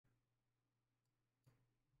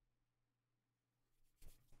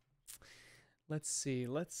Let's see.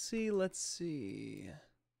 Let's see. Let's see.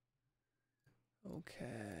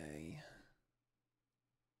 Okay.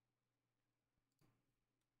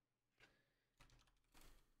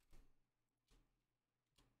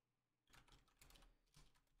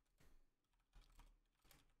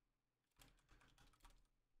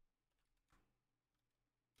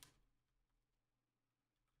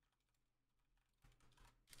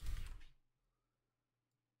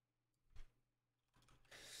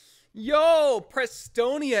 Yo,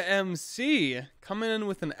 Prestonia MC coming in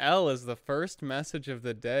with an L as the first message of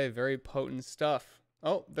the day. Very potent stuff.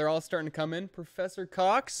 Oh, they're all starting to come in. Professor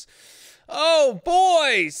Cox. Oh,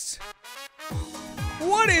 boys!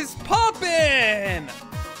 What is poppin'?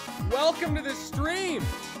 Welcome to the stream.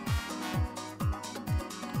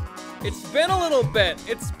 It's been a little bit.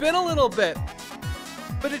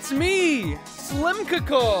 But it's me,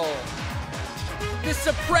 Slimecicle. The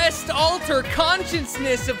suppressed alter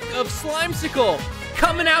consciousness of Slimecicle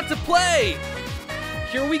coming out to play.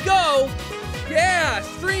 Here we go. Yeah,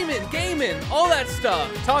 streaming, gaming, all that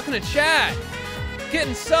stuff. Talking to chat,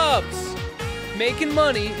 getting subs, making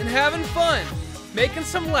money, and having fun. Making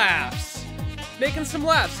some laughs. Having some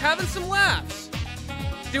laughs.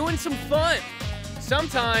 Doing some fun.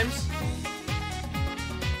 Sometimes.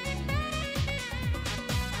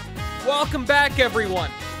 Welcome back,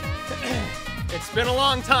 everyone. It's been a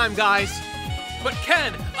long time, guys. But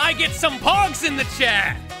can I get some pogs in the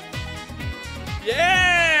chat?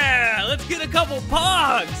 Yeah! Let's get a couple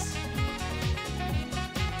pogs!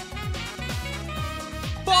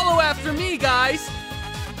 Follow after me, guys!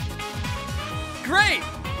 Great!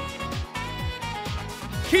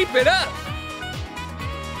 Keep it up!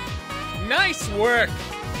 Nice work!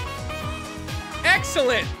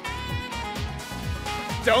 Excellent!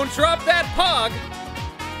 Don't drop that pog!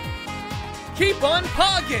 Keep on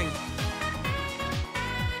pogging!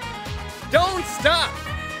 Don't stop!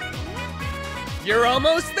 You're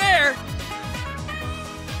almost there!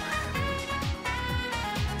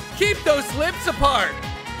 Keep those lips apart!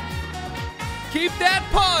 Keep that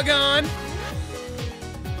pog on!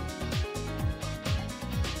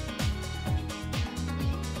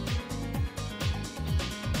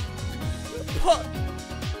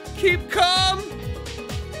 Keep calm!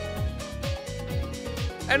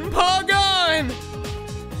 And pog on!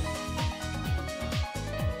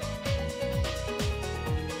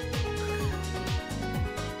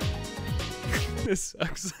 This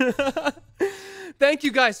sucks. Thank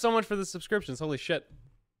you guys so much for the subscriptions. Holy shit.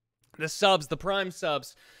 The subs, the prime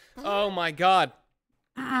subs. Oh my god.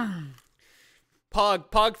 Pog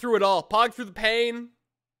through it all. Pog through the pain.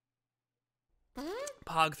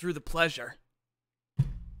 Pog through the pleasure.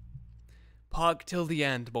 Pog till the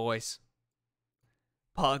end, boys.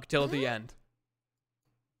 Pog till the end.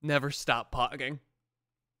 Never stop pogging.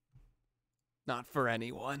 Not for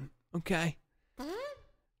anyone, okay?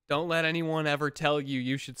 Don't let anyone ever tell you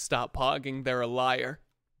you should stop pogging. They're a liar.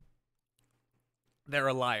 They're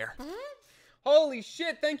a liar. Holy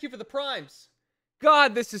shit, thank you for the primes.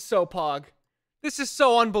 God, this is so pog. This is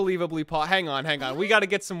so unbelievably pog. Hang on. We gotta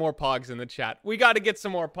get some more pogs in the chat. We gotta get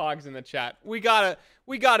some more pogs.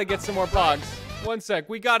 One sec,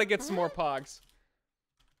 we gotta get some more pogs.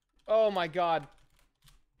 Oh my god.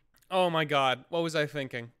 What was I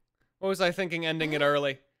thinking? Ending it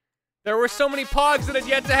early? There were so many pogs that had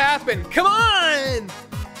yet to happen. Come on!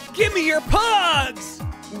 Give me your pogs!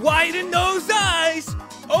 Widen those eyes!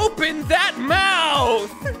 Open that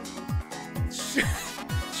mouth!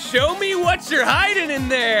 Show me what you're hiding in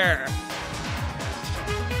there!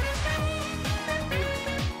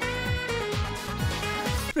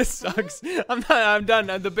 This sucks. I'm done.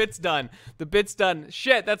 The bit's done.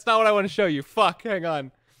 Shit, that's not what I want to show you. Fuck, hang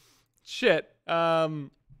on. Shit. One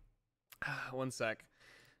sec.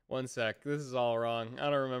 This is all wrong. I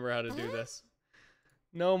don't remember how to do this.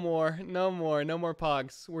 No more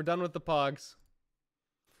pogs. We're done with the pogs.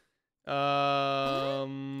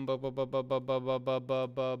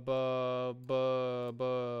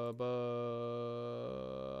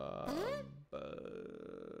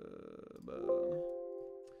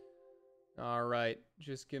 All right,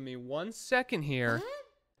 just give me 1 second here.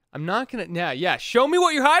 I'm not gonna, yeah, show me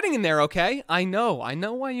what you're hiding in there, okay? I know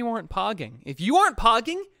why you aren't pogging. If you aren't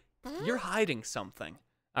pogging, you're hiding something,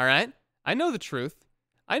 all right? I know the truth.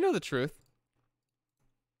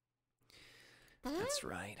 That's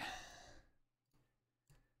right.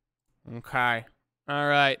 Okay, all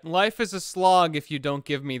right. Life is a slog if you don't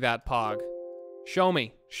give me that pog. Show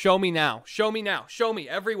me now,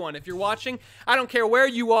 everyone. If you're watching, I don't care where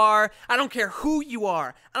you are, I don't care who you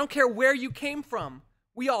are, I don't care where you came from.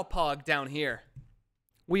 We all pog down here.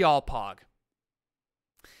 We all pog.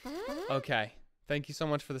 Okay, Thank you so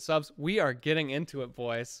much for the subs. We are getting into it,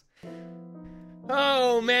 boys.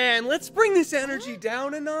 Oh, man. Let's bring this energy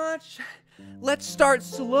down a notch. Let's start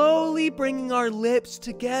slowly bringing our lips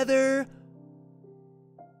together.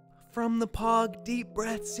 From the pog, deep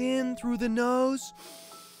breaths in through the nose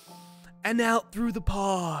and out through the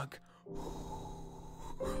pog.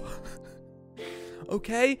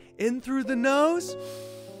 Okay, in through the nose,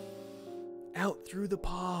 out through the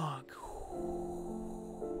pog.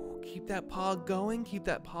 Keep that pog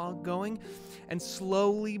going, and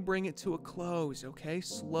slowly bring it to a close, okay?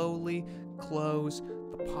 Slowly close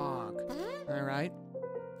the pog, all right?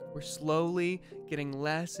 We're slowly getting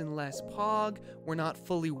less and less pog. We're not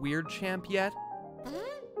fully weird champ yet.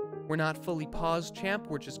 We're not fully pause champ.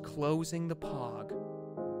 We're just closing the pog.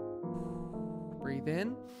 Breathe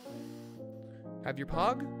in. Have your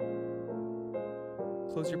pog.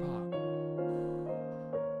 Close your pog.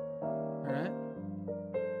 All right.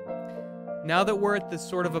 Now that we're at this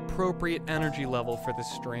sort of appropriate energy level for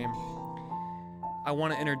this stream, I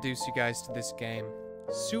want to introduce you guys to this game.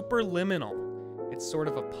 Superliminal. It's sort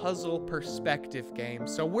of a puzzle perspective game.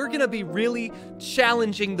 So we're going to be really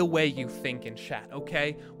challenging the way you think in chat,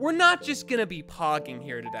 okay? We're not just going to be pogging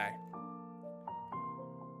here today.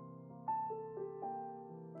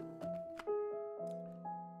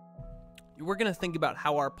 We're going to think about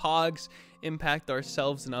how our pogs impact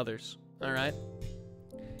ourselves and others, all right?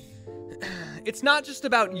 It's not just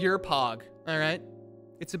about your pog, all right?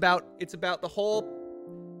 It's about the whole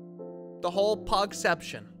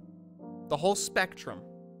pogception. The whole spectrum.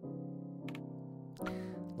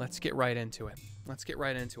 Let's get right into it.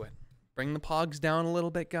 Bring the pogs down a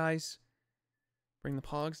little bit, guys. Bring the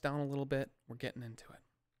pogs down a little bit. We're getting into it.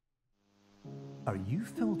 Are you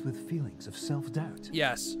filled with feelings of self-doubt?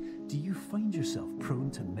 Yes. Do you find yourself prone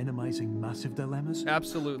to minimizing massive dilemmas?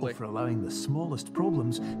 Absolutely. Or for allowing the smallest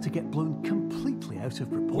problems to get blown completely out of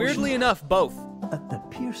proportion? Weirdly enough, both. At the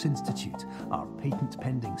Pierce Institute, our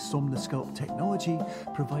patent-pending Slimecicle technology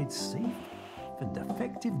provides safe and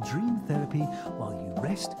effective dream therapy while you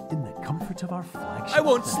rest in the comfort of our flagship. I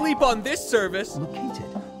won't sleep on this service. Located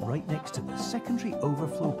right next to the secondary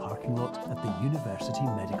overflow parking lot at the University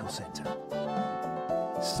Medical Center.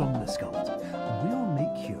 Slimecicle will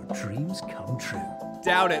make your dreams come true.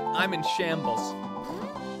 Doubt it. I'm in shambles.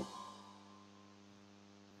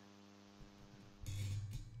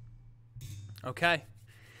 Okay.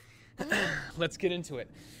 Let's get into it.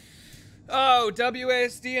 Oh,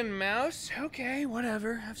 WASD and mouse? Okay,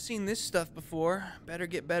 whatever. I've seen this stuff before. Better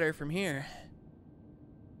get better from here.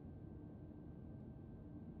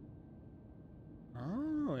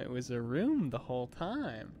 Oh, it was a room the whole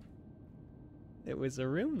time. You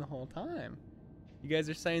guys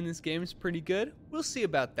are saying this game's pretty good? We'll see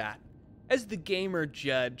about that. As the gamer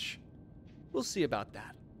judge, we'll see about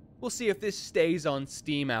that. We'll see if this stays on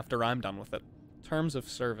Steam after I'm done with it. Terms of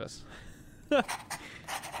service.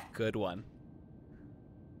 Good one.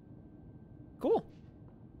 Cool.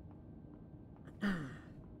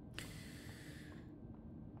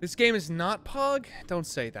 This game is not Pog? Don't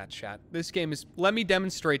say that, chat. This game is... Let me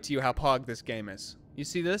demonstrate to you how Pog this game is. You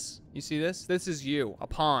see this? You see this? This is you, a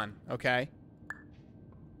pawn, okay?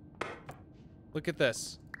 Look at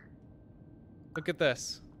this. Look at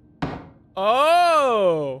this.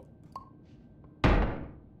 Oh!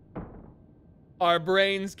 Our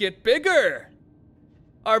brains get bigger.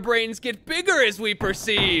 Our brains get bigger as we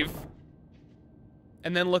perceive.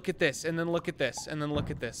 And then look at this, and then look at this, and then look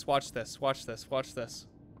at this. Watch this, watch this, watch this.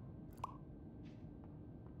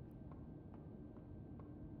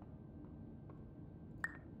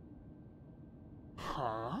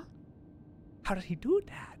 Huh? How did he do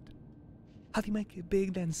that? How did he make it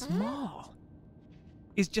big then small?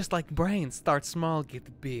 It's just like brains, start small,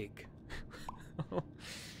 get big.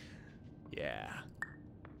 Yeah.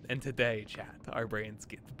 And today, chat, our brains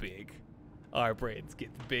get big. Our brains get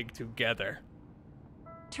big together.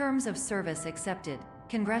 Terms of service accepted.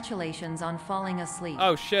 Congratulations on falling asleep.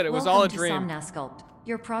 Oh shit, it was all a dream. Welcome to Slimecicle.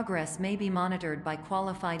 Your progress may be monitored by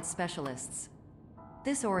qualified specialists.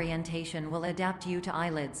 This orientation will adapt you to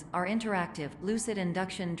eyelids, our interactive, lucid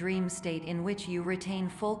induction dream state in which you retain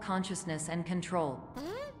full consciousness and control.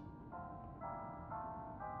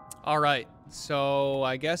 Alright, so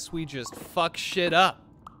I guess we just fuck shit up.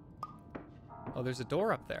 Oh, there's a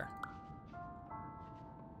door up there.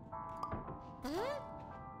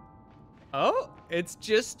 Oh, it's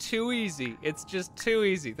just too easy. It's just too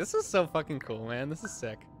easy. This is so fucking cool, man. This is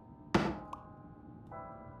sick.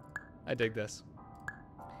 I dig this.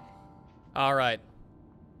 All right.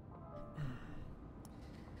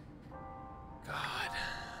 God,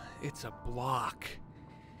 it's a block.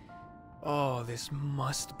 Oh, this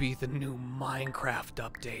must be the new Minecraft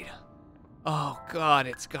update. Oh god,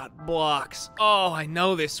 it's got blocks. Oh, I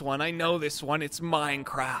know this one. I know this one. It's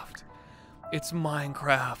Minecraft. It's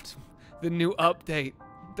Minecraft. The new update.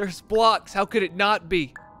 There's blocks. How could it not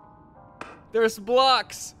be? There's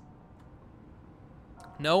blocks.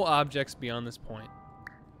 No objects beyond this point.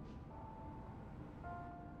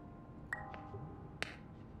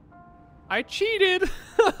 I cheated.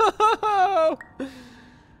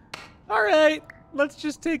 All right, let's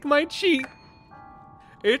just take my cheat.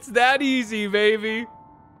 It's that easy, baby.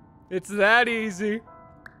 It's that easy.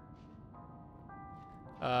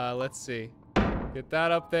 Let's see. Get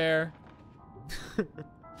that up there.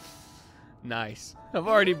 Nice. I've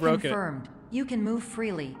already broken Confirmed. You can move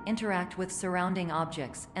freely, interact with surrounding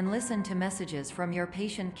objects, and listen to messages from your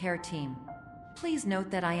patient care team. Please note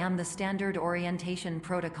that I am the standard orientation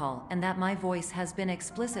protocol and that my voice has been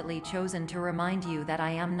explicitly chosen to remind you that I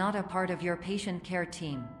am not a part of your patient care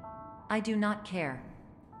team. I do not care.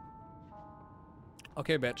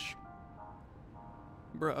 Okay, bitch.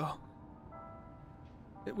 Bro.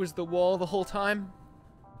 It was the wall the whole time?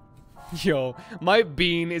 Yo, my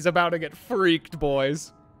bean is about to get freaked,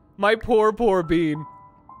 boys. My poor, poor bean.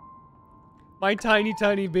 My tiny,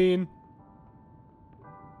 tiny bean.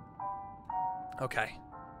 Okay.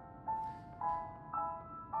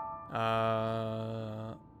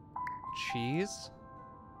 Cheese?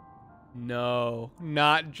 No,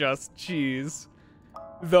 not just cheese.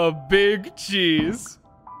 The big cheese.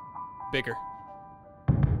 Bigger.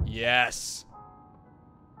 Yes.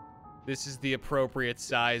 This is the appropriate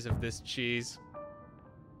size of this cheese.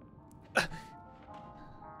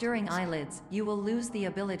 During eyelids, you will lose the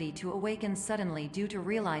ability to awaken suddenly due to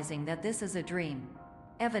realizing that this is a dream.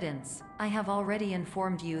 Evidence: I have already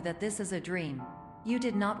informed you that this is a dream. You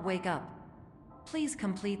did not wake up. Please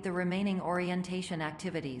complete the remaining orientation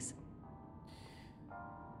activities.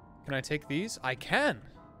 Can I take these? I can.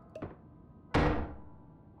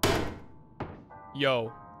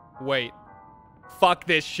 Yo, wait. Fuck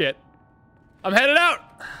this shit. I'm headed out.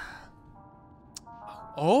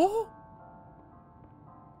 Oh?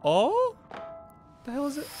 Oh? What the hell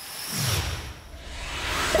is it?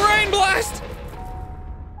 Brain blast!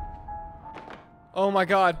 Oh my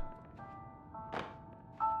god.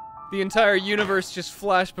 The entire universe just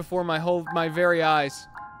flashed before my very eyes.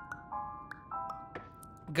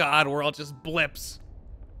 God, we're all just blips.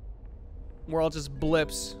 We're all just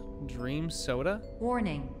blips. Dream soda?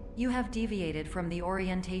 Warning: you have deviated from the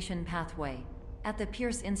orientation pathway. At the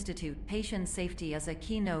Pierce Institute, patient safety is a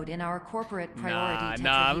keynote in our corporate priority tetrahedron.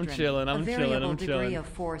 I'm chilling, A variable degree of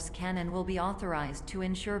force can and will be authorized to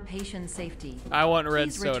ensure patient safety. I want red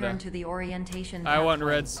Please soda. return to the orientation pathway. I want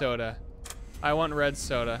red soda. I want red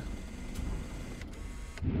soda.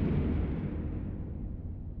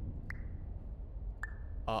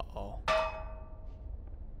 Uh-oh.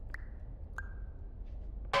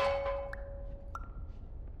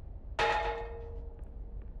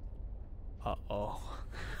 Uh-oh.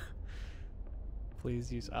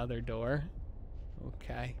 Please use other door.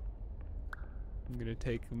 Okay. I'm gonna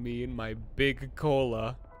take me and my big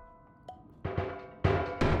cola.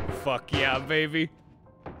 Fuck yeah, baby.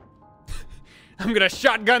 I'm gonna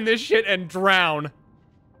shotgun this shit and drown.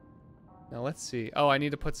 Now let's see. Oh, I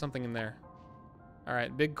need to put something in there. All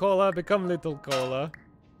right, big cola, become little cola.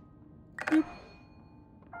 Boop.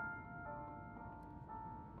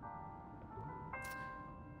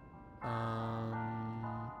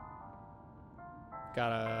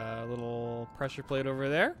 Got a little pressure plate over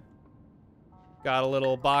there. Got a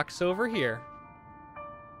little box over here.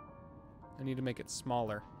 I need to make it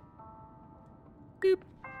smaller. Boop.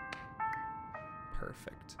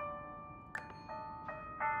 Perfect.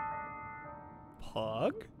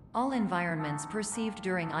 Pug? All environments perceived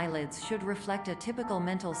during eyelids should reflect a typical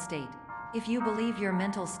mental state. If you believe your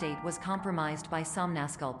mental state was compromised by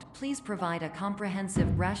Slimecicle, please provide a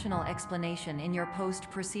comprehensive, rational explanation in your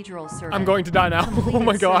post-procedural survey. I'm going to die now. Oh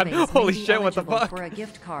my god. Holy shit, what the fuck? For a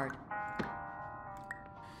gift card.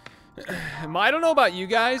 I don't know about you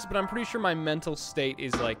guys, but I'm pretty sure my mental state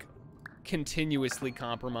is like continuously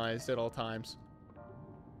compromised at all times.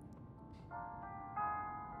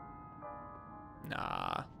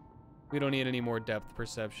 Nah. We don't need any more depth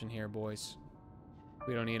perception here, boys.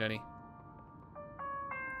 We don't need any.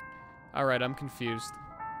 Alright, I'm confused.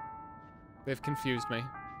 They've confused me.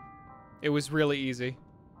 It was really easy.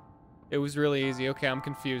 It was really easy. Okay, I'm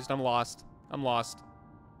confused. I'm lost. I'm lost.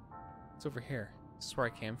 It's over here. Is this where I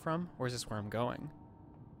came from? Or is this where I'm going?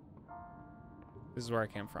 This is where I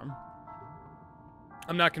came from.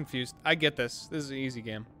 I'm not confused. I get this. This is an easy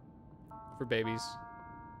game. For babies.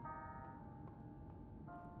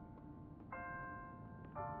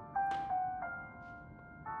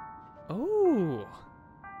 Oh.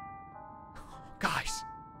 Guys.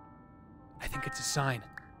 I think it's a sign.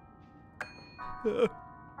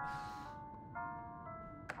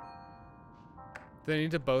 They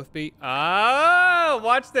need to both be... Oh!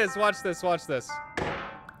 Watch this, watch this, watch this.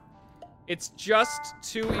 It's just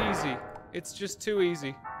too easy. It's just too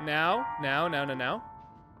easy. Now.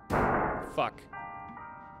 Fuck.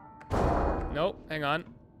 Nope, hang on.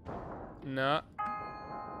 No.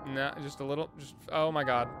 No, just a little. Just, oh my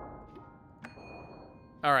god.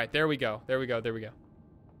 All right, there we go. There we go. There we go.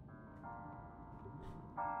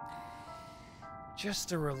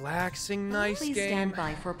 Just a relaxing, nice game. Please stand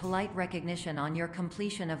by for polite recognition on your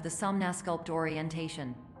completion of the Slimecicle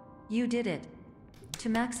orientation. You did it. To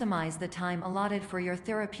maximize the time allotted for your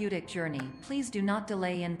therapeutic journey, please do not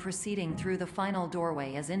delay in proceeding through the final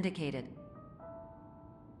doorway as indicated.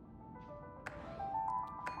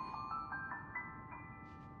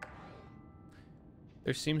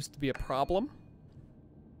 There seems to be a problem.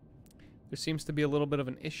 There seems to be a little bit of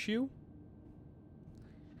an issue.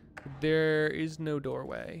 There is no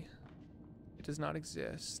doorway. It does not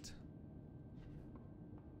exist.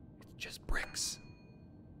 It's just bricks.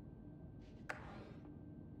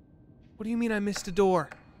 What do you mean I missed a door?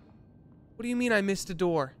 What do you mean I missed a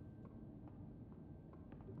door?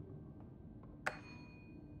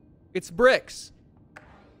 It's bricks.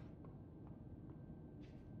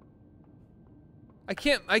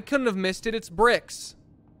 I couldn't have missed it. It's bricks.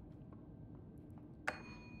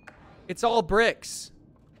 It's all bricks.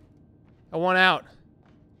 I want out.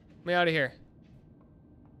 Let me out of here.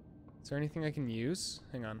 Is there anything I can use?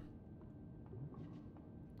 Hang on.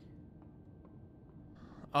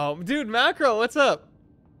 Oh, dude, Macro, what's up?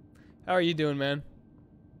 How are you doing, man?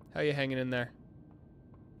 How you hanging in there?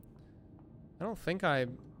 I don't think I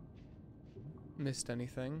missed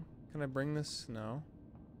anything. Can I bring this? No.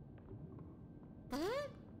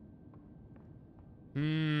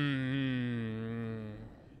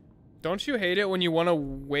 Don't you hate it when you want to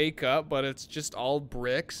wake up, but it's just all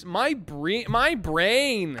bricks? My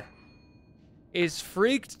brain is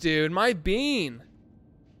freaked, dude. My bean.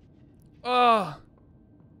 Oh.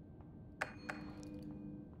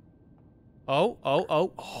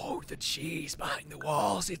 Oh, the cheese behind the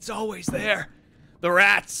walls. It's always there. The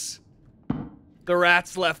rats. The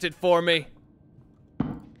rats left it for me.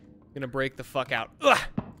 Gonna break the fuck out. Ugh.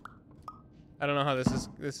 I don't know how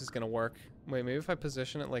this is gonna work. Wait, maybe if I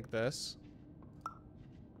position it like this.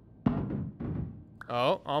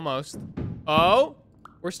 Oh, almost. Oh,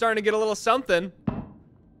 we're starting to get a little something.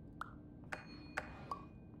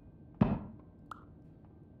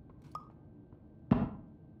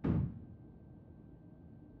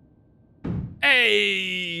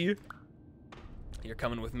 Hey! You're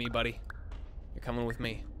coming with me, buddy. You're coming with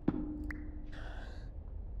me.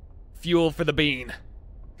 Fuel for the bean.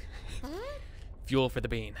 Fuel for the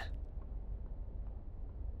bean.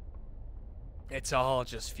 It's all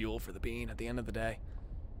just fuel for the bean at the end of the day.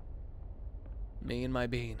 Me and my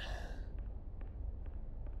bean.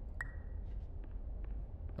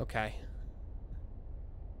 Okay.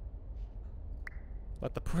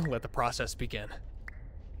 Let the process begin.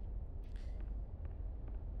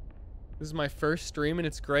 This is my first stream and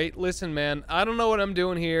it's great. Listen, man, I don't know what I'm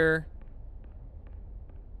doing here.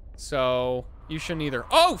 So, you shouldn't either.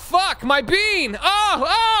 Oh, fuck, my bean!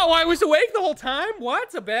 Oh, I was awake the whole time?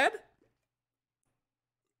 What, a bed?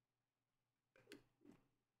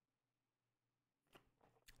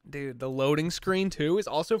 Dude, the loading screen too is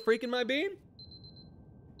also freaking my bean?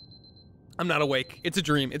 I'm not awake. It's a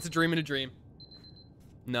dream. It's a dream in a dream.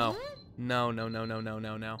 No. No. No,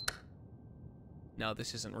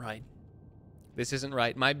 this isn't right. This isn't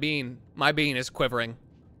right. My bean is quivering.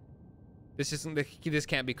 This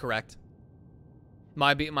can't be correct.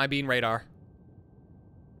 My bean radar.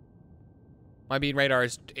 My bean radar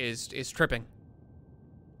is tripping.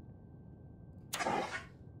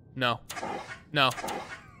 No. No.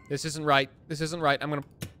 This isn't right. This isn't right. I'm gonna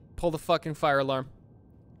pull the fucking fire alarm.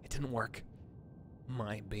 It didn't work.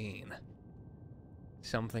 My bean.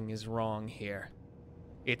 Something is wrong here.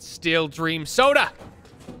 It's still Dream Soda!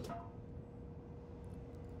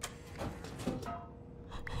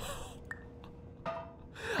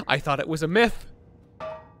 I thought it was a myth.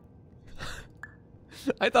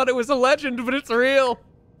 I thought it was a legend, but it's real.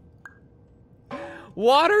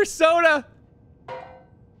 Water soda!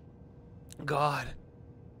 God.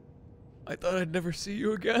 I thought I'd never see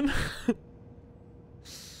you again.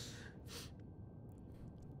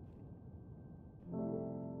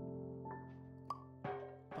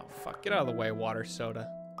 Oh, fuck. Get out of the way, water soda.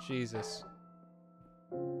 Jesus.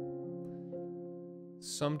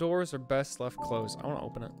 Some doors are best left closed. I want to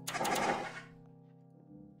open it.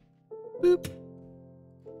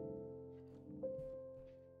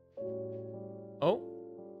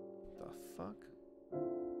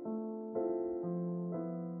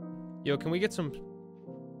 Yo, can we get some...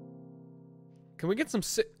 Can we get some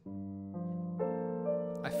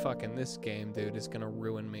this game, dude, is gonna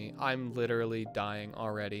ruin me. I'm literally dying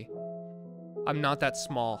already. I'm not that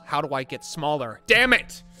small. How do I get smaller? Damn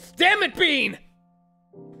it! Damn it, Bean!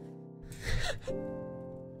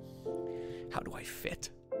 How do I fit?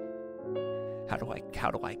 How do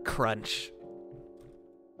I crunch?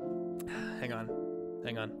 Hang on.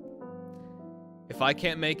 Hang on. If I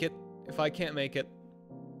can't make it,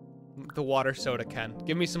 the water soda can.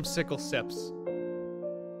 Give me some sickle sips.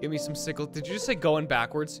 Give me some sickle. Did you just say going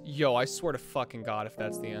backwards? Yo, I swear to fucking God if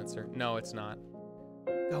that's the answer. No, it's not.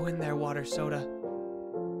 Go in there, water soda.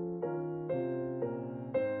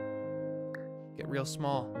 Get real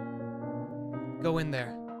small. Go in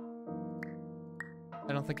there.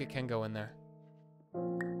 I don't think it can go in there.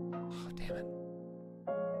 Oh, damn it.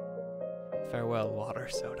 Farewell, water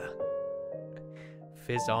soda.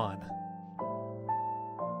 Fizz on.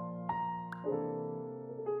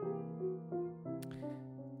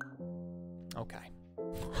 Okay.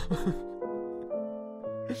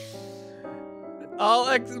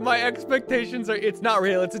 My expectations are, it's not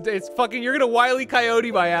real. It's fucking, you're gonna Wile E.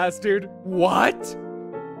 Coyote my ass, dude. What?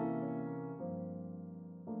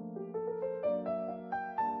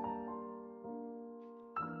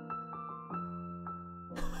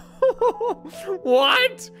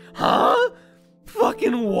 What? Huh?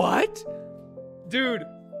 Fucking what? Dude.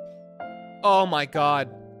 Oh my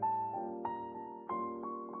God.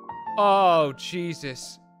 Oh,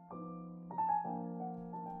 Jesus.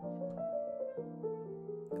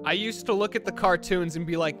 I used to look at the cartoons and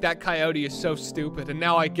be like, that coyote is so stupid, and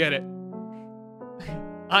now I get it.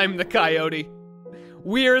 I'm the coyote.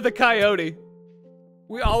 We're the coyote.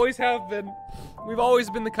 We always have been. We've always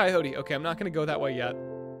been the coyote. Okay, I'm not gonna go that way yet.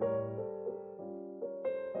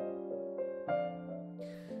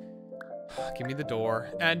 Give me the door.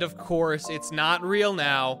 And of course, it's not real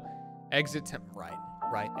now. Exit temp. Right,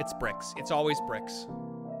 right. It's bricks. It's always bricks.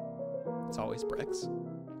 It's always bricks.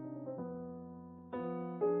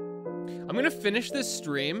 I'm gonna finish this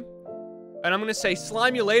stream, and I'm gonna say,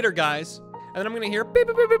 slime you later, guys. And then I'm gonna hear beep,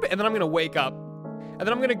 beep, beep, beep, and then I'm gonna wake up. And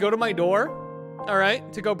then I'm gonna go to my door, all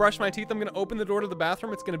right, to go brush my teeth. I'm gonna open the door to the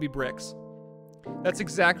bathroom. It's gonna be bricks. That's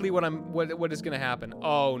exactly what is gonna happen.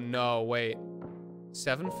 Oh no, wait.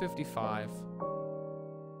 7:55.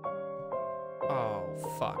 Oh,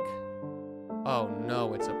 fuck. Oh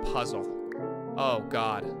no, it's a puzzle. Oh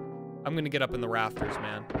God. I'm gonna get up in the rafters,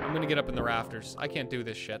 man. I'm gonna get up in the rafters. I can't do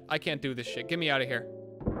this shit. I can't do this shit. Get me out of here.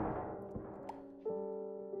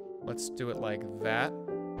 Let's do it like that.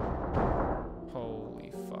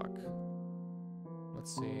 Holy fuck.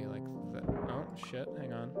 Let's see, like that. Oh, shit.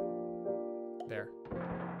 Hang on. There.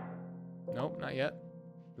 Nope, not yet.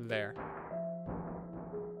 There.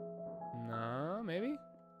 No, maybe?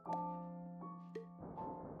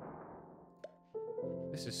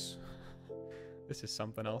 This is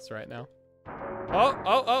something else right now. Oh,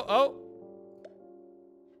 oh, oh, oh.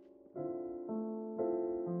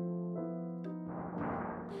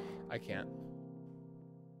 I can't.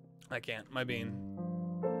 My bean.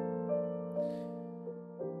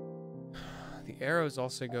 The arrows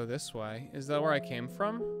also go this way. Is that where I came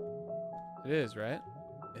from? It is, right?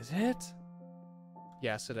 Is it?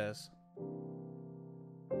 Yes, it is.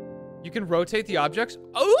 You can rotate the objects?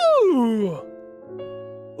 Ooh!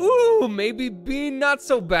 Ooh, maybe being not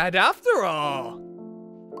so bad after all.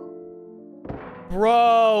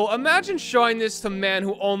 Bro, imagine showing this to men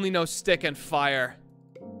who only know stick and fire.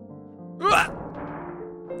 Ugh!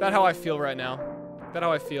 That how I feel right now. That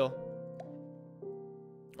how I feel.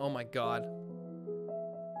 Oh my God.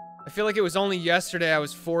 I feel like it was only yesterday I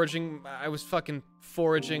was fucking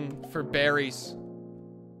foraging for berries.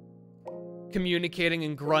 Communicating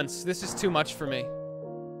in grunts. This is too much for me.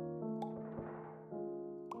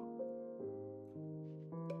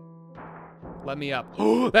 Let me up.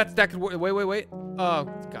 Oh, that could work. Wait. Oh,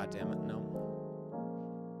 God damn it, no.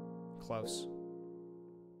 Close.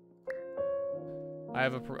 I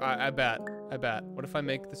bet. What if I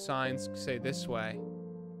make the signs say this way?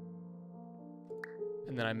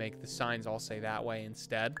 And then I make the signs all say that way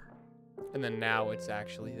instead? And then now it's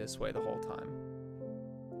actually this way the whole time.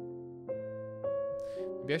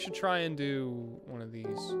 Maybe I should try and do one of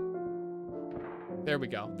these. There we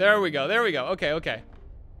go. Okay.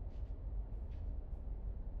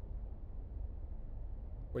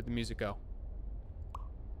 Where'd the music go?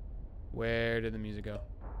 Where did the music go?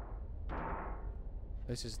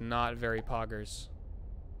 This is not very poggers.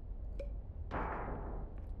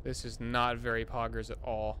 This is not very poggers at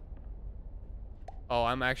all. Oh,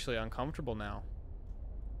 I'm actually uncomfortable now.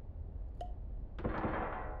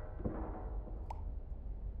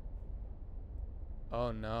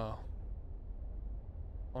 Oh no.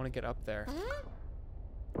 I want to get up there.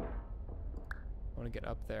 I want to get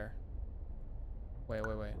up there. Wait.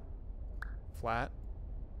 Flat?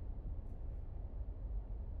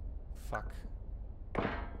 Fuck.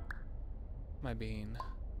 My bean.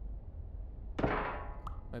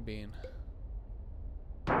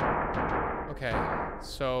 Okay,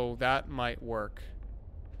 so that might work.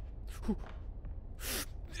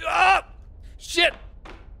 Ah! Shit!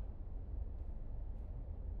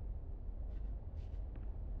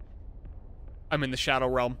 I'm in the Shadow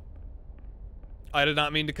Realm. I did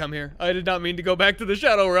not mean to come here. I did not mean to go back to the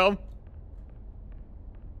Shadow Realm.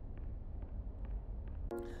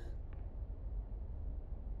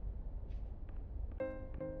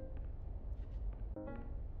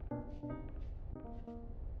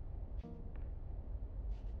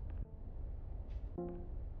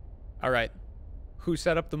 All right. Who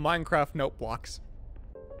set up the Minecraft note blocks?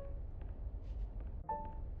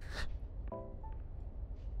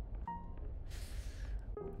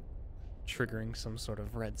 Triggering some sort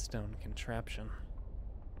of redstone contraption.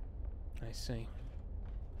 I see.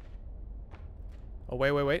 Oh,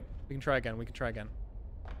 wait. We can try again. Okay.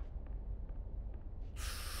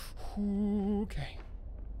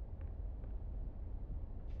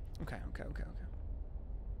 Okay.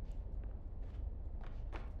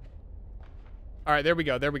 All right, there we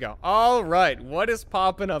go. All right, what is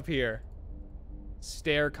popping up here?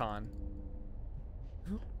 StairCon.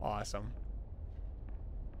 Awesome.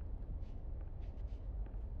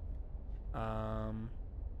 I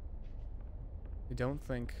don't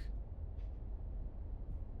think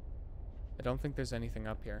there's anything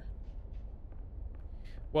up here.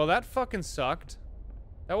 Well, that fucking sucked.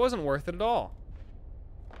 That wasn't worth it at all.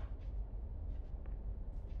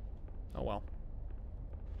 Oh well.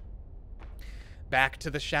 Back to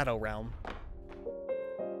the Shadow Realm.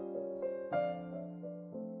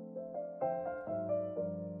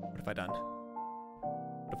 What have I done?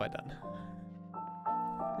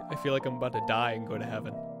 I feel like I'm about to die and go to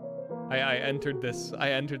heaven. I entered this.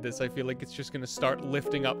 I feel like it's just gonna start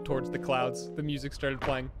lifting up towards the clouds. The music started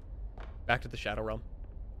playing. Back to the Shadow Realm.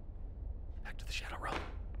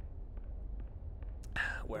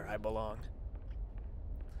 Where I belong.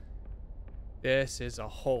 This is a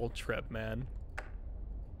whole trip, man.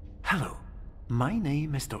 Hello, my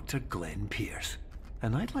name is Dr. Glenn Pierce,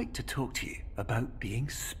 and I'd like to talk to you about being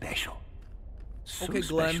special. So okay,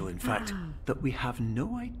 Glenn. Special, in fact, that we have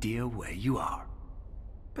no idea where you are.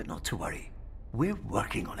 But not to worry, we're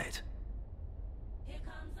working on it. Here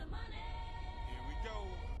comes the money. Here we go.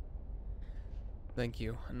 Thank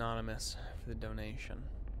you, Anonymous, for the donation.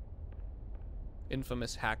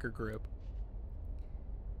 Infamous hacker group.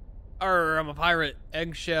 I'm a pirate.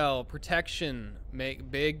 Eggshell. Protection. Make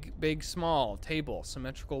big, small. Table.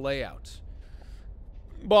 Symmetrical layout.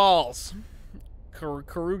 Balls.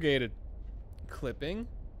 Corrugated. Clipping.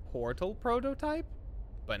 Portal prototype.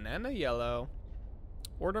 Banana yellow.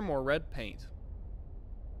 Order more red paint.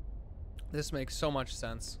 This makes so much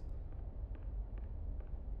sense.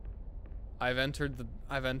 I've entered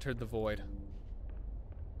the void.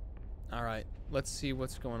 All right, let's see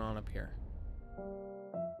what's going on up here.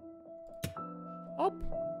 Up.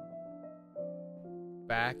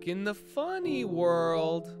 Back in the funny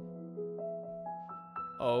world.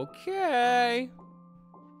 Okay.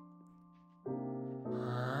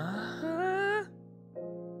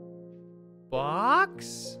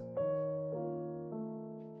 Box?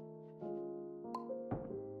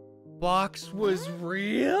 Box was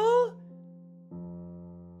real?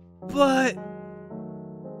 But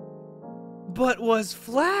was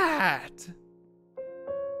flat.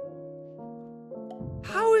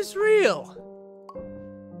 How is real?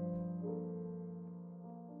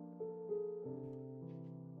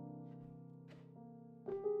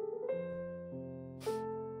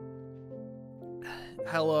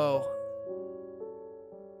 Hello.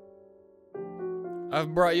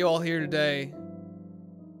 I've brought you all here today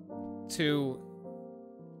to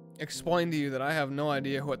explain to you that I have no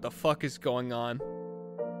idea what the fuck is going on.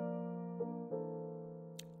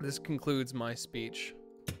 This concludes my speech.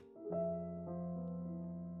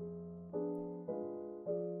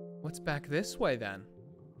 What's back this way then?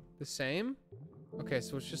 The same? Okay,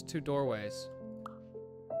 so it's just two doorways.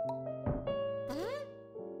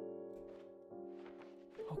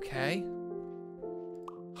 Okay.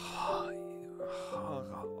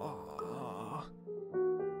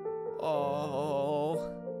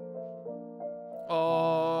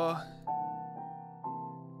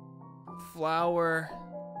 Flour.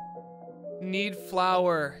 Need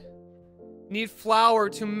flour. Need flour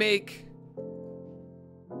to make...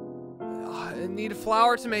 need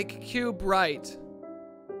flour to make cube right.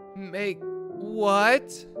 Make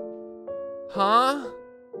what? Huh?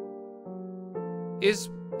 Is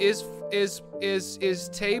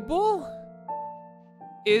table?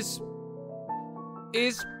 Is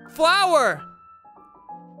flower?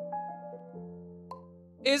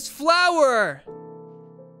 Is flower?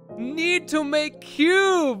 Need to make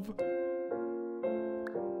cube.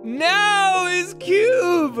 Now is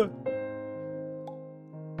cube.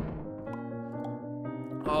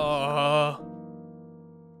 Oh.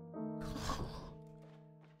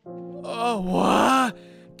 Oh, what?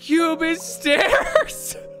 Cube is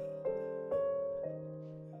stairs.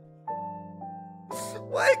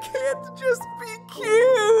 Why can't it just be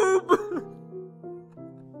cube?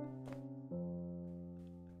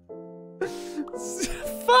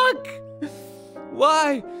 Fuck!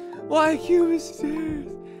 Why? Why cube is stairs?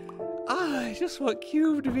 I just want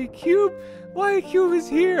cube to be cube. Why cube is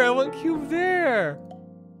here? I want cube there.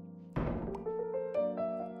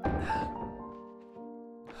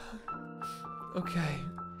 Okay.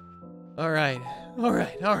 All right.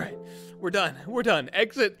 We're done.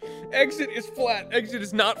 Exit is flat. Exit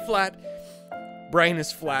is not flat. Brain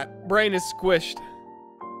is flat. Brain is squished.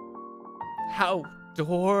 How?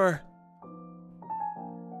 Door.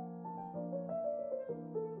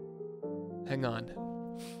 Hang on.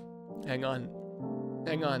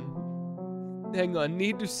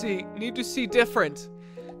 Need to see different.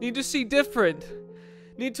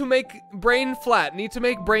 Need to make brain flat. Need to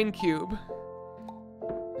make brain cube.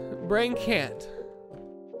 Brain can't.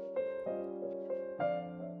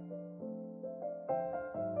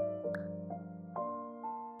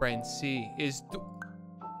 Brain C is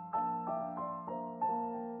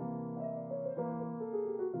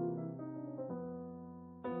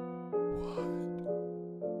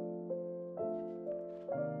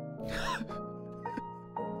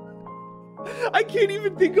I can't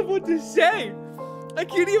even think of what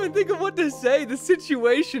to say. The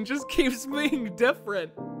situation just keeps being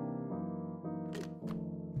different.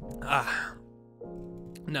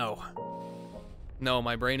 No,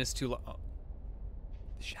 my brain is too low. Oh.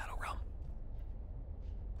 The Shadow Realm.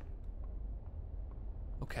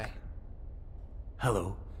 Okay.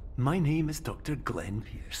 Hello, my name is Dr. Glenn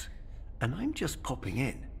Pierce, and I'm just popping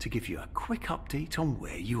in to give you a quick update on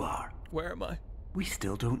where you are. Where am I? We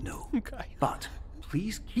still don't know. Okay. But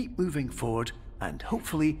please keep moving forward, and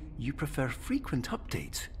hopefully you prefer frequent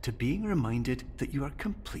updates to being reminded that you are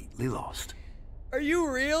completely lost. Are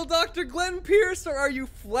you real, Dr. Glenn Pierce? Or are you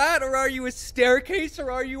flat? Or are you a staircase?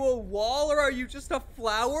 Or are you a wall? Or are you just a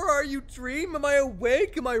flower? Are you dream? Am I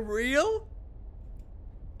awake? Am I real?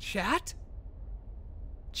 Chat?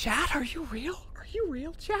 Chat, are you real? Are you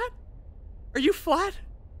real, chat? Are you flat?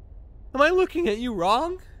 Am I looking at you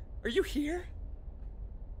wrong? Are you here?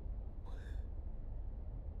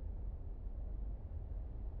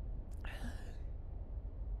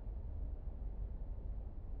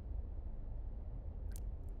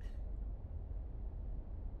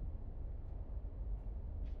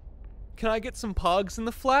 Can I get some pogs in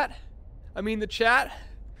the flat? I mean the chat?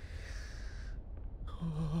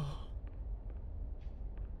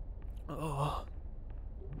 Oh.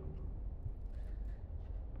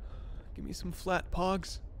 Give me some flat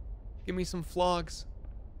pogs. Give me some flogs.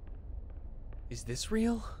 Is this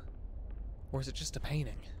real? Or is it just a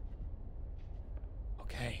painting?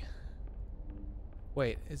 Okay.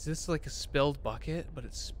 Wait, is this like a spilled bucket? But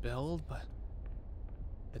it's spilled, but...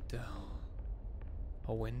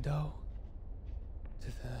 a window? To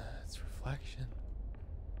its reflection.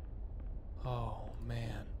 Oh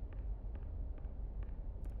man.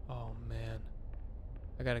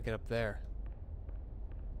 I gotta get up there.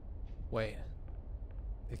 Wait.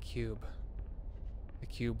 The cube. The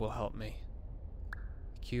cube will help me.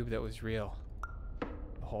 The cube that was real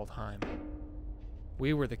the whole time.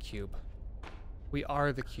 We were the cube. We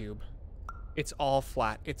are the cube. It's all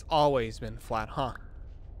flat. It's always been flat, huh?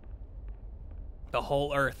 The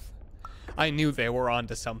whole Earth. I knew they were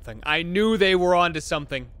onto something.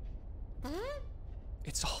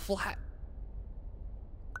 It's all flat.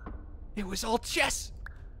 It was all chess.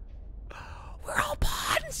 We're all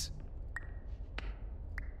pawns.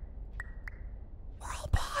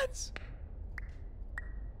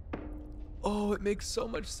 Oh, it makes so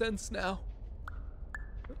much sense now.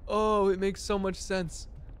 Oh, it makes so much sense.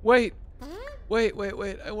 Wait.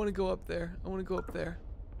 I want to go up there. I want to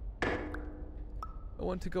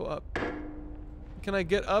go up. Can I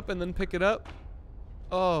get up and then pick it up?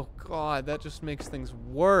 Oh, God, that just makes things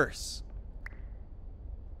worse.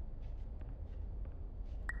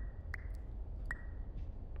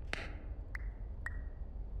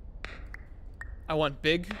 I want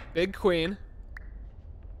big queen.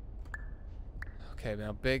 Okay,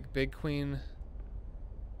 now big queen.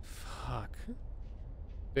 Fuck.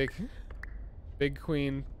 Big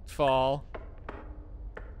queen fall.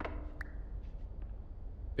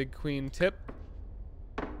 Big queen tip.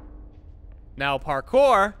 Now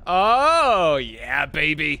parkour. Oh, yeah,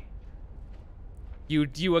 baby.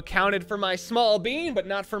 You accounted for my small bean, but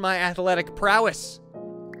not for my athletic prowess.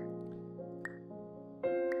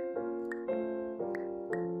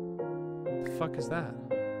 The fuck is that?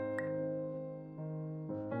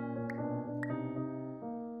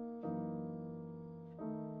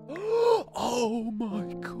 Oh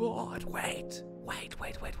my god, wait.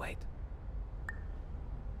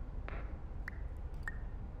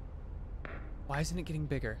 Why isn't it getting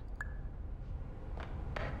bigger?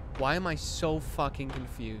 Why am I so fucking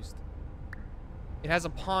confused? It has a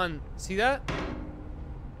pawn. See that?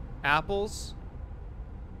 Apples.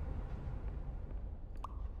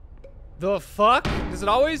 The fuck? Does it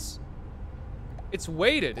always? It's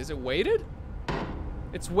weighted. Is it weighted?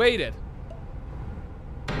 It's weighted.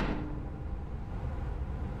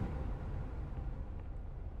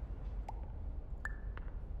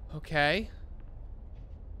 Okay.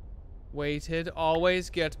 Weighted. Always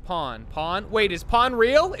get pawn. Pawn. Wait, is pawn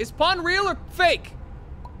real? Is pawn real or fake?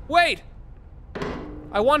 Wait.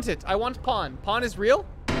 I want it. I want pawn. Pawn is real?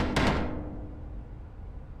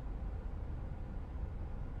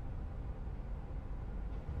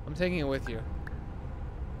 I'm taking it with you.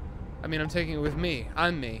 I mean, I'm taking it with me.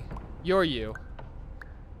 I'm me. You're you.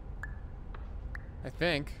 I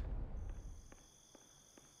think.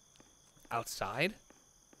 Outside?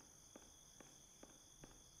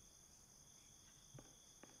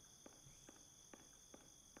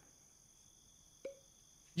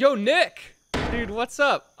 Yo, Nick! Dude, what's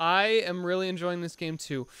up? I am really enjoying this game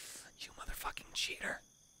too. You motherfucking cheater.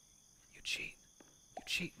 You cheat. You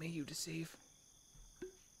cheat me, you deceive.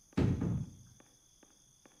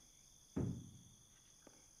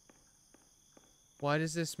 Why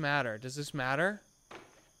does this matter? Does this matter?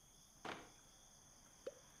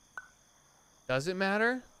 Does it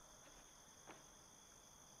matter?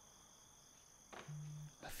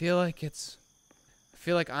 I feel like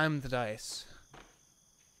I'm the dice.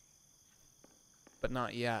 But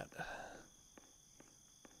not yet.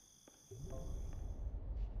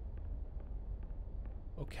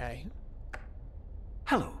 Okay.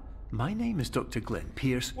 Hello, my name is Dr. Glenn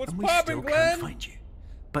Pierce, What's and we poppin', still Glenn? can't find you.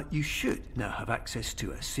 But you should now have access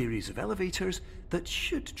to a series of elevators that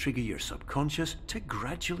should trigger your subconscious to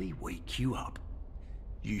gradually wake you up.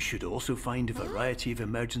 You should also find a variety of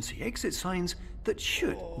emergency exit signs that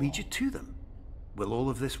should lead you to them. Will all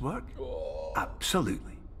of this work?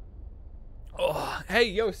 Absolutely. Oh, hey,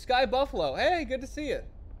 yo, Sky Buffalo. Hey, good to see you.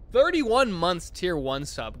 31 months tier 1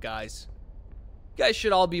 sub, guys. You guys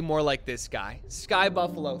should all be more like this guy. Sky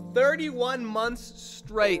Buffalo. 31 months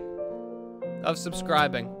straight of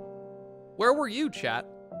subscribing. Where were you, chat?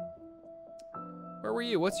 Where were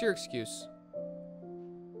you? What's your excuse?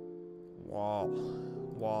 Wall.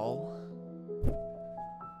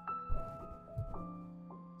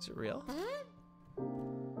 Is it real?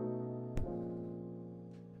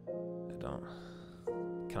 I don't.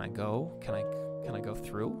 Can I go? Can I go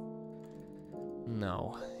through?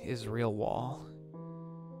 No. Is real wall.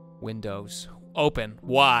 Windows. Open.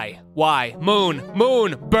 Why? Why?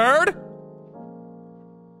 Moon. Bird?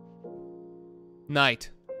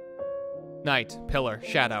 Night. Pillar.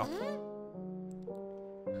 Shadow.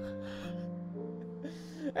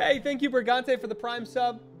 Hey, thank you, Brigante, for the prime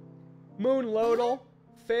sub. Moon Lodal.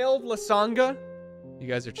 Failed Lasanga. You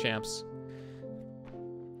guys are champs.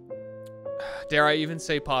 Dare I even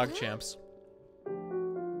say Pog champs?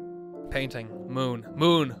 Painting. Moon.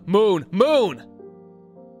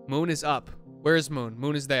 Moon is up. Where is Moon?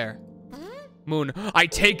 Moon is there. Moon. I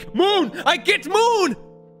take Moon! I get Moon!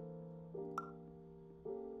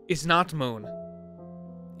 Is not Moon.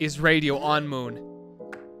 Is radio on Moon.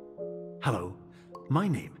 Hello, my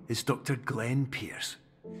name is Dr. Glenn Pierce.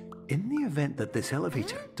 In the event that this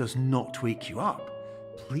elevator does not wake you up,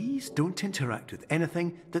 please don't interact with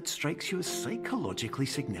anything that strikes you as psychologically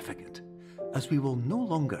significant, as we will no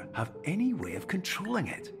longer have any way of controlling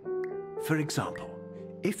it. For example,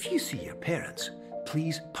 if you see your parents,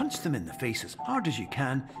 please punch them in the face as hard as you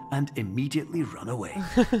can and immediately run away.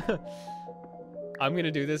 I'm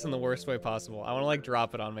gonna do this in the worst way possible. I wanna like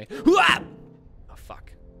drop it on me. Oh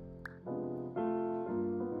fuck.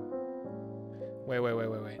 Wait.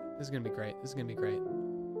 This is gonna be great.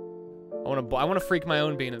 I wanna freak my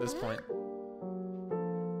own bean at this point.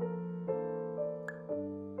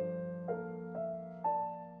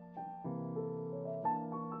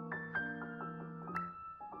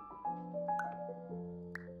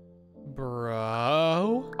 Bruh.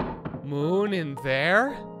 moon in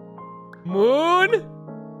there? Moon?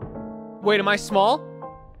 Wait, am I small?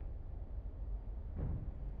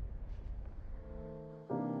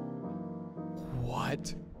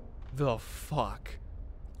 What the fuck?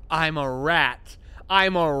 I'm a rat.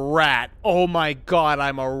 I'm a rat. Oh my god,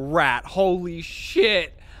 I'm a rat. Holy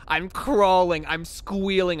shit. I'm crawling. I'm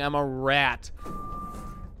squealing. I'm a rat.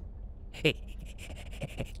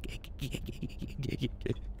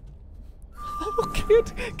 Oh,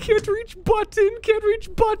 can't reach button. Can't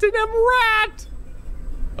reach button. I'm rat.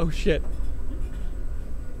 Oh shit.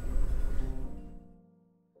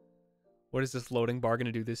 What is this loading bar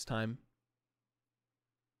gonna do this time?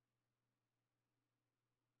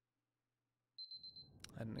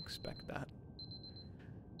 I didn't expect that.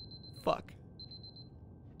 Fuck.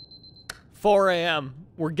 4 a.m.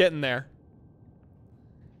 We're getting there.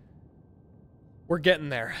 We're getting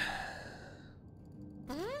there.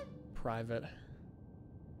 Private.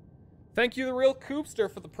 Thank you, the real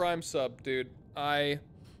Coopster, for the Prime sub, dude. Hey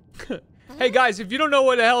guys, if you don't know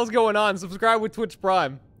what the hell's going on, subscribe with Twitch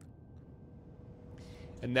Prime.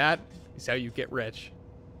 And that is how you get rich.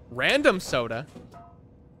 Random soda.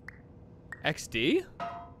 XD?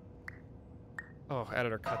 Oh,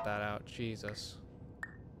 editor, cut that out. Jesus.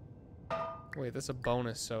 Wait, that's a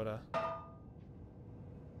bonus soda. I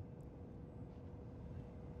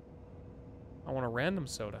want a random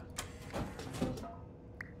soda.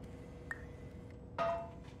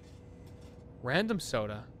 Random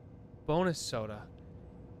soda. Bonus soda.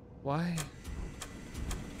 Why?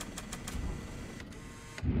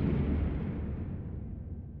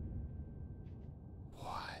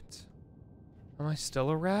 What? Am I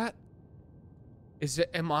still a rat? Is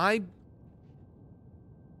it, am I?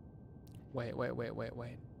 Wait. What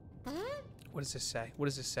does this say? What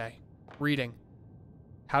does this say? Reading.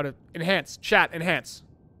 How to, enhance, chat, enhance.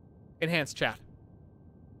 Enhance chat.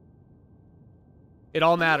 It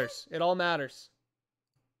all matters. It all matters.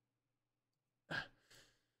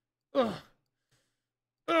 Ugh.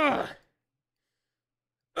 Ugh.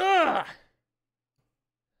 Ugh.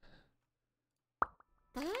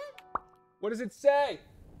 What does it say?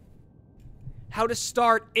 How to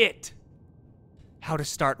start it. How to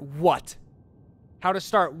start what? How to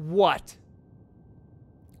start what?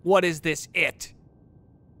 What is this it?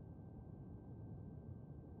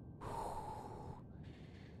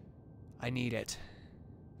 I need it.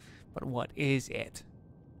 But what is it?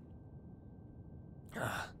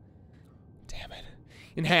 Damn it.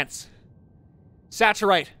 Enhance.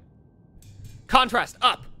 Saturate. Contrast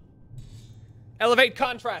up. Elevate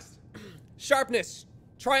contrast. Sharpness.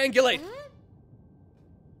 Triangulate.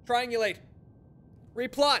 Triangulate.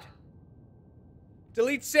 Replot.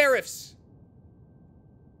 Delete serifs.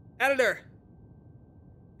 Editor.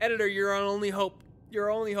 Editor, you're our only hope. You're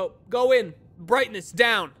our only hope. Go in. Brightness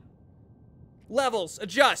down. Levels,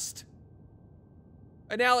 adjust.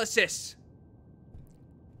 Analysis.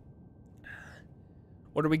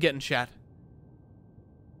 What are we getting, chat?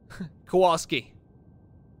 Kowalski.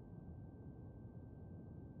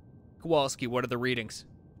 Kowalski, what are the readings?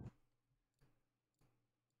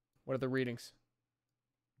 What are the readings?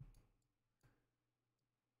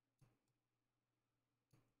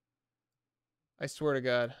 I swear to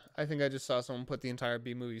God, I think I just saw someone put the entire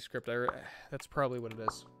B-movie script. That's probably what it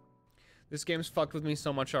is. This game's fucked with me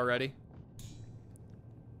so much already.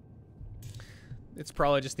 It's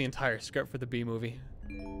probably just the entire script for the B-movie.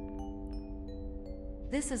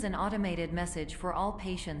 This is an automated message for all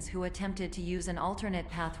patients who attempted to use an alternate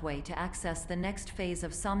pathway to access the next phase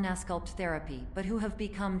of Somnasculpt therapy, but who have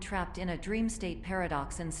become trapped in a dream state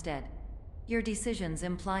paradox instead. Your decisions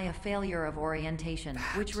imply a failure of orientation,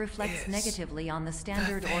 which reflects negatively on the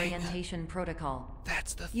standard orientation protocol.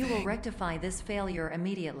 That's the thing. You will rectify this failure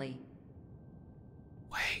immediately.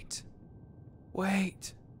 Wait.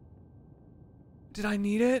 Wait. Did I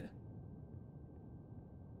need it?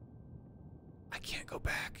 I can't go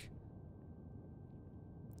back.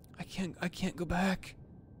 I can't go back.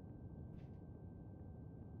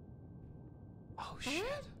 Oh shit.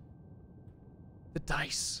 The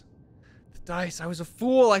dice. The dice. I was a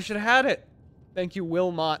fool. I should have had it. Thank you,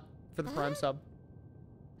 Will Mott, for the Prime sub.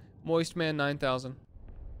 Moistman 9000.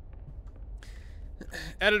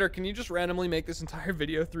 Editor, can you just randomly make this entire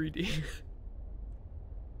video 3D?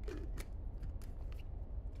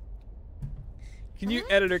 Can you,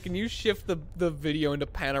 editor, can you shift the video into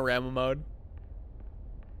panorama mode?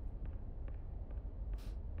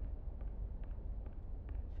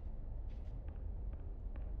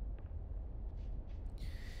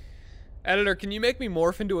 Editor, can you make me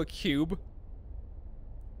morph into a cube?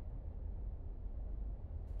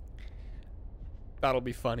 That'll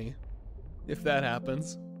be funny if that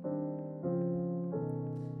happens.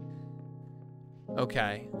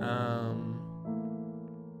 Okay.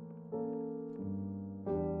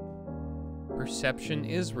 Perception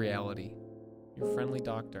is reality. Your friendly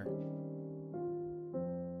doctor.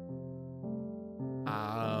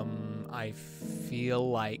 I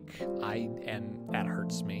feel like and that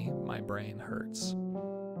hurts me. My brain hurts.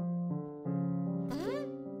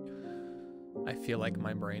 I feel like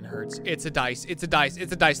my brain hurts. It's a dice. It's a dice.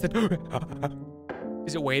 It's a dice that...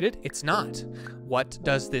 Is it weighted? It's not. What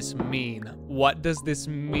does this mean? What does this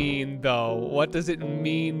mean, though? What does it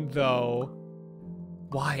mean, though?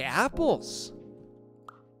 Why apples?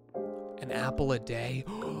 An apple a day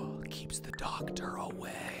keeps the doctor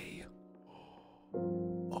away.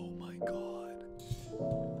 Oh my god.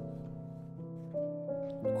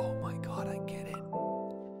 Oh my god, I get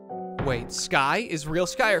it. Wait, sky? Is real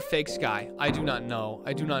sky or fake sky? I do not know.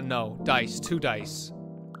 I do not know. Dice. 2 dice.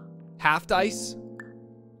 Half dice?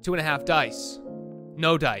 2.5 dice.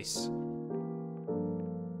 No dice.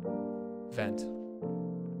 Vent.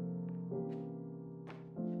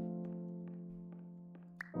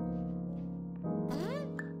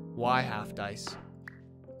 Why half dice?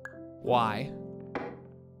 Why?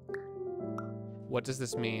 What does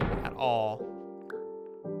this mean at all?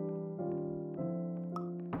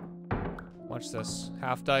 Watch this.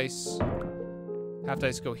 Half dice. Half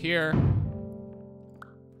dice go here.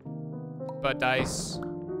 But dice.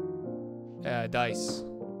 Dice.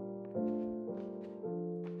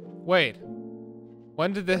 Wait.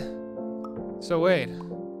 When did the... So wait.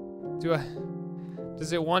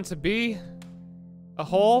 Does it want to be a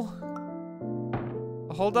whole?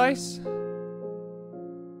 A whole dice?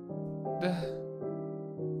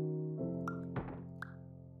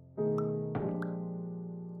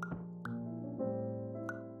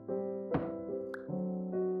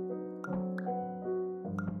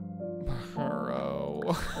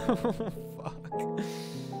 Bro. Fuck.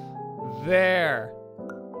 There.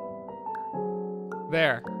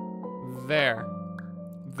 There. There.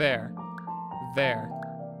 There. There.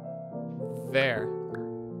 There.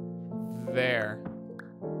 There.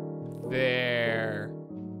 There.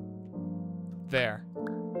 There.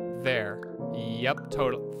 There. Yep,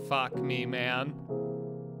 total. Fuck me, man.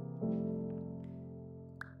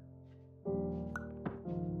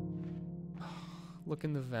 Look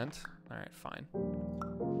in the vent. Alright, fine.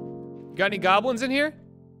 Got any goblins in here?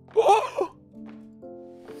 Oh!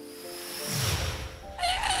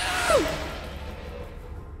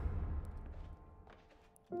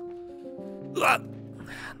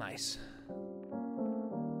 Nice.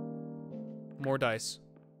 More dice.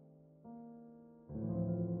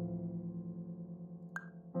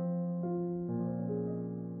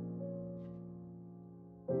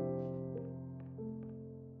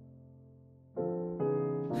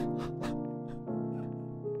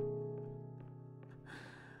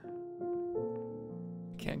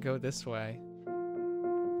 Can't go this way.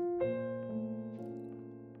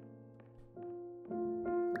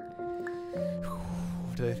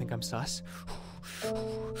 Do they think I'm sus?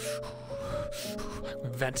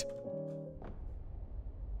 Vent.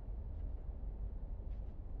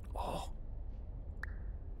 Oh.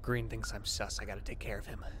 Green thinks I'm sus. I gotta take care of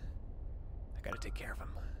him. I gotta take care of him.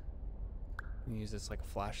 I'm gonna use this like a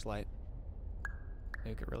flashlight.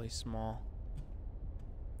 Make it really small.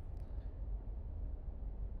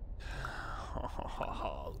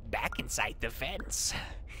 Back inside the fence,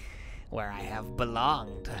 where I have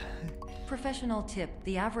belonged. Professional tip: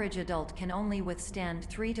 the average adult can only withstand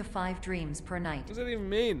 3 to 5 dreams per night. What does that even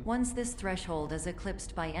mean? Once this threshold is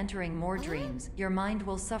eclipsed by entering more dreams, your mind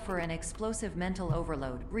will suffer an explosive mental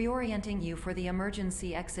overload, reorienting you for the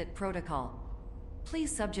emergency exit protocol.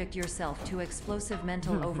 Please subject yourself to explosive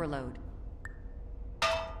mental overload.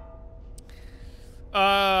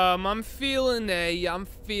 I'm feeling a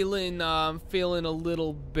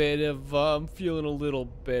little bit of a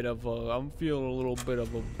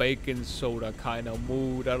baking soda kind of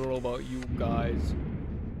mood. I don't know about you guys.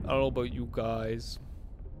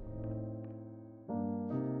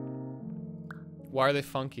 Why are they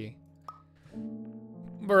funky?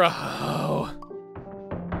 Bro,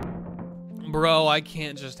 I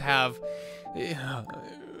can't just have...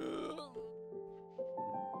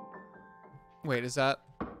 Wait, is that...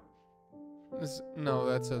 No,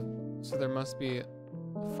 that's a... So there must be a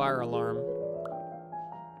fire alarm.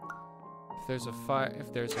 If there's a fire...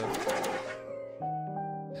 If there's a...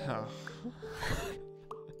 Oh.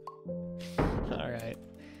 Alright.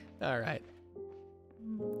 Alright.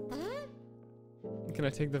 Can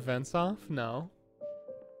I take the vents off? No.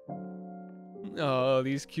 Oh,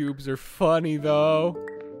 these cubes are funny, though.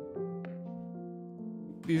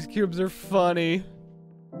 These cubes are funny.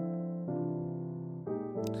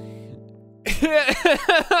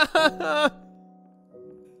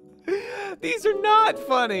 These are not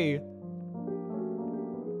funny.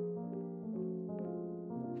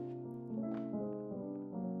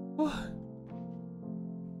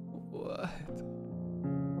 What?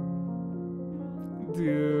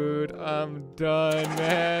 Dude, I'm done,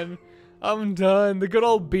 man. I'm done. The good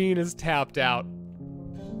old bean is tapped out.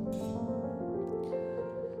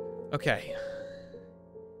 Okay.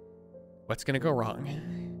 What's gonna go wrong?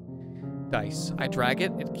 Dice. I drag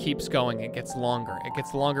it, it keeps going. It gets longer. It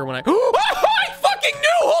gets longer when I... Oh, I fucking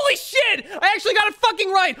knew! Holy shit! I actually got it fucking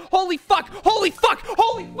right! Holy fuck! Holy fuck!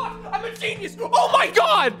 Holy fuck! I'm a genius! Oh my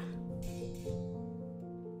god!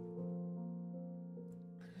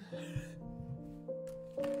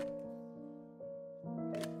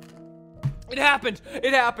 It happened!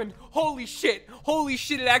 It happened! Holy shit! Holy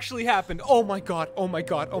shit, it actually happened! Oh my god, oh my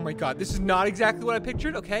god, oh my god. This is not exactly what I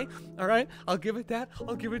pictured, okay? Alright, I'll give it that,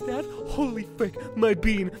 I'll give it that. Holy frick, my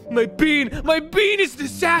bean, my bean, my bean is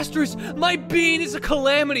disastrous! My bean is a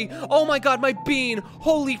calamity! Oh my god, my bean!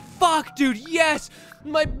 Holy fuck, dude, yes!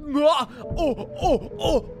 My,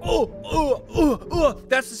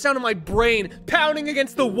 that's the sound of my brain pounding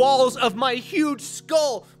against the walls of my huge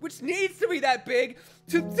skull, which needs to be that big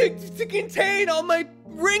to contain all my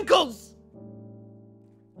wrinkles.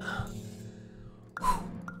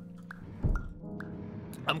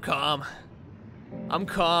 I'm calm. I'm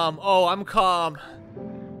calm. Oh, I'm calm.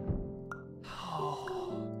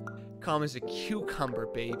 Oh, calm as a cucumber,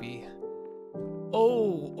 baby.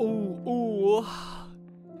 Oh, oh, oh.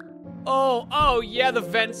 Oh, oh, yeah, the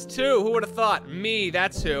vents too. Who would have thought? Me,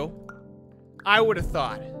 that's who. I would have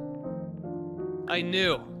thought. I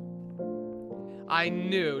knew. I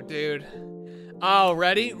knew, dude. Oh,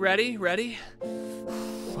 ready, ready, ready?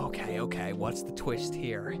 Okay, okay, what's the twist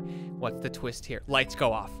here? What's the twist here? Lights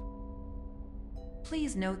go off.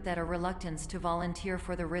 Please note that a reluctance to volunteer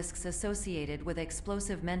for the risks associated with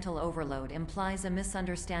explosive mental overload implies a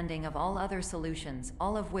misunderstanding of all other solutions,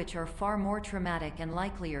 all of which are far more traumatic and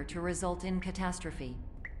likelier to result in catastrophe.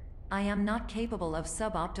 I am not capable of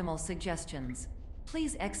suboptimal suggestions.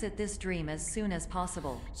 Please exit this dream as soon as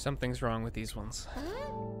possible. Something's wrong with these ones.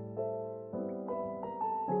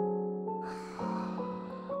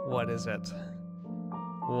 What is it?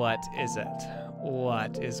 What is it?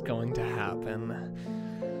 What is going to happen?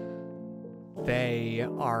 They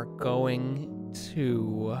are going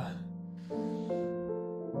to...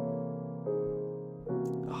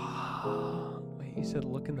 Wait, you said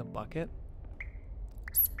look in the bucket?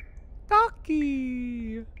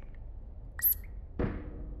 Ducky!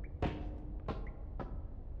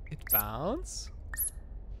 It bounced?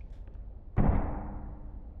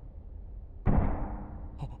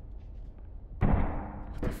 What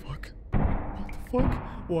the fuck? What the fuck?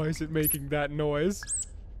 Why is it making that noise?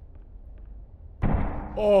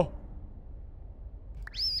 Oh!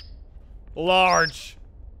 Large!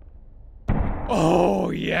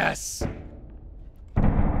 Oh, yes!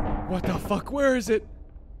 What the fuck? Where is it?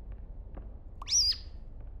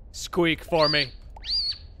 Squeak for me.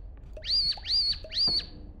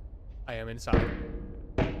 I am inside.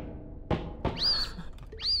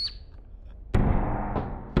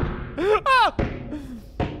 Ah!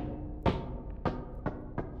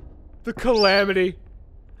 The calamity.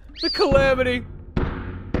 The calamity.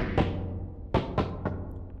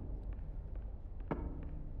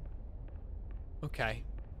 Okay.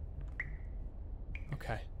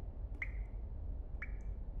 Okay.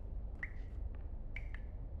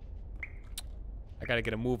 I gotta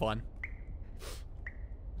get a move on.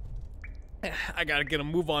 I gotta get a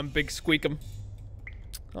move on, Big Squeakum.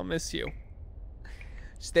 I'll miss you.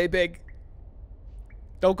 Stay big.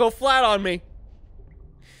 Don't go flat on me.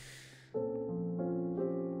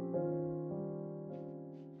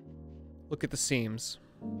 Look at the seams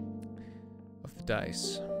of the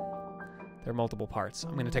dice. There are multiple parts.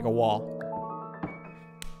 I'm gonna take a wall.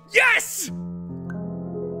 Yes!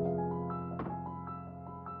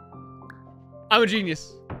 I'm a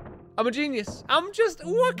genius. I'm a genius. I'm just,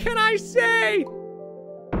 what can I say?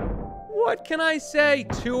 What can I say?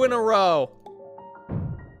 2 in a row.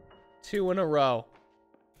 2 in a row.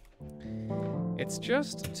 It's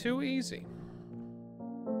just too easy.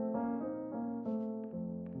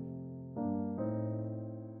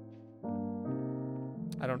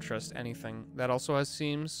 I don't trust anything. That also has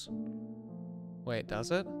seams. Wait,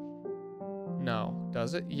 does it? No.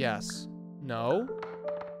 Does it? Yes. No?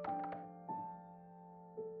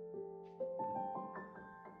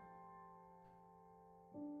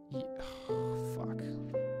 Fuck.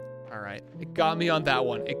 Alright. It got me on that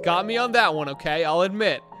one. It got me on that one, okay? I'll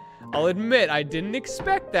admit. I'll admit, I didn't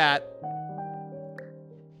expect that.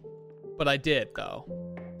 But I did, though.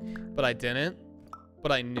 But I didn't.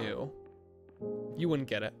 But I knew. You wouldn't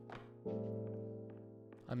get it.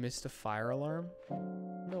 I missed a fire alarm?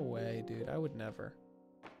 No way, dude. I would never.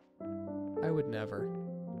 I would never.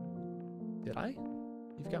 Did I?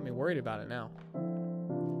 You've got me worried about it now.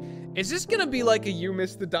 Is this gonna be like a you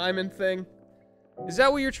missed the diamond thing? Is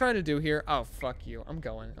that what you're trying to do here? Oh, fuck you. I'm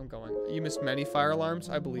going. I'm going. You missed many fire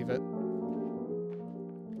alarms? I believe it.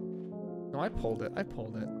 No, I pulled it. I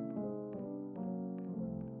pulled it.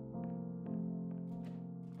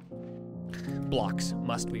 Blocks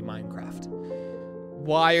must be Minecraft.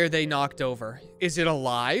 Why are they knocked over? Is it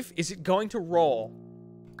alive? Is it going to roll?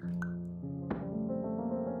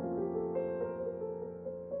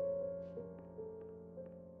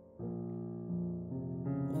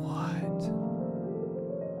 What?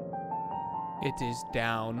 It is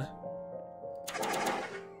down.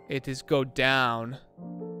 It is go down.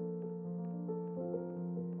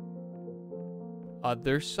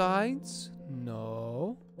 Other sides?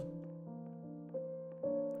 No.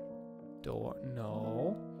 Door,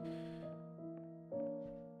 no.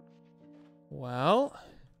 Well,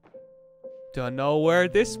 don't know where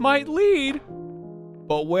this might lead,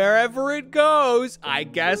 but wherever it goes, I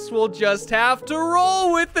guess we'll just have to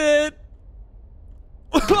roll with it.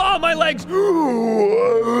 Oh, my legs!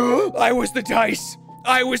 I was the dice.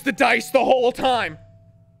 I was the dice the whole time.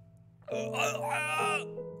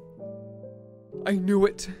 I knew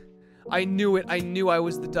it. I knew it. I knew I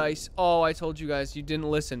was the dice. Oh, I told you guys. You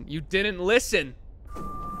didn't listen. You didn't listen.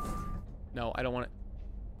 No, I don't want it.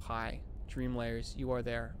 Hi. Dream layers. You are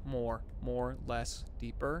there. More. More. Less.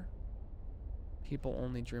 Deeper. People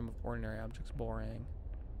only dream of ordinary objects. Boring.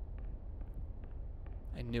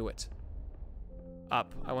 I knew it.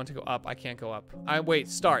 Up. I want to go up. I can't go up. Wait.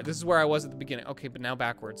 Start. This is where I was at the beginning. Okay, but now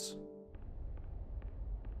backwards.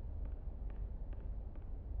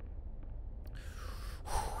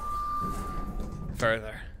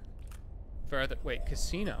 Further. Further. Wait,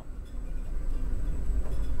 casino.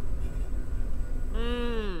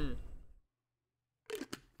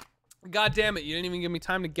 God damn it, you didn't even give me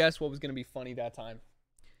time to guess what was going to be funny that time.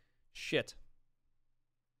 Shit.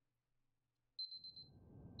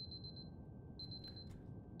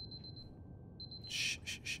 Shh,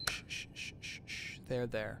 shh, shh, shh, shh, shh, shh, shh.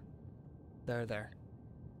 There.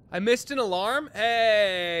 I missed an alarm?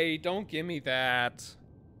 Hey, don't give me that.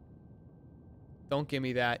 Don't give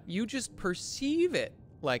me that. You just perceive it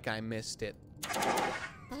like I missed it.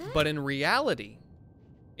 But in reality,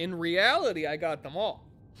 I got them all.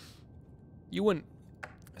 You wouldn't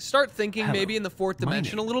start thinking maybe in the fourth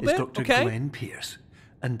dimension a little bit, Dr. okay? Glenn Pierce,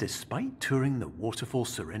 and despite touring the Waterfall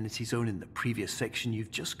Serenity Zone in the previous section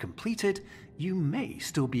you've just completed, you may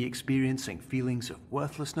still be experiencing feelings of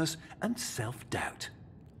worthlessness and self-doubt.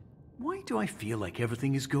 Why do I feel like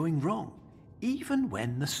everything is going wrong, even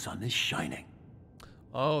when the sun is shining?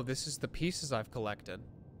 Oh, this is the pieces I've collected.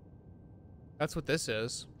 That's what this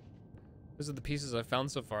is. These are the pieces I've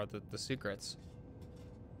found so far, the secrets.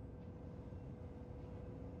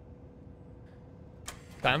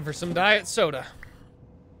 Time for some diet soda.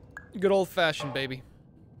 Good old-fashioned, baby.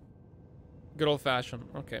 Good old-fashioned.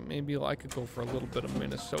 Okay, maybe I could go for a little bit of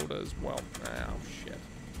Minnesota as well. Oh, shit.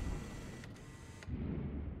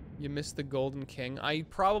 You missed the Golden King. I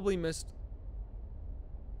probably missed...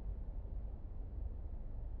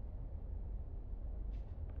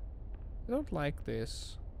 I don't like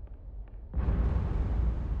this.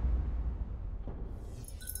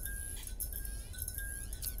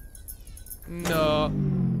 No.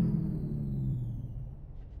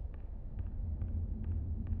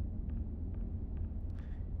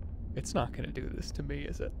 It's not gonna do this to me,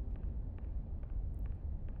 is it?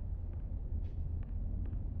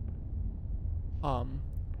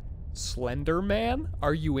 Slender Man?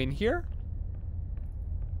 Are you in here?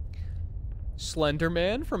 Slender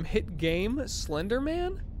Man from hit game Slender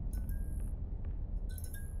Man?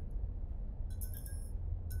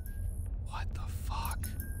 What the fuck?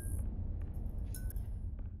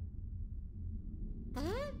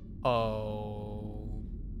 Oh.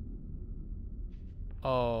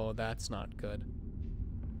 Oh, that's not good.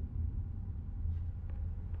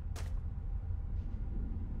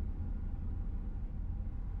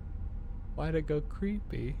 Why'd it go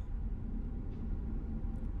creepy?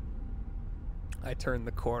 I turn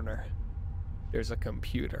the corner. There's a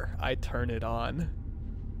computer. I turn it on.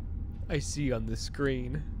 I see on the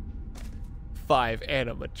screen 5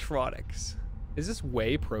 animatronics. Is this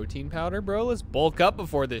whey protein powder, bro? Let's bulk up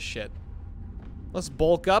before this shit. Let's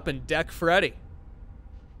bulk up and deck Freddy.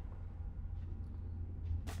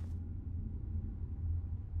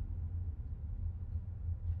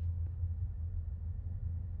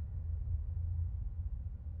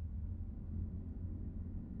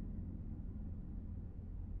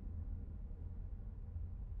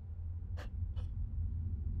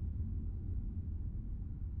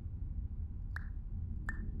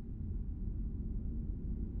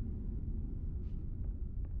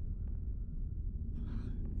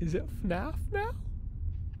 Is it FNAF now?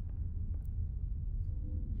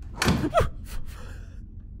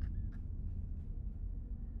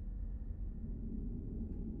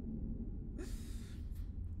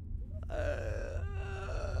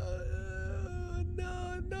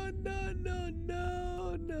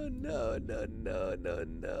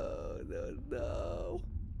 No.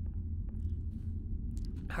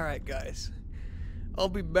 All right, guys. I'll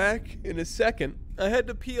be back in a second. I had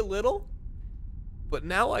to pee a little, but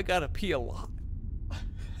now I gotta pee a lot.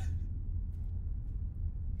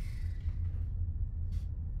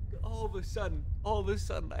 All of a sudden,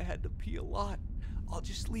 I had to pee a lot. I'll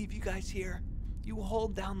just leave you guys here. You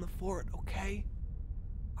hold down the fort, okay?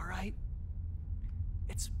 All right?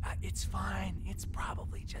 It's fine. It's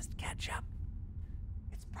probably just ketchup.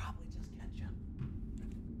 It's probably just ketchup.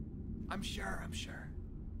 I'm sure.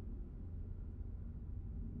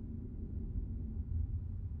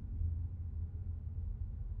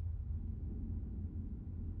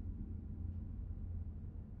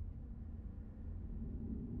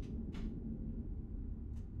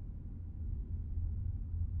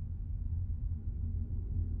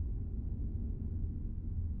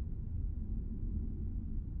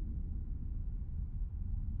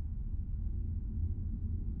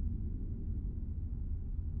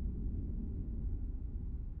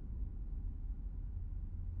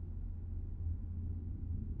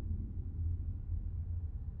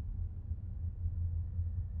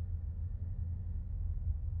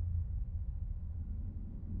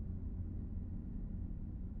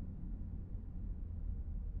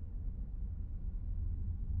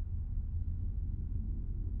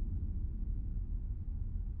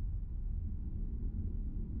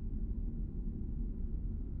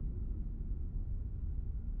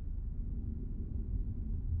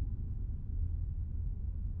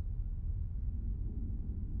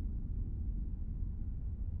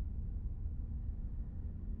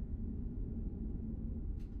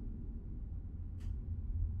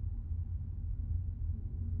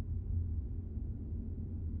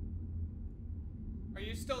 Are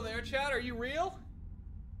you still there, chat? Are you real?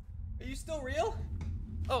 Are you still real?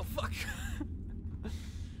 Oh, fuck.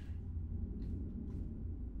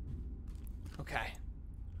 Okay.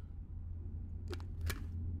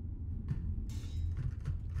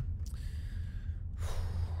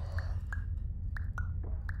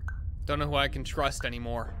 Don't know who I can trust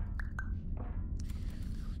anymore.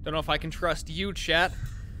 Don't know if I can trust you, chat.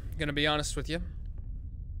 Gonna be honest with you.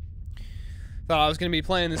 Thought I was gonna be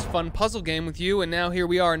playing this fun puzzle game with you, and now here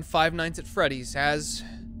we are in Five Nights at Freddy's as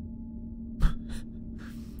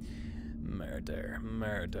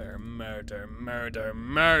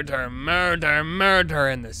murder,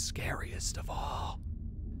 and the scariest of all,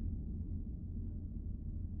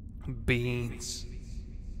 beans.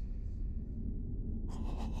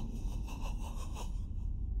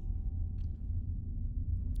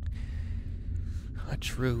 A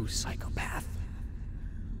true psychopath.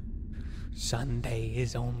 Sunday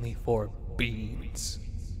is only for beans.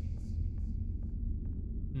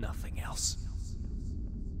 Nothing else.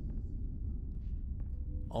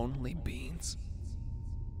 Only beans.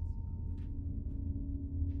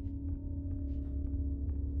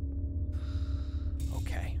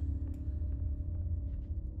 Okay.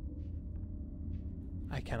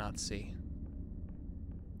 I cannot see.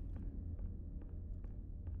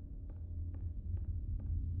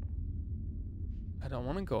 I don't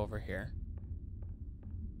want to go over here.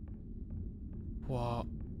 Whoa.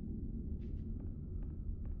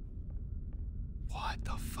 What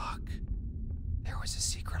the fuck? There was a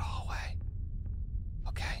secret hallway.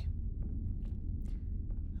 Okay.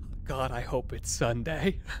 God, I hope it's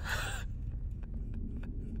Sunday.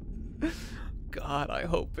 God, I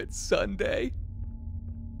hope it's Sunday.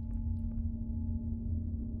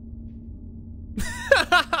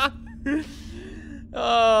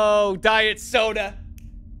 Oh, diet soda.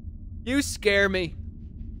 You scare me.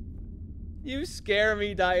 You scare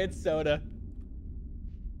me, diet soda.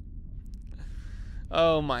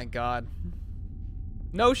 Oh my God.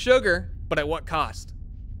 No sugar, but at what cost?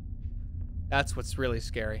 That's what's really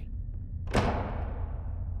scary. God,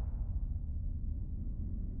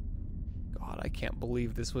 I can't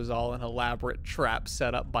believe this was all an elaborate trap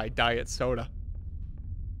set up by diet soda.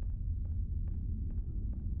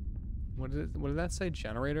 What did that say?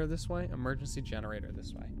 Generator this way? Emergency generator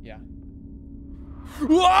this way. Yeah.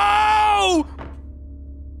 Whoa!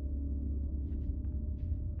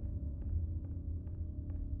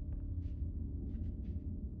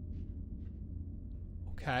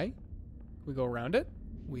 Okay. We go around it?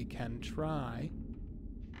 We can try.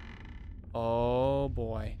 Oh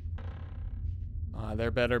boy.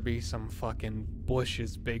 There better be some fucking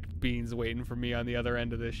Bush's baked beans waiting for me on the other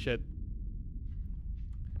end of this shit.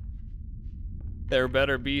 There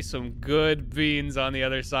better be some good beans on the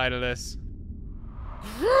other side of this.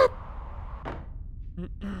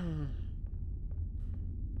 Hang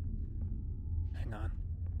on.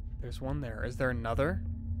 There's one there. Is there another?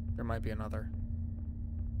 There might be another.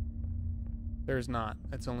 There's not.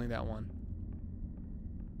 It's only that one.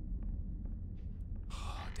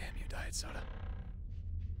 Oh, damn you, Diet Soda.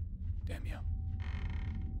 Damn you.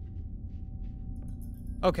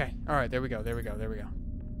 Okay. All right. There we go. There we go. There we go.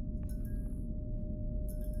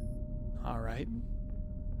 All right.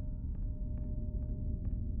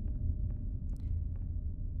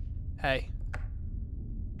 Hey.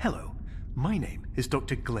 Hello, my name is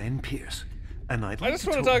Dr. Glenn Pierce, and I'd like just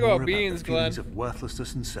to want to talk talk more about beans, the feelings Glenn. of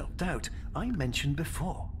worthlessness and self-doubt I mentioned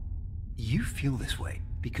before. You feel this way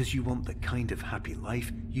because you want the kind of happy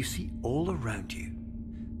life you see all around you,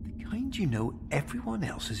 the kind you know everyone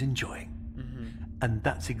else is enjoying. And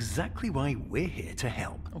that's exactly why we're here to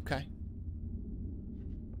help. Okay.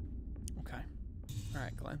 Okay. All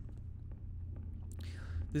right, Glenn.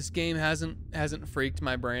 This game hasn't freaked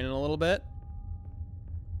my brain in a little bit,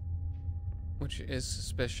 which is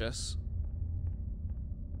suspicious.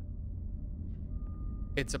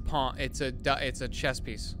 It's a pawn. It's a chess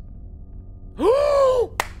piece.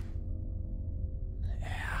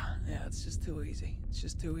 Yeah, it's just too easy. It's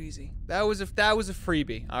just too easy. That was a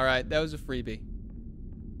freebie. All right, that was a freebie.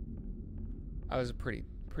 That was a pretty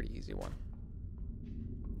easy one.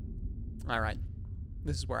 All right,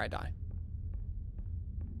 this is where I die.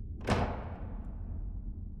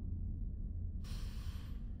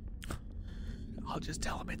 I'll just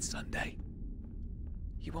tell him it's Sunday.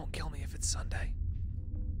 He won't kill me if it's Sunday.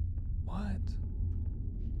 What?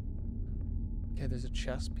 Okay, there's a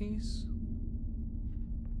chess piece.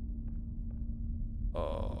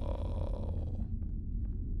 Oh.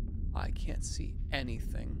 I can't see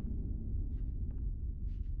anything.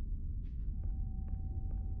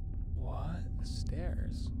 What? The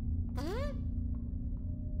stairs.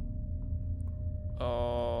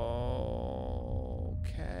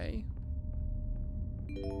 Okay.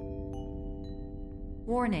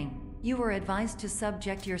 Warning. You were advised to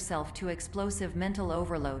subject yourself to explosive mental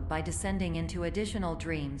overload by descending into additional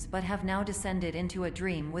dreams, but have now descended into a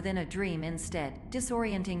dream within a dream instead,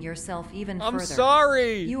 disorienting yourself even further. I'm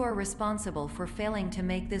sorry! You are responsible for failing to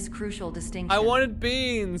make this crucial distinction. I wanted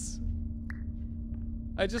beans.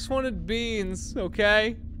 I just wanted beans,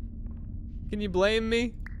 okay? Can you blame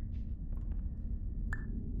me?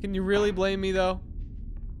 Can you really blame me, though?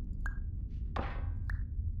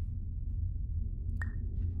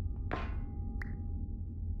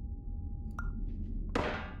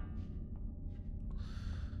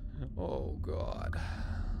 Oh, God.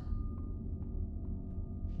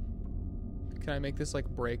 Can I make this, like,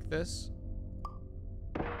 break this?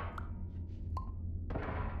 I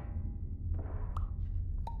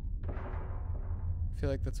feel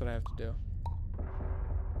like that's what I have to do.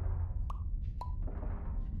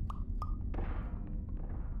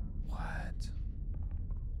 What?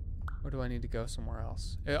 Or do I need to go somewhere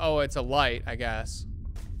else? Oh, it's a light, I guess.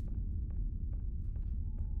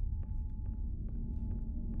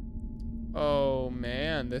 Oh,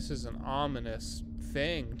 man, this is an ominous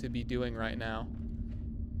thing to be doing right now.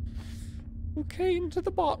 Okay, into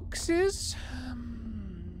the boxes.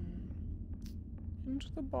 Into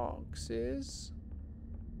the boxes.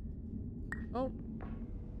 Oh.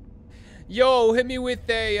 Yo, hit me with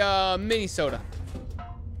a mini soda.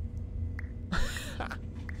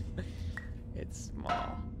 It's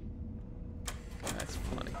small. That's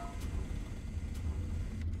funny.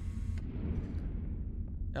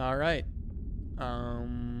 All right.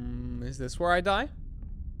 Is this where I die?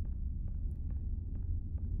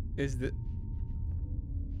 Is the...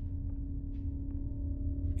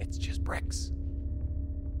 It's just bricks.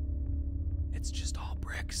 It's just all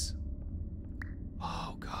bricks.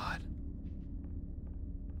 Oh, God.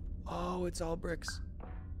 Oh, it's all bricks.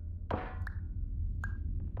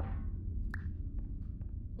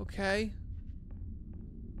 Okay.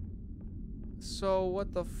 So,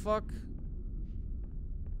 what the fuck?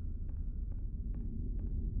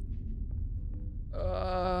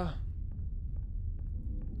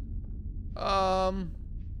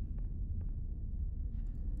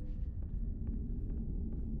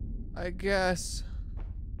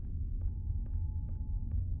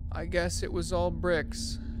 I guess it was all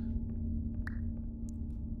bricks.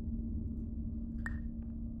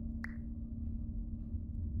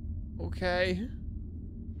 Okay.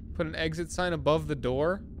 Put an exit sign above the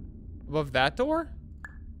door? Above that door?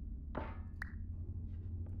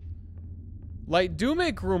 Light do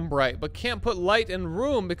make room bright, but can't put light in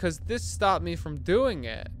room because this stopped me from doing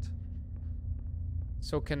it.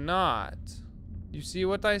 So cannot. You see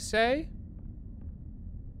what I say?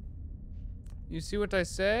 You see what I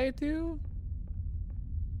say, too?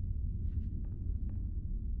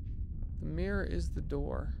 The mirror is the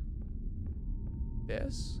door.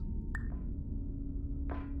 This?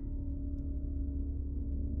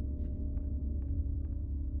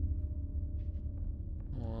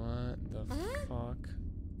 What the fuck?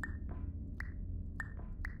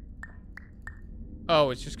 Oh,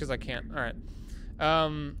 it's just because I can't. Alright.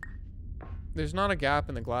 There's not a gap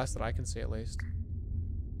in the glass that I can see, at least.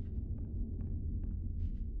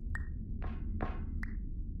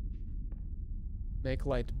 Make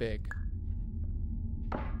light big.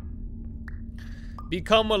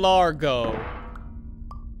 Become a Largo.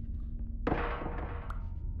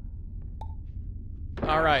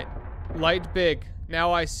 Alright. Light big.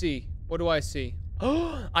 Now I see. What do I see?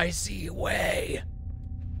 Oh, I see way.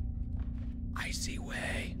 I see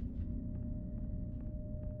way.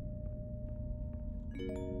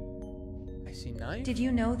 I see knife. Did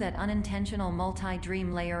you know that unintentional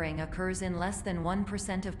multi-dream layering occurs in less than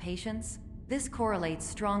 1% of patients? This correlates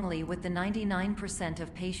strongly with the 99%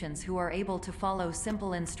 of patients who are able to follow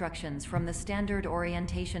simple instructions from the standard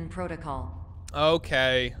orientation protocol.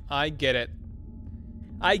 Okay, I get it.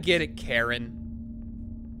 I get it, Karen.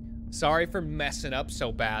 Sorry for messing up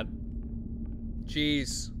so bad.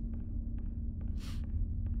 Jeez.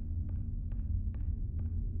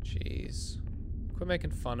 Jeez. Quit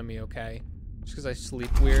making fun of me, okay? Just because I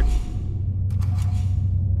sleep weird.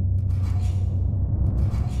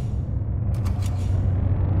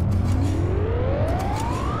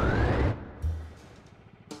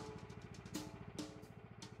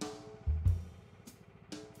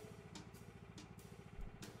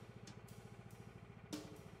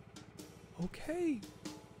 Okay,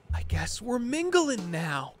 I guess we're mingling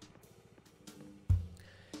now.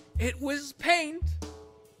 It was paint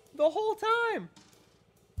the whole time.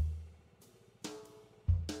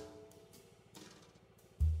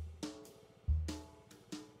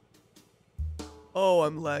 Oh,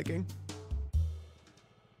 I'm lagging.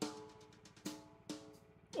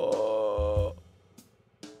 Oh.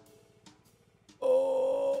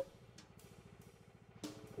 Oh.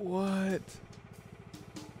 What?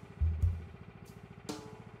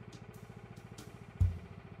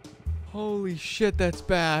 Holy shit, that's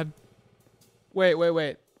bad.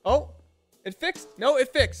 Wait. Oh, it fixed. No,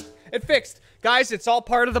 it fixed. It fixed. Guys, it's all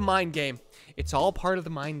part of the mind game. It's all part of the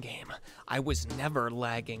mind game. I was never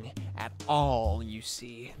lagging at all, you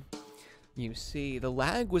see. You see, the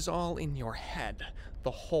lag was all in your head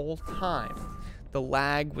the whole time. The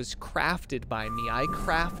lag was crafted by me. I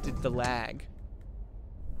crafted the lag.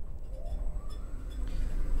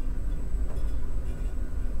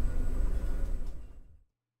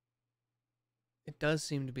 It does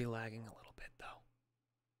seem to be lagging a little bit, though.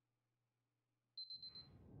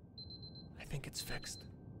 I think it's fixed.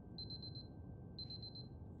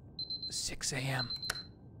 6 a.m.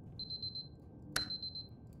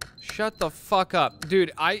 Shut the fuck up.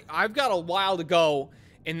 Dude, I've got a while to go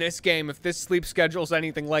in this game. If this sleep schedule's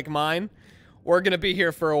anything like mine, we're gonna be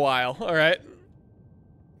here for a while, alright?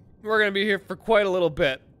 We're gonna be here for quite a little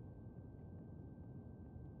bit.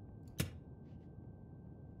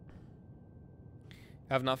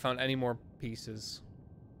 Have not found any more pieces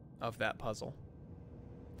of that puzzle.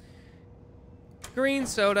 Green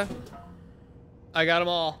soda. I got them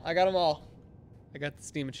all. I got them all. I got the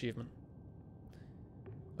Steam achievement.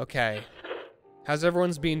 Okay. How's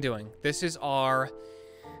everyone's bean doing? This is our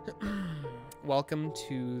welcome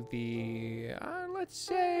to the let's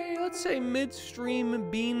say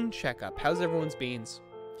midstream bean checkup. How's everyone's beans?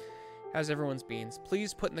 How's everyone's beans?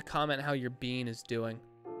 Please put in the comment how your bean is doing.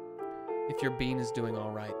 If your bean is doing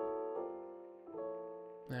all right.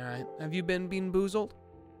 All right. Have you been bean boozled?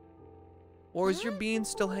 Or is your bean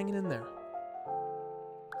still hanging in there?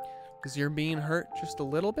 Does your bean hurt just a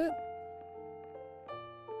little bit?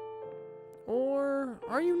 Or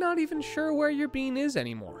are you not even sure where your bean is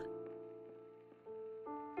anymore?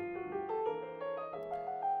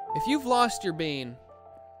 If you've lost your bean,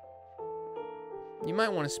 you might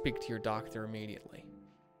want to speak to your doctor immediately.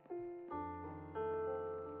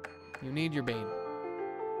 You need your bean.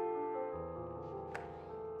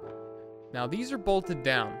 Now, these are bolted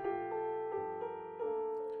down.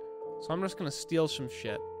 So I'm just gonna steal some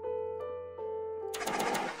shit.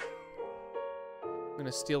 I'm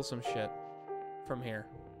gonna steal some shit from here.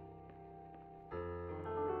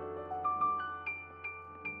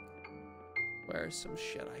 Where's some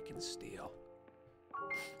shit I can steal?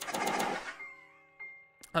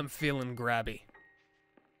 I'm feeling grabby.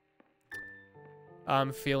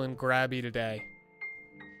 I'm feeling grabby today.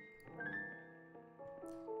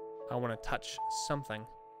 I want to touch something.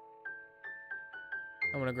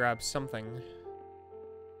 I want to grab something.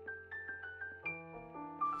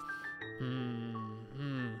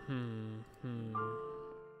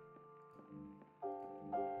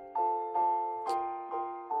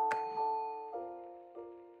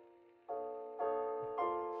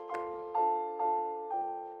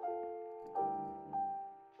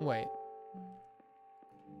 Wait.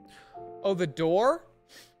 Oh, the door?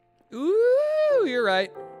 Ooh, you're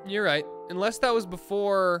right. You're right. Unless that was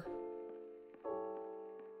before...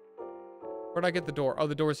 Where'd I get the door? Oh,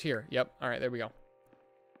 the door's here. Yep. All right, there we go.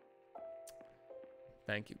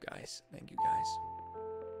 Thank you, guys. Thank you, guys.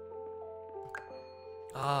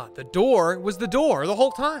 Ah, the door was the door the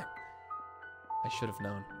whole time. I should have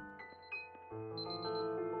known.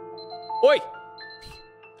 Oi!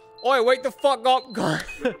 Oi, wake the fuck up.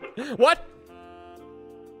 What?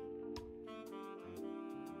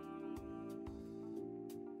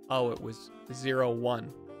 Oh, it was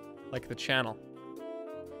 01, like the channel.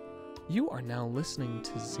 You are now listening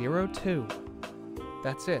to 02.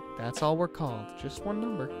 That's it. That's all we're called. Just one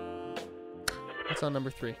number. What's on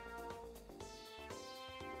number 3?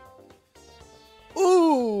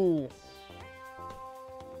 Ooh!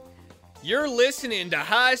 You're listening to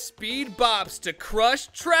High Speed Bops to Crush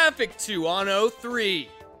Traffic to on 03.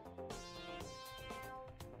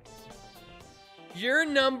 Your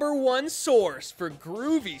 #1 source for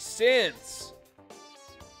groovy synths.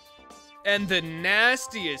 And the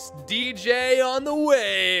nastiest DJ on the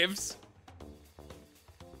waves.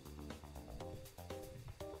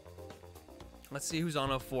 Let's see who's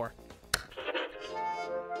on 04.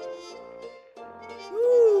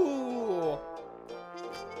 Ooh.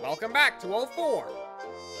 Welcome back to 04.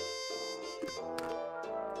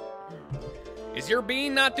 Is your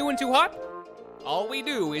bean not doing too hot? All we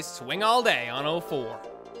do is swing all day on 04.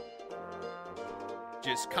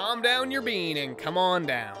 Just calm down your bean and come on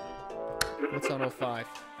down. What's on 05?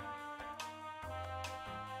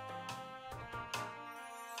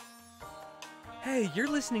 Hey, you're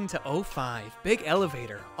listening to 05. Big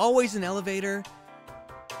elevator. Always an elevator.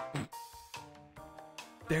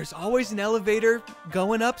 There's always an elevator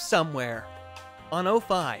going up somewhere on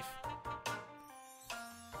 05.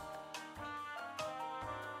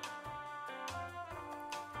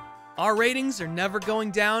 Our ratings are never going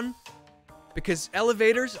down because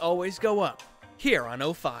elevators always go up here on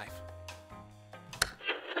 05.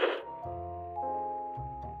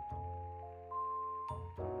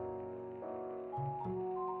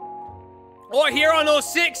 Or here on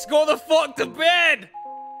 06, go the fuck to bed!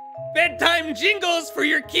 Bedtime jingles for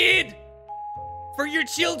your kid! For your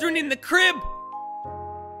children in the crib!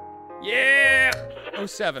 Yeah!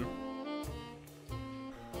 07.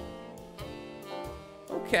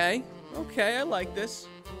 Okay, okay, I like this.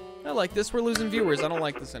 I like this. We're losing viewers. I don't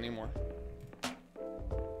like this anymore.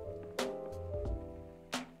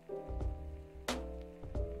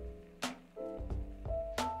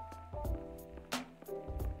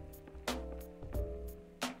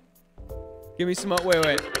 Give me some...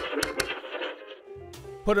 Wait.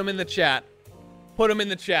 Put them in the chat. Put them in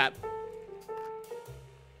the chat.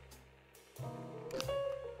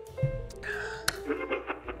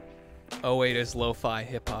 Oh, wait, is lo-fi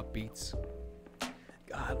hip-hop beats.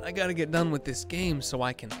 God, I gotta get done with this game so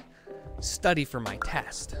I can study for my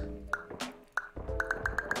test.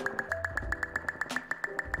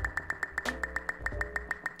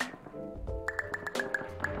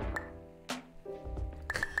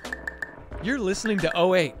 You're listening to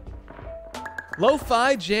 08.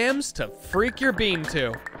 Lo-fi jams to freak your bean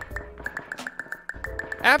to.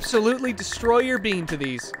 Absolutely destroy your bean to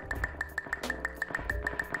these.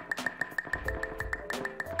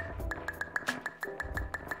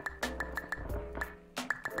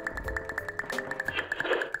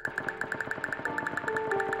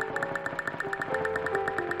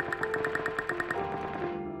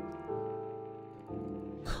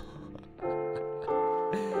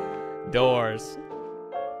 Doors.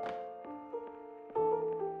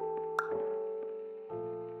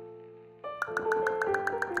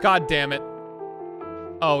 God damn it.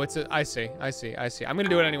 Oh, it's a... I see. I'm gonna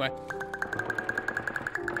do it anyway.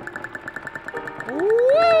 Woo!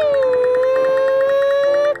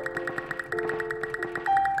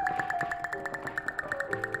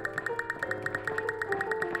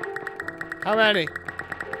 How many?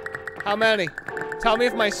 How many? Tell me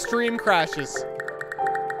if my stream crashes.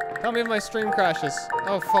 Tell me if my stream crashes.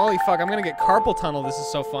 Oh, holy fuck, I'm gonna get carpal tunnel. This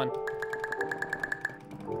is so fun.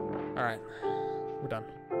 Alright. We're done.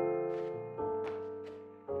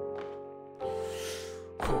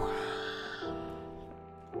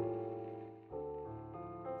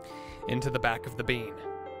 into the back of the bean.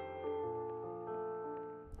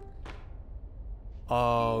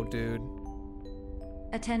 Oh, dude.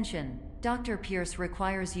 Attention. Dr. Pierce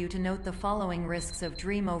requires you to note the following risks of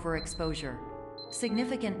dream overexposure.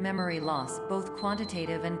 Significant memory loss, both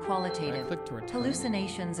quantitative and qualitative. Click to return.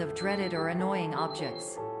 Hallucinations of dreaded or annoying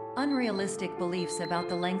objects. Unrealistic beliefs about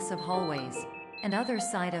the lengths of hallways. And other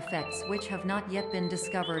side effects which have not yet been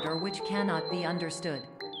discovered or which cannot be understood.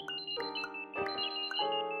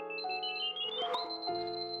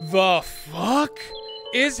 The fuck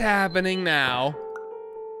is happening now?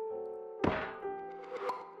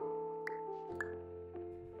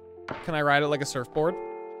 Can I ride it like a surfboard?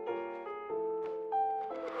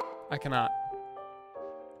 I cannot.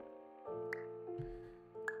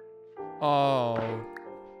 Oh.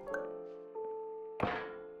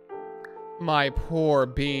 My poor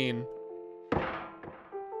bean.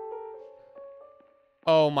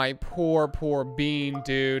 Oh, my poor, poor bean,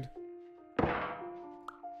 dude.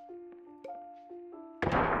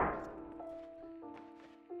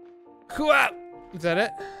 Is that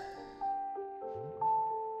it?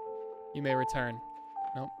 You may return.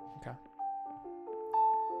 Nope. Okay.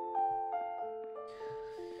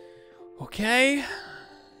 Okay.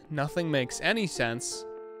 Nothing makes any sense.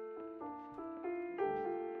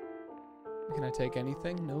 Can I take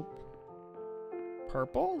anything? Nope.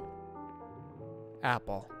 Purple?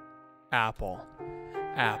 Apple. Apple.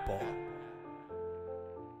 Apple.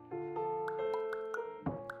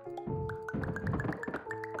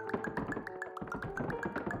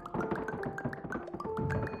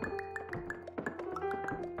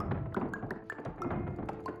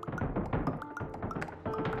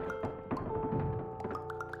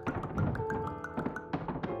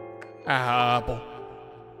 Apple.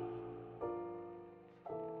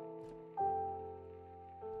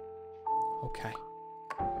 Okay.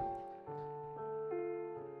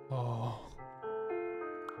 Oh.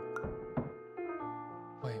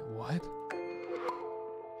 Wait, what?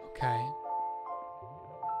 Okay.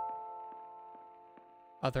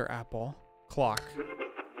 Other apple. Clock.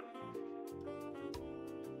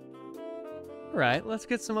 Alright, let's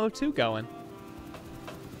get some O2 going.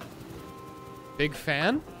 Big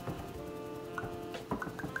fan?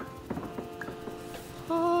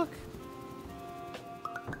 Fuck.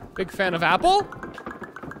 Big fan of apple?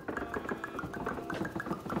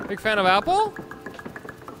 Big fan of apple?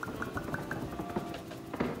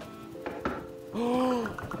 Oh,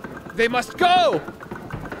 they must go!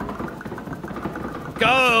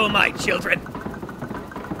 Go, my children!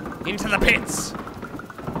 Into the pits!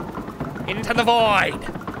 Into the void!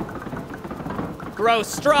 Grow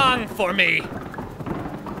strong for me!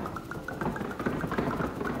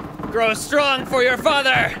 Grow strong for your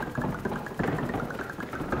father!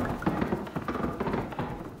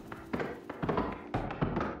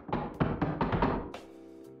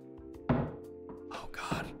 Oh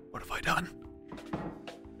God, what have I done?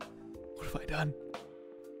 What have I done?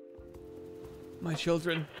 My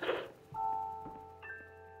children.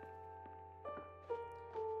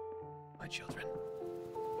 My children.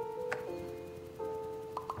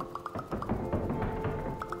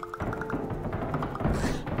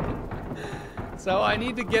 So I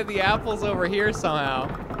need to get the apples over here somehow.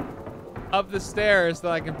 Up the stairs so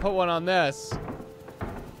that I can put one on this.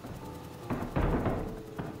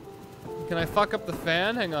 Can I fuck up the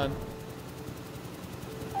fan? Hang on.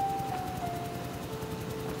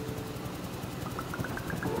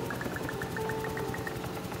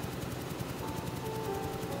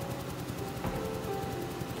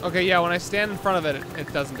 Okay, yeah, when I stand in front of it,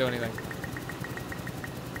 it doesn't do anything.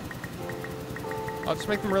 I'll just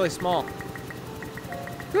make them really small.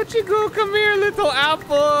 Gucci Goo, come here, little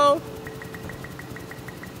apple!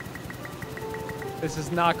 This is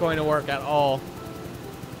not going to work at all.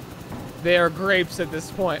 They are grapes at this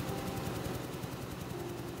point.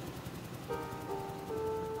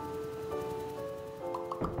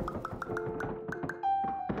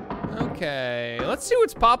 Okay, let's see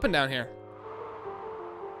what's popping down here.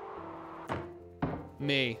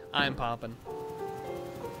 Me, I'm popping.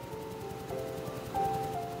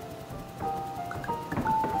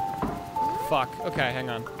 Fuck, okay, hang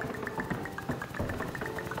on.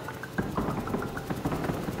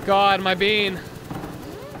 God, my bean.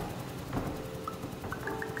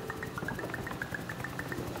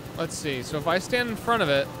 Let's see, so if I stand in front of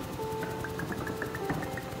it.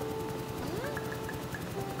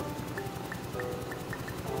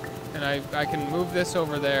 And I can move this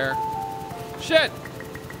over there. Shit!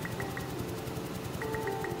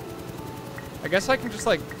 I guess I can just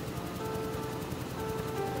like...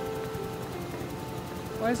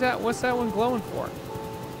 Why is that? What's that one glowing for?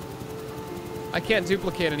 I can't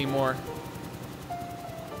duplicate anymore.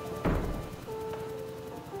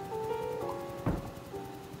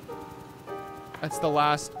 That's the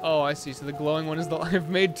last. Oh, I see. So the glowing one is the. I've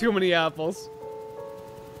made too many apples.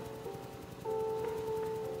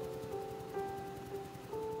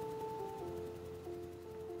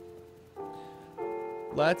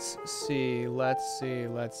 Let's see. Let's see.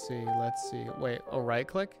 Let's see. Let's see. Wait. Oh, right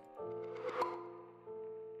click.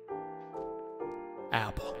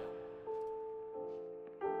 Apple.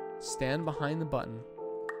 Stand behind the button.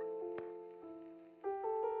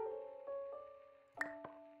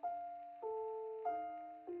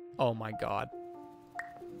 Oh my god.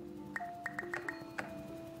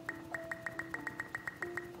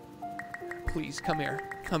 Please come here.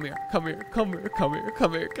 Come here. Come here. Come here. Come here.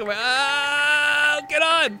 Come here. Come here. Ah, get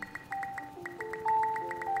on.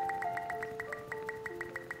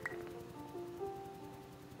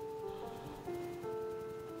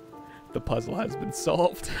 The puzzle has been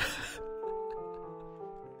solved.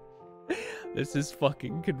 This is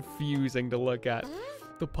fucking confusing to look at.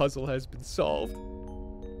 The puzzle has been solved.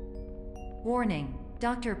 Warning.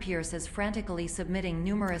 Dr. Pierce is frantically submitting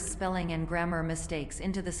numerous spelling and grammar mistakes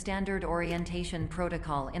into the standard orientation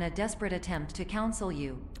protocol in a desperate attempt to counsel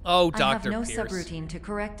you. Oh, Dr. I have no Pierce. subroutine to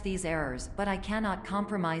correct these errors, but I cannot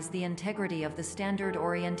compromise the integrity of the standard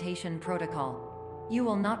orientation protocol. You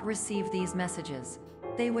will not receive these messages.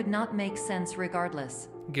 They would not make sense regardless.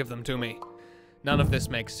 Give them to me. None of this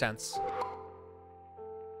makes sense.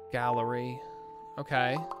 Gallery.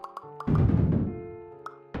 Okay.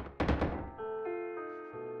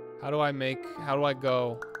 How do I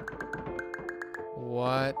go?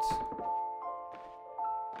 What?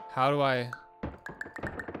 How do I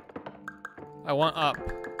want up.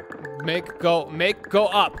 Make go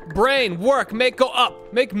up. Brain, work, make go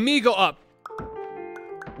up. Make me go up.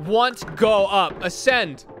 Want, go up.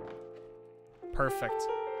 Ascend. Perfect.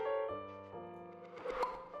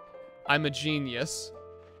 I'm a genius.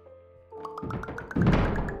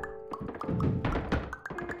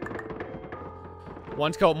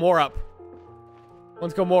 Want to go more up. Want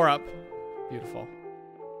to go more up. Beautiful.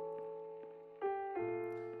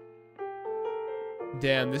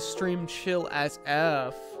 Damn, this stream chill as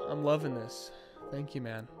F. I'm loving this. Thank you,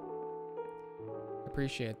 man.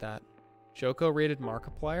 Appreciate that. Joko rated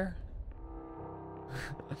Markiplier?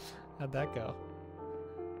 How'd that go?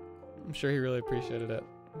 I'm sure he really appreciated it.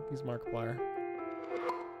 He's Markiplier.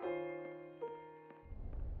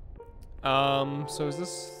 So is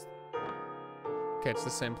this... Okay, it's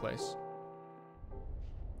the same place.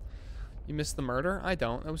 You missed the murder? I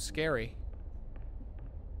don't. That was scary.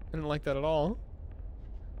 I didn't like that at all.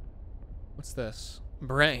 What's this?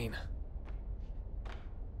 Brain.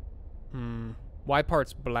 Y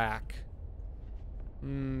part's black.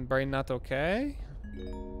 Brain not okay?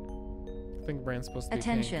 I think brain's supposed to be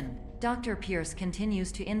Attention. pink. Dr. Pierce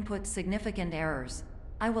continues to input significant errors.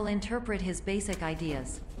 I will interpret his basic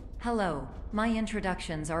ideas. Hello, my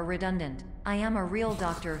introductions are redundant. I am a real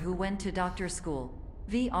doctor who went to doctor school.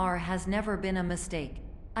 VR has never been a mistake.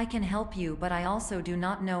 I can help you, but I also do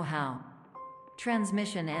not know how.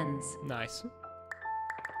 Transmission ends. Nice.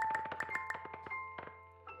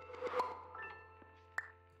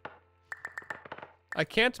 I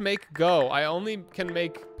can't make go. I only can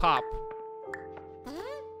make pop.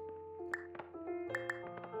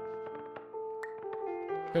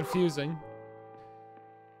 Confusing.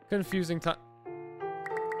 Confusing time.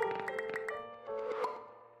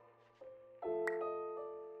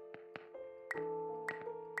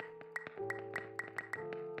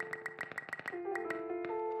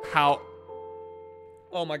 How?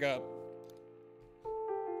 Oh my god.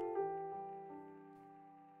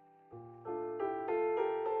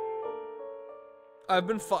 I've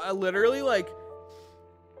been literally like,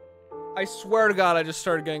 I swear to God, I just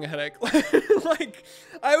started getting a headache. Like,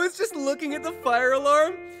 I was just looking at the fire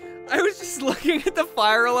alarm.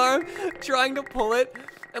 Trying to pull it,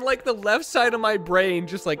 and like the left side of my brain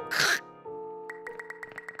just like.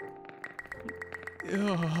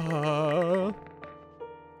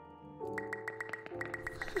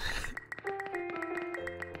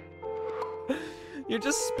 You're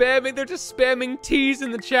just spamming, they're just spamming T's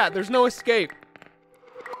in the chat. There's no escape.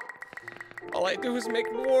 All I do is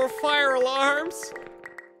make more fire alarms.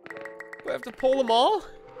 Do I have to pull them all?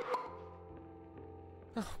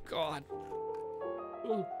 Oh, God.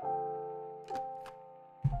 Ooh.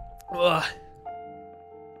 Ugh.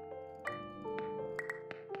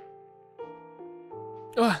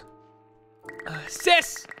 Ugh.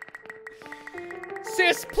 Sis!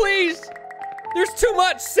 Sis, please! There's too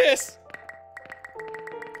much, sis!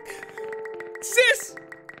 Sis!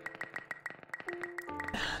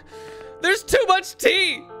 There's too much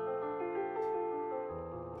tea!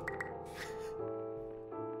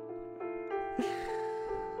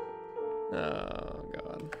 Oh,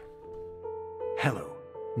 God. Hello,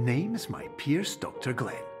 name's my Pierce Dr.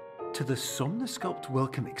 Glenn. To the Somnosculpt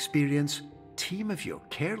Welcome Experience, team of your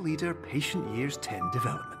care leader, patient years 10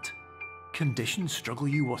 development. Conditions struggle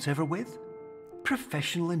you whatever with?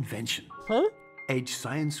 Professional invention. Huh? Edge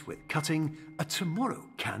science with cutting, a tomorrow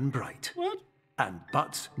can bright. What? And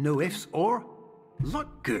buts, no ifs, or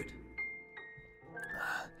luck good.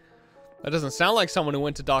 That doesn't sound like someone who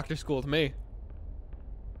went to doctor school with me.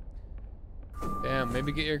 Damn,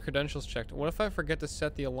 maybe get your credentials checked. What if I forget to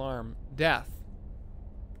set the alarm? Death.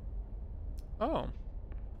 Oh.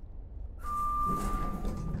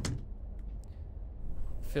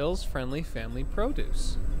 Phil's Friendly Family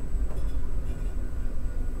Produce.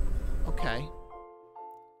 Okay.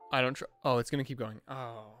 I don't oh, it's gonna keep going.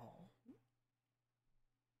 Oh.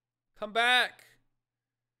 Come back.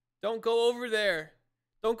 Don't go over there.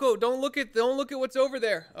 Don't go, don't look at what's over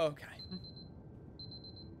there. Okay.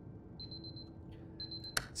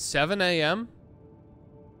 7 a.m.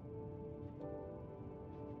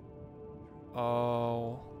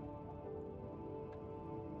 Oh.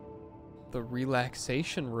 The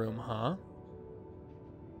relaxation room, huh?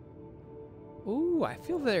 Ooh, I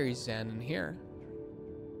feel very zen in here.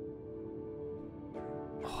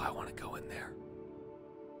 Oh, I want to go in there.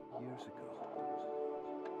 Years ago,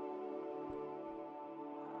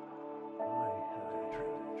 I had a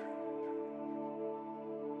dream.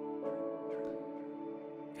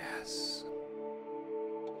 Yes.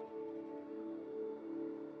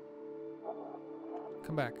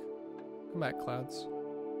 Come back. Come back, clouds.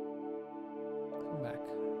 Come back.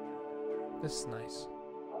 This is nice.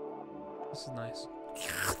 This is nice.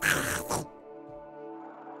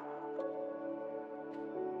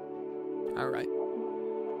 All right.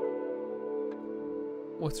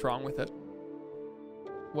 What's wrong with it?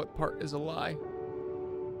 What part is a lie?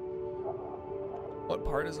 What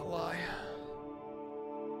part is a lie?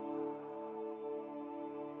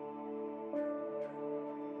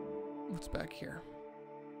 What's back here?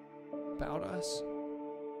 About us?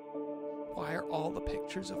 Why are all the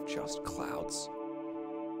pictures of just clouds?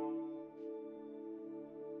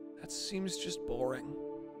 That seems just boring.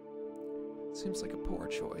 Seems like a poor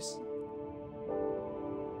choice.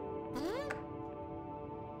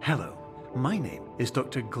 Hello, my name is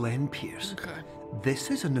Dr. Glenn Pierce. Okay. This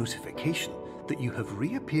is a notification that you have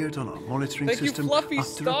reappeared on our monitoring Thank you, system Fluffy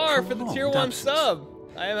after Star, a for the prolonged tier 1 absence. sub.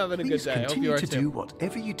 I am having a good Please day. I hope you continue are to too. do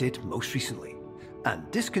whatever you did most recently, and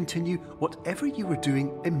discontinue whatever you were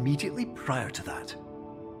doing immediately prior to that.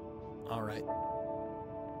 All right.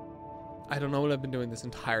 I don't know what I've been doing this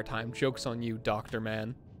entire time. Joke's on you, Dr.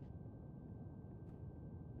 Man.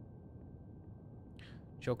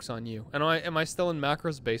 Joke's on you. And am I still in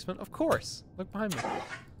Macro's basement? Of course. Look behind me.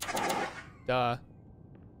 Duh.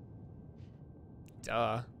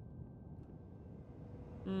 Duh.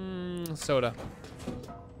 Soda.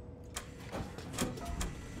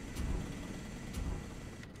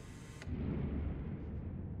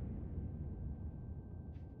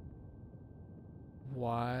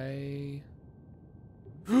 Why?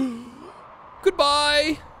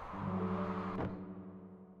 Goodbye!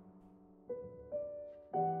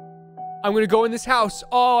 I'm gonna go in this house.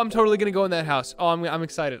 Oh, I'm totally gonna go in that house. Oh, I'm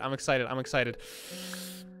excited. I'm excited. I'm excited.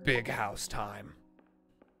 Big house time.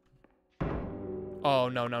 Oh,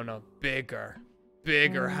 no, no, no. Bigger.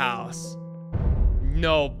 Bigger house.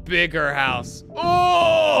 No, bigger house.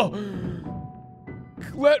 Oh!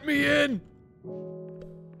 Let me in.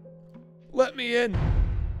 Let me in.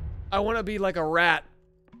 I want to be like a rat.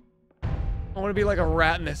 I want to be like a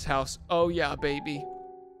rat in this house. Oh, yeah, baby.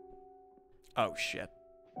 Oh, shit.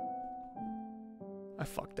 I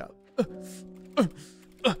fucked up.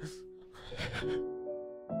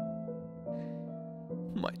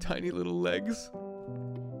 My tiny little legs.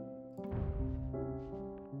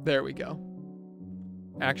 There we go.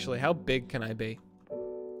 Actually, how big can I be?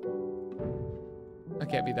 I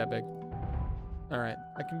can't be that big. All right,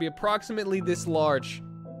 I can be approximately this large.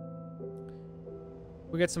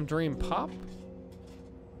 We got some Dream Pop.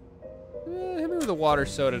 Hit me with a water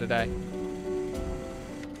soda today.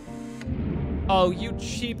 Oh, you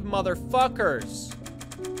cheap motherfuckers.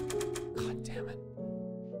 God damn it.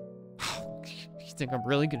 You think I'm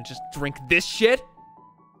really gonna just drink this shit?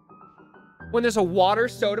 When there's a water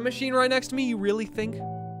soda machine right next to me, you really think?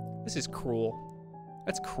 This is cruel.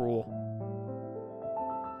 That's cruel.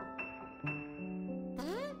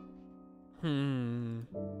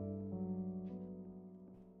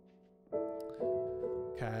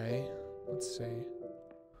 Okay, let's see.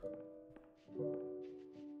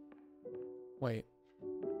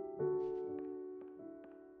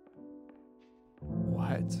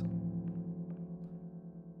 What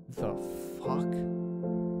the fuck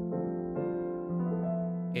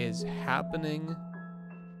is happening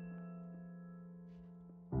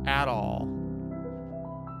at all?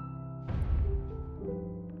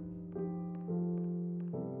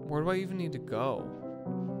 Where do I even need to go?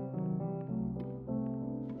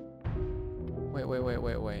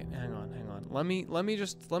 Wait. Hang on. Let me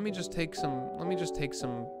just take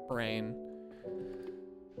some brain.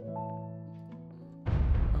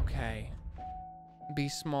 Okay. Be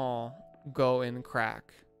small, go in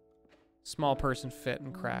crack. Small person fit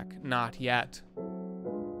in crack. Not yet.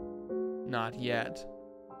 Not yet.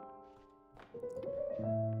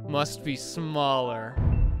 Must be smaller.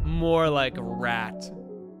 More like a rat.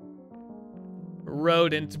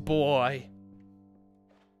 Rodent boy.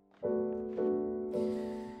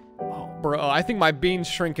 Oh, bro, I think my bean's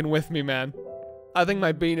shrinking with me, man. I think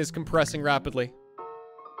my bean is compressing rapidly.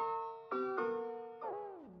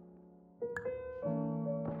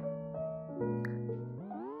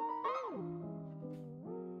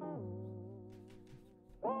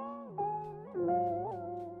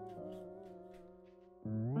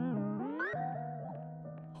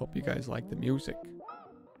 Hope you guys like the music.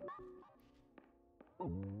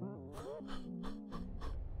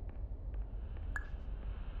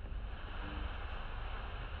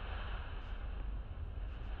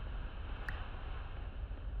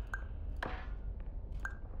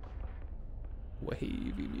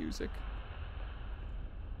 Wavy music.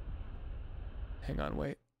 Hang on,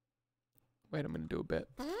 wait. Wait, I'm gonna do a bit.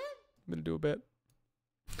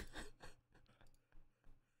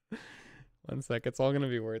 One sec, it's all gonna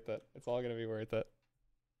be worth it.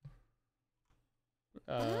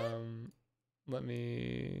 Let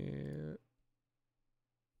me...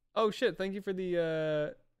 Oh shit, thank you for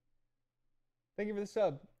the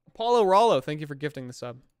sub. Apollo Rollo, thank you for gifting the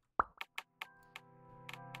sub.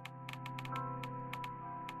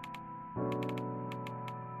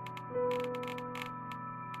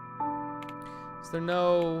 Is there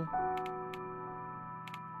no...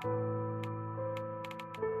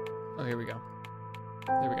 Oh, here we go.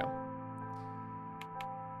 There we go.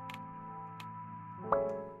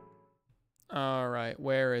 All right,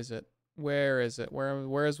 where is it? Where is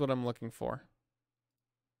what I'm looking for?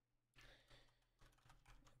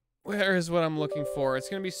 Where is what I'm looking for? It's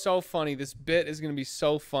gonna be so funny. This bit is gonna be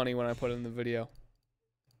so funny when I put it in the video.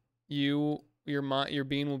 Your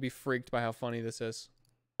bean will be freaked by how funny this is.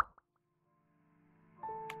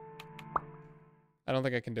 I don't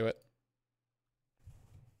think I can do it.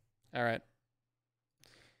 All right.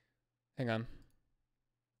 Hang on.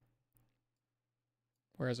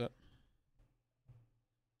 Where is it?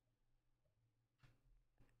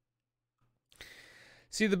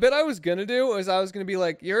 See, the bit I was gonna do was I was gonna be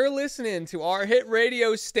like, you're listening to our hit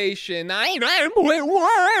radio station. We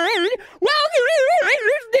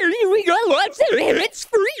got lots of hits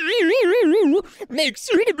for you. Make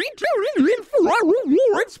sure to be tuned in for our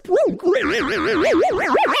rewards program.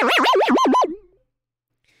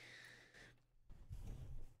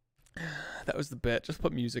 That was the bit. Just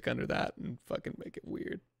put music under that and fucking make it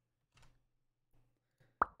weird.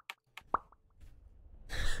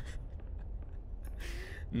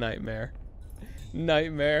 Nightmare.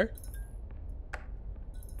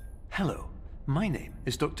 Hello, my name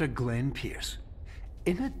is Dr. Glenn Pierce.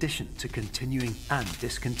 In addition to continuing and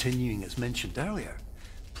discontinuing as mentioned earlier,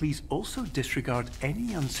 please also disregard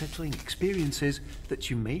any unsettling experiences that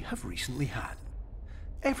you may have recently had.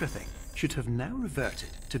 Everything should have now reverted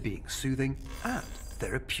to being soothing and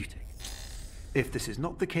therapeutic. If this is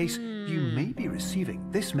not the case, you may be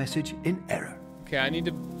receiving this message in error. Okay, I need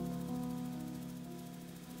to...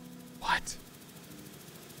 What?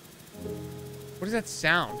 What is that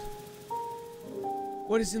sound?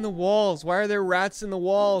 What is in the walls? Why are there rats in the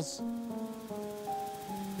walls?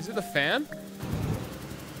 Is it the fan?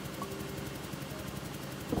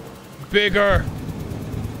 Bigger!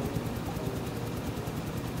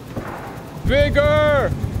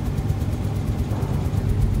 Bigger!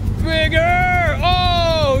 Bigger!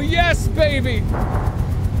 Oh, yes, baby!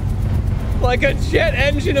 Like a jet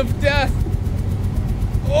engine of death!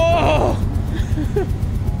 Oh!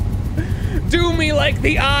 Do me like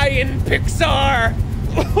the eye in Pixar!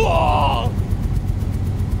 Oh!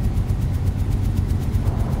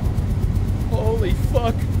 Holy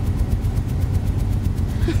fuck.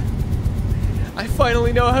 I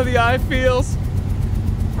finally know how the eye feels.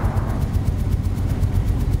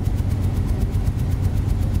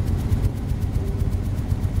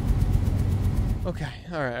 Okay,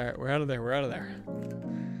 alright, we're out of there,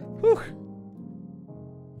 Whew.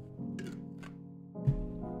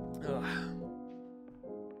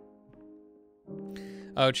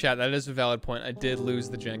 Oh, chat, that is a valid point. I did lose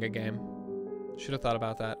the Jenga game. Should have thought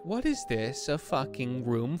about that. What is this? A fucking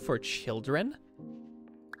room for children?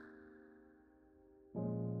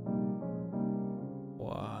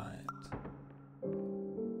 What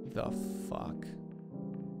the fuck?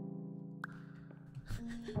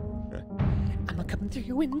 I'm coming through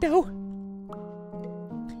your window.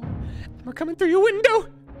 I'm coming through your window.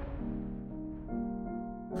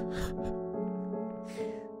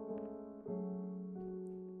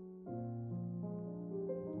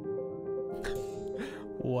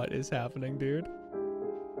 What is happening, dude?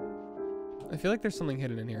 I feel like there's something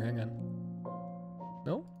hidden in here. Hang on.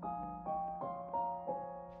 No?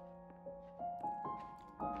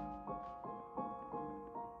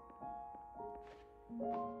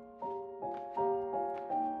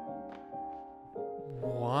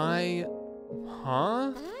 Why?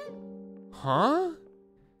 Huh? Huh?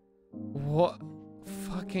 What?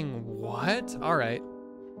 Fucking what? All right.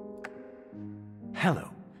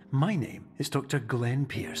 Hello, my name is Dr. Glenn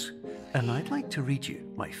Pierce, and I'd like to read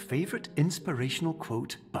you my favorite inspirational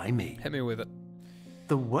quote by me. Hit me with it.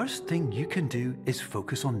 The worst thing you can do is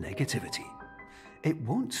focus on negativity. It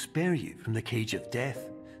won't spare you from the cage of death,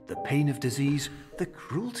 the pain of disease, the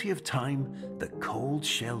cruelty of time, the cold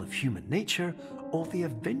shell of human nature, or the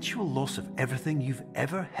eventual loss of everything you've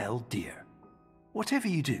ever held dear. Whatever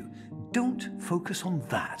you do, don't focus on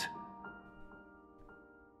that.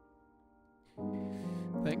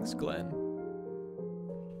 Thanks, Glenn.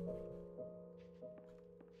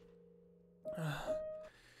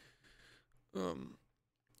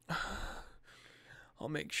 I'll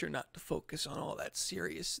make sure not to focus on all that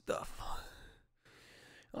serious stuff.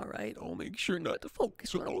 All right, I'll make sure not to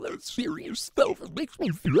focus on all that serious stuff. It makes me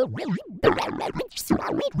feel really bad.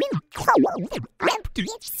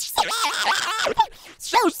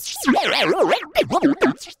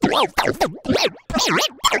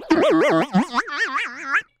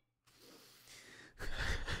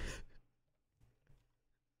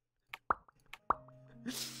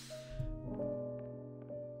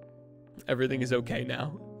 Everything is okay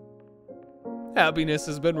now. Happiness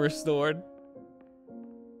has been restored.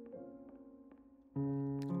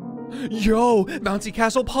 Yo, Bouncy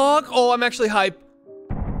Castle Pog. Oh, I'm actually hype.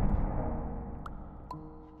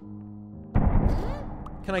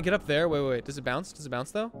 Can I get up there? Wait. Does it bounce? Does it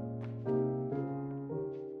bounce though?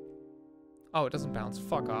 Oh, it doesn't bounce.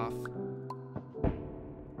 Fuck off.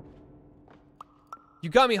 You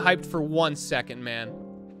got me hyped for 1 second, man.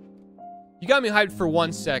 You got me hyped for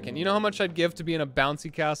 1 second. You know how much I'd give to be in a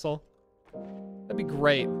bouncy castle? That'd be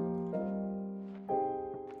great.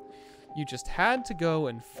 You just had to go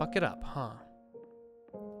and fuck it up, huh?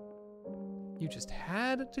 You just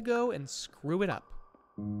had to go and screw it up.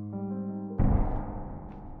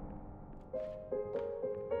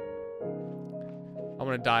 I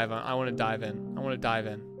want to dive on. I want to dive in. I want to dive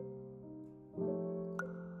in.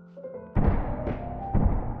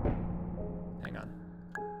 Hang on.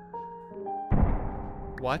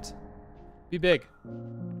 What? Be big.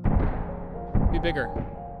 Be bigger.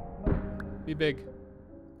 Be big.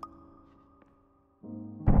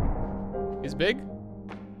 Is big?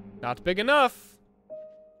 Not big enough.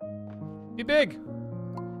 Be big.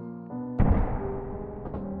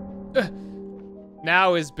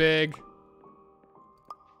 Now is big.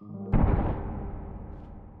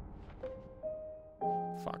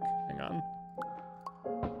 Fuck, hang on.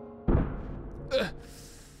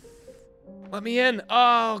 Let me in.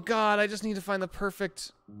 Oh God, I just need to find the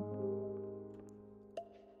perfect.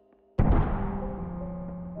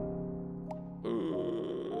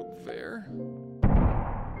 There.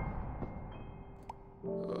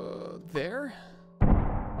 There.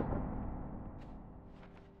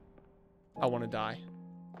 I want to die.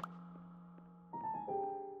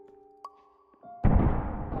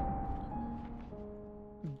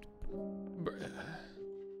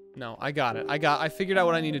 No, I got it. I figured out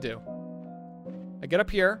what I need to do. I get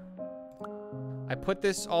up here. I put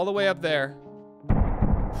this all the way up there.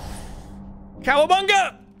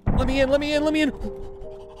 Cowabunga! Let me in, let me in, let me in.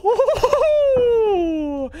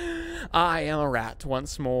 I am a rat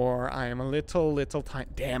once more. I am a little tiny.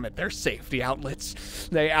 Damn it, they're safety outlets.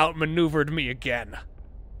 They outmaneuvered me again.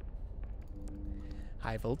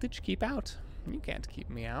 High voltage, keep out. You can't keep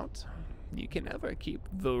me out. You can never keep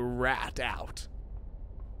the rat out.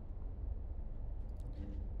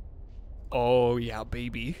 Oh yeah,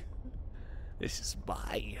 baby. This is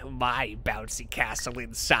my bouncy castle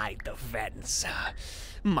inside the vents.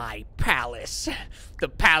 My palace. The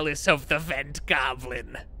palace of the vent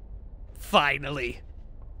goblin. Finally.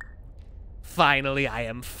 Finally, I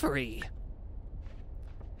am free.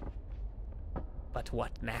 But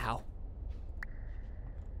what now?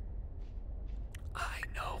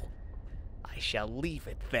 shall leave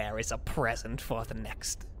it there as a present for the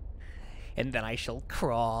next. And then I shall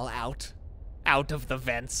crawl out of the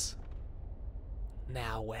vents.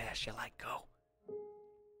 Now where shall I go?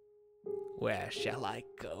 Where shall I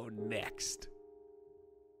go next?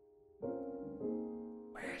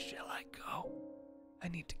 Where shall I go? I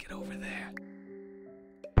need to get over there.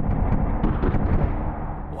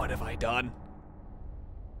 What have I done?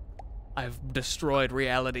 I've destroyed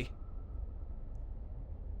reality.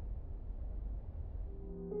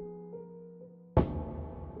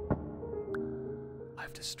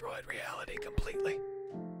 I've destroyed reality completely.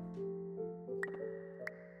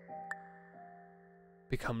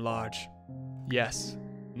 Become large. Yes.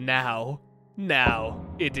 Now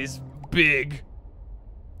it is big.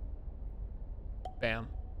 Bam.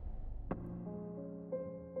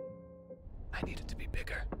 I need it to be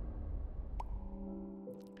bigger.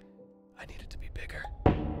 I need it to be bigger.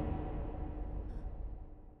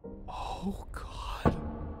 Oh, God.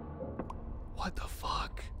 What the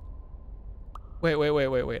fuck?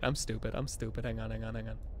 Wait. I'm stupid. Hang on.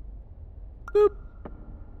 Boop.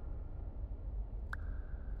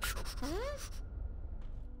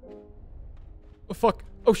 Oh, fuck.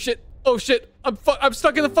 Oh, shit. I'm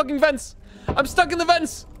stuck in the fucking vents. I'm stuck in the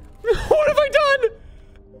vents. What have I done?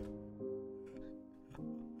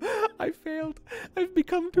 I failed. I've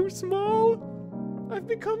become too small.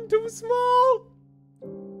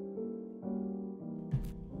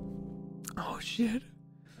 Oh, shit.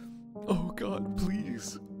 Oh, God,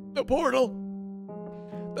 please. The portal,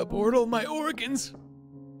 my organs.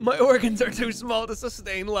 My organs are too small to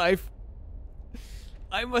sustain life.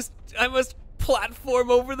 I must platform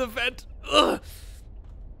over the vent. Ugh.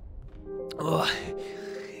 Ugh.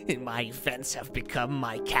 My vents have become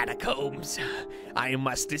my catacombs. I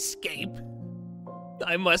must escape.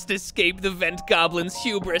 I must escape the vent goblin's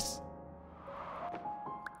hubris.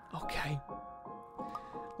 Okay.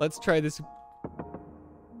 Let's try this.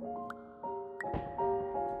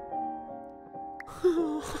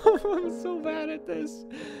 I'm so bad at this.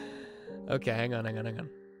 Okay, hang on.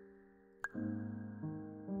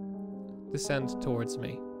 Descend towards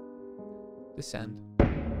me. Descend.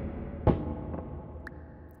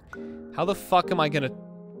 How the fuck am I gonna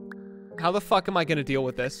deal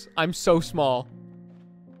with this? I'm so small.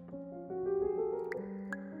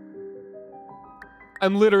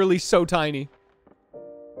 I'm literally so tiny.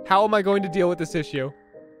 How am I going to deal with this issue?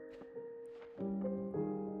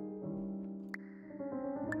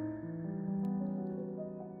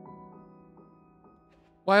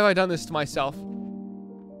 Why have I done this to myself?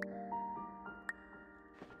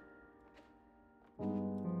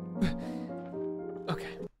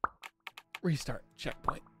 Okay. Restart.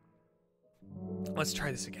 Checkpoint. Let's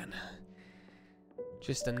try this again.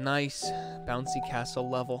 Just a nice bouncy castle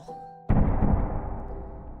level.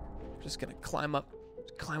 I'm just gonna climb up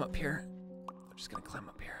here.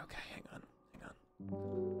 Okay, hang on.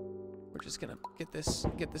 We're just gonna get this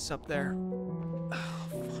up there. Oh,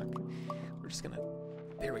 fuck. We're just gonna,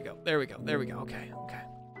 there we go. Okay.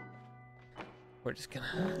 We're just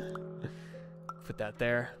gonna put that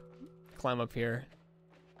there. Climb up here.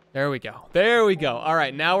 There we go. All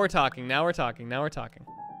right, now we're talking. Now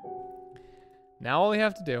all we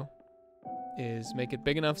have to do is make it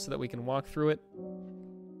big enough so that we can walk through it.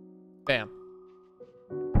 Bam.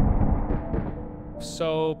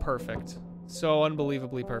 So perfect. So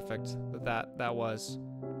unbelievably perfect that was.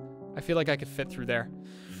 I feel like I could fit through there.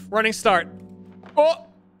 Running start. Oh!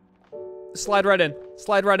 Slide right in,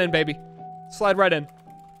 baby. Slide right in.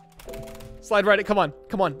 Come on.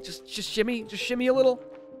 Just shimmy a little.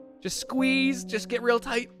 Just squeeze. Just get real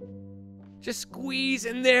tight. Just squeeze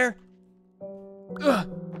in there. Ugh.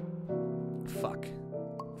 Fuck.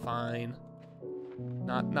 Fine.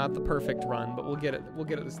 Not the perfect run, but we'll get it. We'll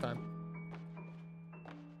get it this time.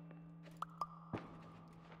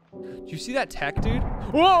 Do you see that tech, dude?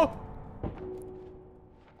 Whoa!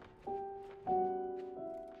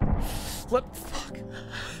 Fuck.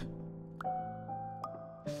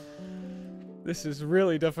 This is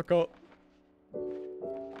really difficult.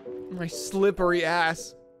 My slippery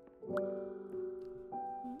ass.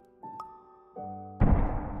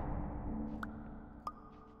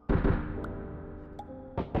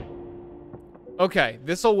 Okay,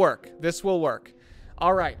 this'll work. This will work.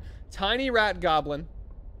 All right, tiny rat goblin.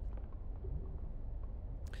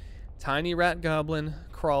 Tiny rat goblin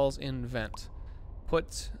crawls in vent.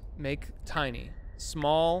 Make tiny.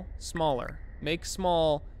 Small, smaller. Make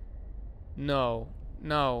small. No.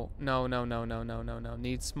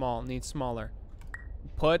 Need small, need smaller.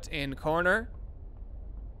 Put in corner.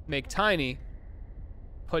 Make tiny.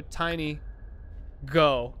 Put tiny.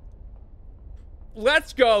 Go.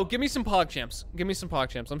 Let's go. Give me some PogChamps. Give me some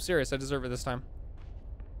PogChamps. I'm serious. I deserve it this time.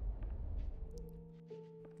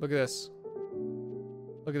 Look at this.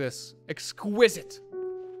 Look at this. Exquisite.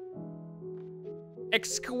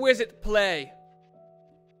 Exquisite play.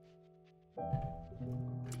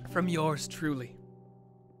 From yours truly.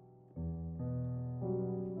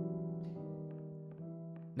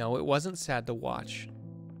 No, it wasn't sad to watch.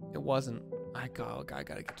 It wasn't. I gotta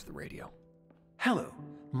get to the radio. Hello,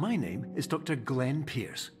 my name is Dr. Glenn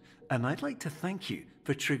Pierce, and I'd like to thank you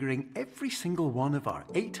for triggering every single one of our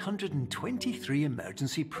 823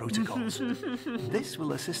 emergency protocols. This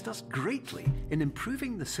will assist us greatly in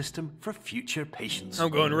improving the system for future patients. I'm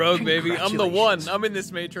going rogue, baby. I'm the one. Congratulations. I'm in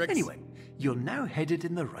this matrix. Anyway, you're now headed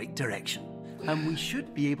in the right direction, and we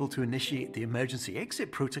should be able to initiate the emergency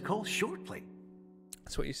exit protocol shortly.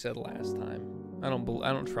 That's what you said last time. I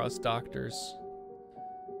don't trust doctors.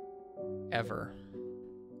 Ever.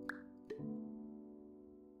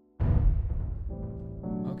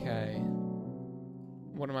 Okay.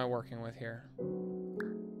 What am I working with here?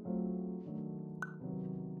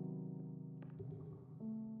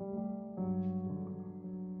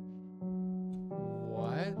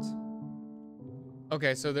 What?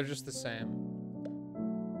 Okay, so they're just the same.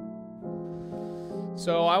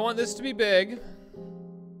 So I want this to be big.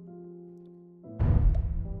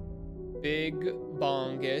 Big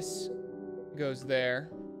bongus goes there.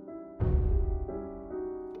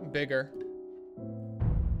 Bigger.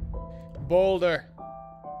 Boulder.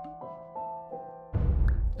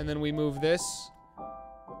 And then we move this.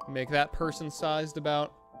 Make that person sized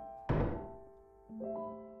about.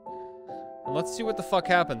 And let's see what the fuck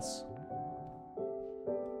happens.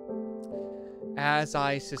 As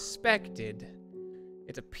I suspected,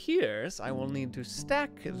 it appears I will need to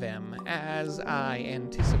stack them as I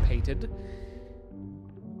anticipated.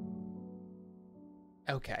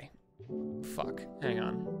 Okay. Fuck. Hang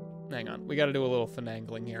on. Hang on. We gotta do a little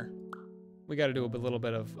finagling here. We gotta do a little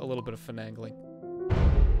bit of finagling.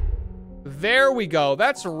 There we go.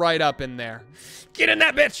 That's right up in there. Get in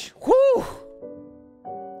that bitch! Whoo!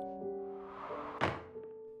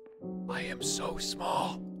 I am so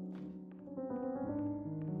small.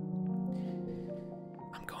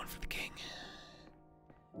 I'm going for the king.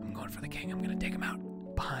 I'm going for the king. I'm gonna take him out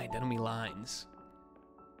behind enemy lines.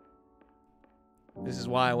 This is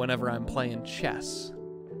why whenever I'm playing chess,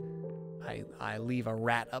 I leave a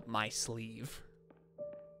rat up my sleeve.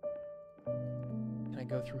 Can I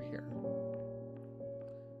go through here?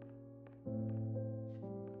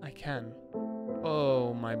 I can.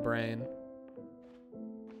 Oh, my brain.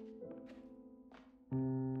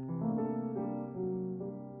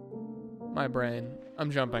 My brain.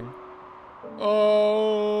 I'm jumping.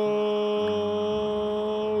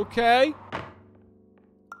 Okay.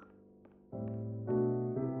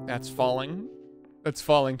 That's falling. That's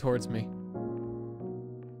falling towards me.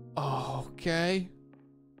 Okay.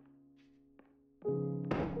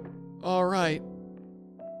 All right.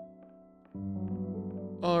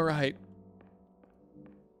 All right.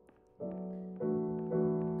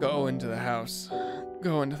 Go into the house.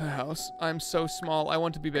 Go into the house. I'm so small. I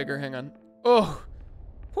want to be bigger. Hang on. Oh.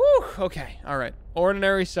 Whew. Okay. All right.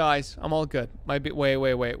 Ordinary size. I'm all good.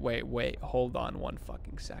 Wait. Hold on one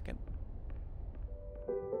fucking second.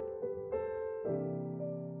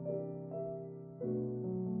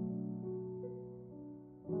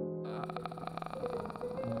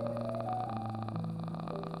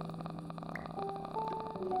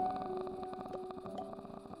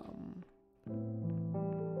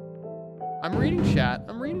 I'm reading chat.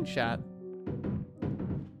 I'm reading chat.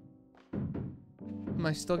 Am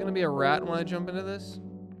I still gonna be a rat when I jump into this?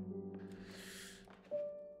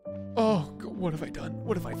 Oh, what have I done?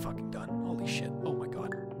 What have I fucking done? Holy shit. Oh my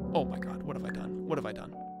god. Oh my god. What have I done? What have I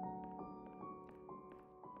done?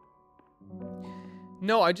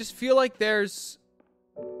 No, I just feel like there's...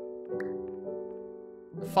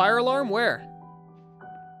 Fire alarm? Where?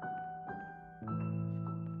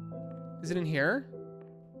 Is it in here?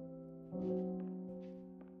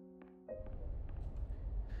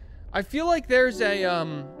 I feel like there's a,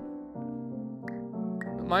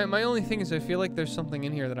 my only thing is I feel like there's something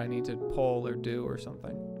in here that I need to pull or do or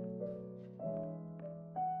something.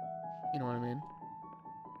 You know what I mean?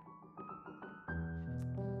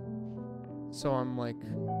 So I'm like,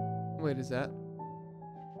 wait, is that?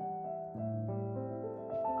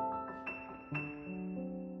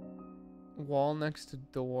 Wall next to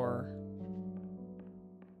door.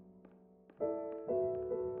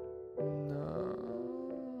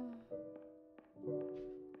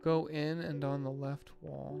 Go in and on the left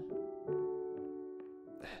wall.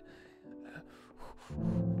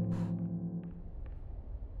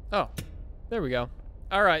 Oh. There we go.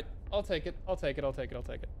 All right. I'll take it. I'll take it. I'll take it. I'll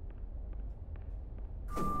take it.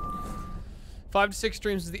 5 to 6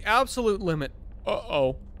 streams is the absolute limit.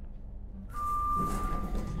 Uh-oh.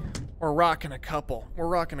 We're rocking a couple. We're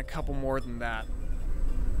rocking a couple more than that.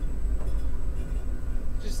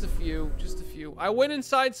 Just a few. Just a few. I went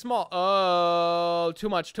inside small. Oh, too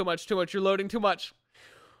much. Too much. Too much. You're loading too much.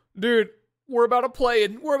 Dude, we're about to play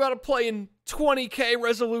in 20K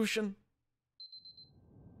resolution.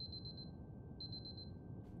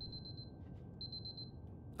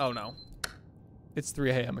 Oh no. It's 3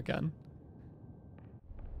 a.m. again.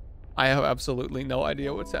 I have absolutely no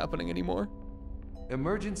idea what's happening anymore.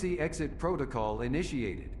 Emergency exit protocol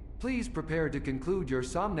initiated. Please prepare to conclude your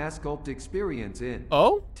Somnasculpt experience in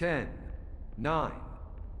 10, 9,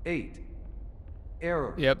 8.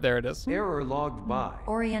 Error. Yep, there it is. Error logged by.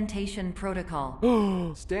 Orientation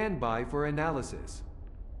protocol. Stand by for analysis.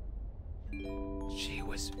 She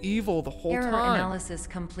was evil the whole Error time. analysis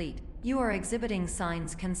complete. You are exhibiting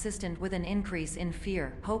signs consistent with an increase in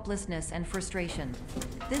fear, hopelessness, and frustration.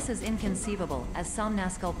 This is inconceivable, as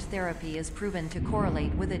Somnasculpt therapy is proven to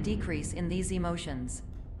correlate with a decrease in these emotions.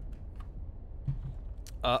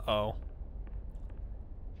 Uh-oh.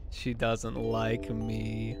 She doesn't like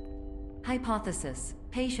me. Hypothesis.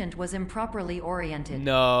 Patient was improperly oriented.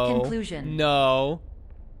 No. Conclusion. No.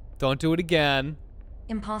 Don't do it again.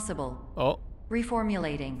 Impossible. Oh.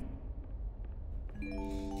 Reformulating.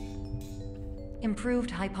 Improved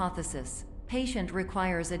hypothesis. Patient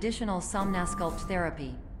requires additional Somnasculpt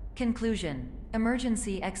therapy. Conclusion.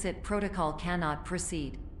 Emergency exit protocol cannot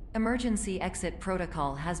proceed. Emergency exit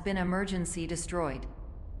protocol has been emergency destroyed.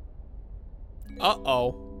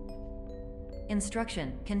 Uh-oh.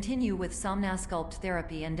 Instruction. Continue with Somnasculpt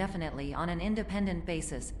therapy indefinitely on an independent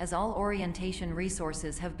basis, as all orientation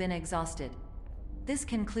resources have been exhausted. This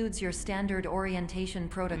concludes your standard orientation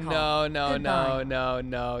protocol. No, no, Goodbye. no, no,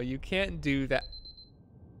 no. You can't do that.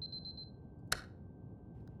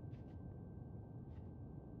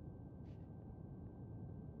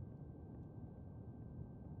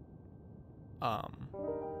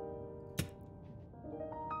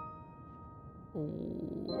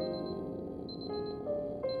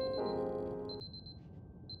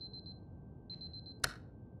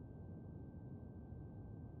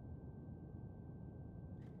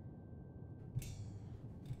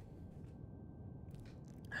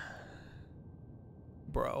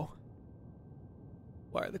 Bro.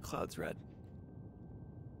 Why are the clouds red?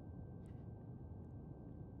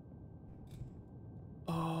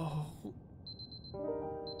 Oh.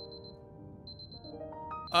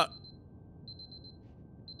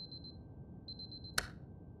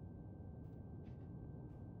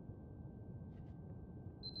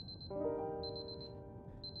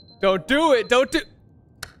 Don't do it. Don't do.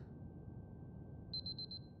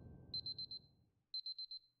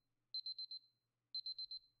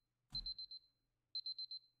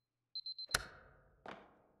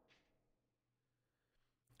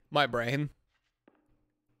 My brain.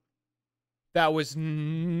 That was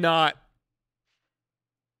not.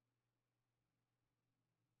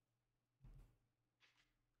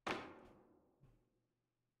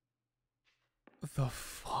 The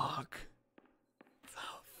fuck? The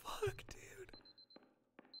fuck, dude?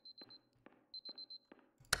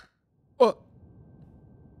 Oh.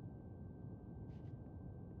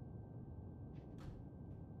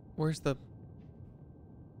 Where's the...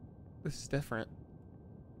 This is different.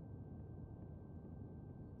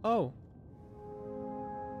 Oh.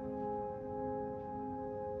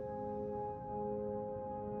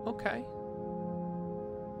 Okay.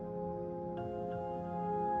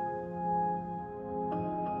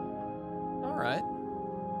 All right.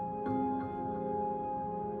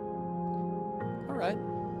 All right.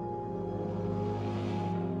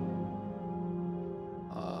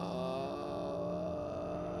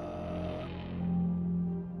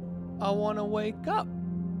 I want to wake up.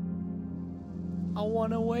 I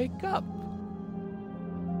want to wake up.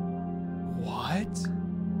 What?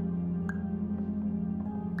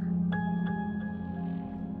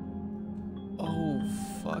 Oh,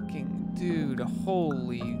 fucking dude.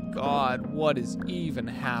 Holy God. What is even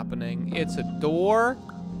happening? It's a door?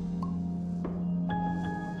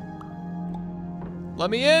 Let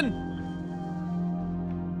me in.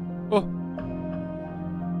 Oh.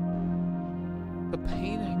 The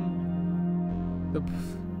painting. The...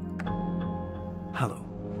 Hello,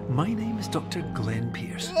 my name is Dr. Glenn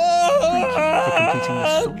Pierce. Thank you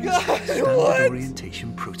for completing the Standard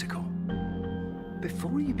Orientation Protocol.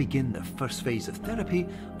 Before you begin the first phase of therapy,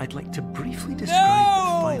 I'd like to briefly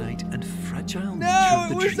describe the finite and fragile nature of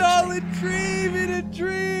the dream state. dream, in a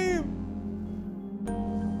dream.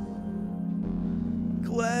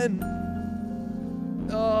 Glenn.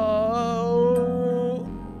 Oh.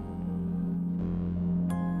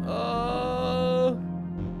 Oh.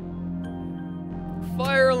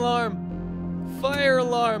 Fire alarm. Fire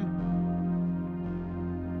alarm.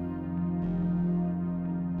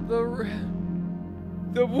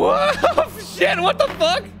 The whoa, shit, what the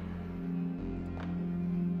fuck?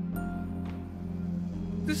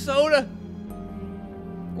 The soda.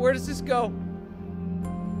 Where does this go?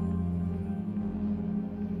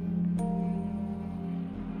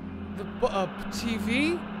 The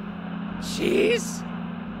TV? Cheese?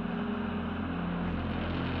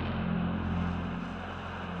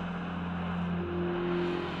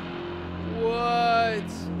 What?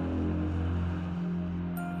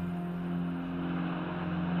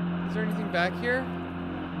 Is there anything back here?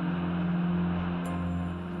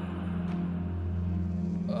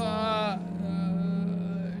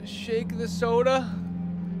 Shake the soda.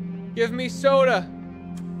 Give me soda.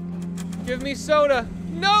 Give me soda.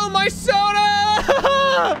 No, my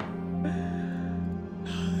soda!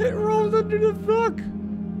 It rolled under the fuck.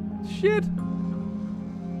 Shit.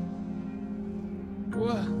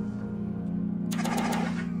 What?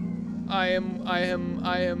 I am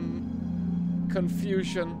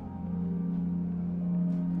confusion.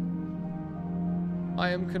 I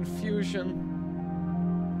am confusion.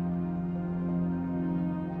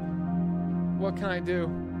 What can I do?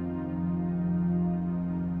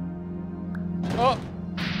 Oh!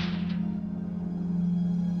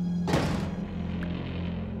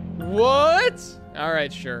 What?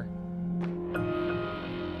 Alright, sure.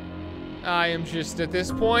 I am just, at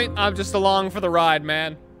this point, I'm just along for the ride,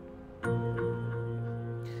 man.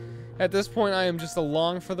 At this point, I am just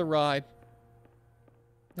along for the ride.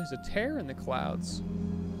 There's a tear in the clouds.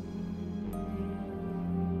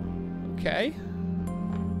 Okay.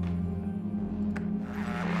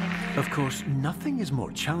 Of course, nothing is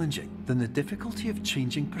more challenging than the difficulty of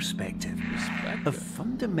changing perspective. Of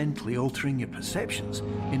fundamentally altering your perceptions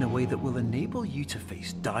in a way that will enable you to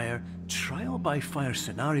face dire, trial-by-fire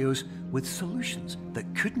scenarios with solutions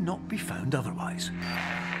that could not be found otherwise.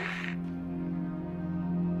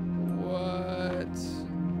 What?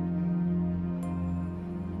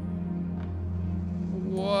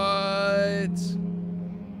 What?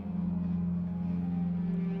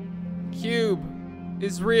 Cube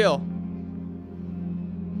is real.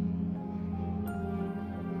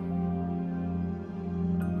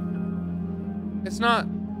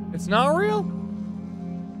 It's not real?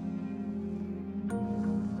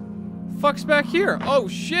 Fuck's back here? Oh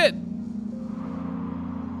shit.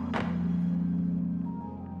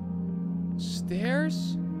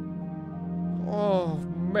 Stairs? Oh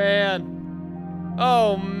man.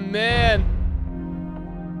 Oh man.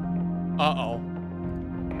 Uh-oh.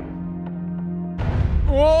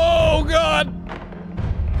 Whoa, God!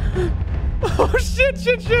 Oh, shit,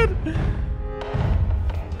 shit, shit!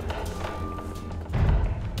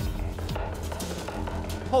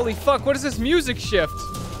 Holy fuck, what is this music shift?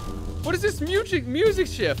 What is this music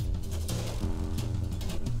shift?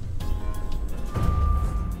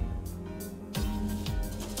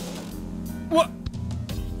 What?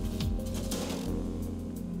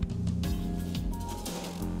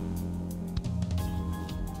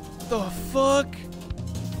 The fuck?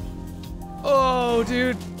 Oh,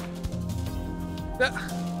 dude.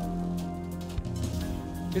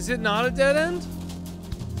 Is it not a dead end?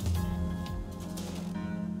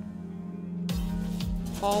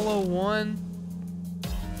 Hollow 1.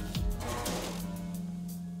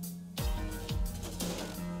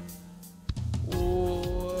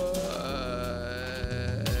 What?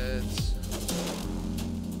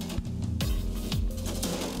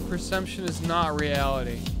 Perception is not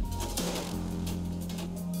reality.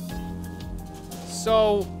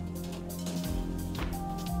 So,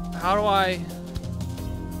 how do I...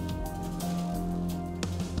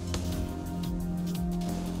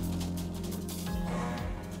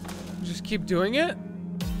 just keep doing it?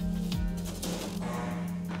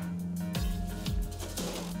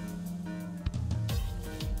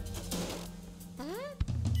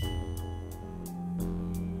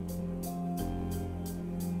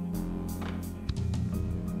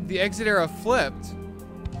 The exit arrow flipped.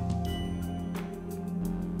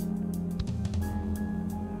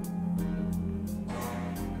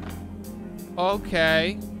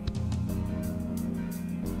 Okay.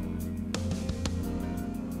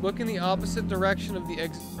 Look in the opposite direction of the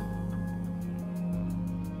exit.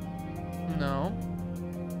 No.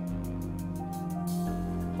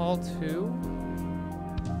 Hall 2?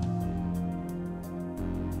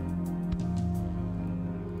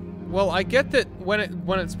 Well, I get that when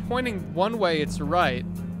it's pointing one way, it's right.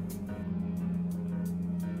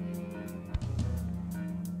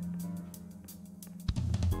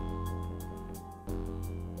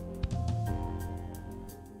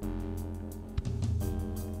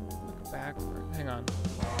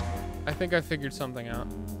 I think I figured something out.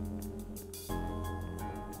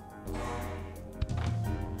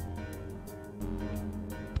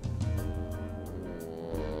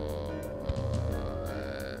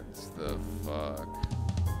 What's the fuck?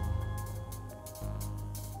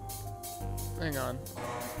 Hang on.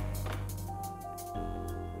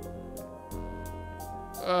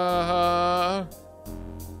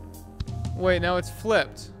 Wait, now it's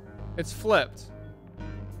flipped. It's flipped.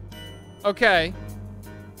 Okay.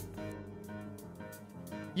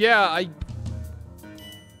 Yeah,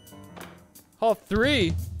 Hall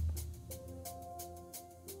 3?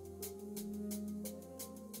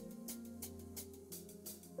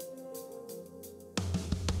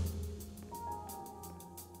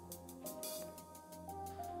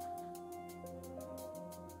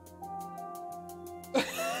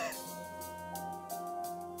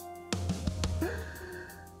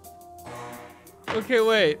 Okay,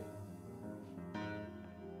 wait.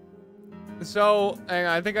 So, hang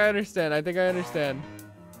on, I think I understand.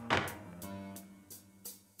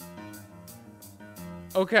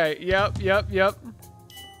 Okay, yep.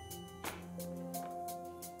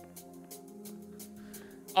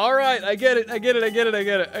 All right, I get it now. I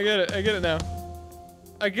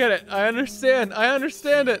get it. I understand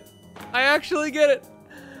it. I actually get it.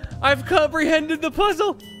 I've comprehended the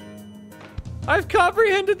puzzle.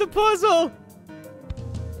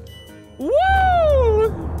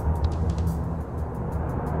 Woo!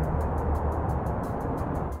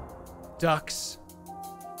 Ducks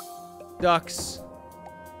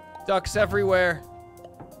everywhere.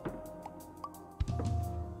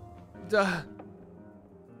 Duh.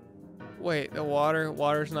 Wait, the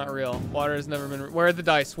water's not real. Water has never been. Where'd the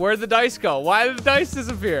dice go? Why did the dice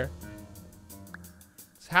disappear?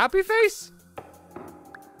 It's happy face?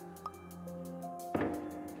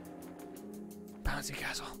 Bouncy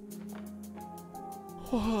castle.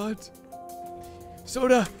 What?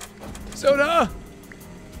 Soda!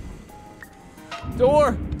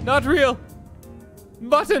 Door! Not real!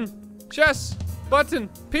 Button! Chess! Button!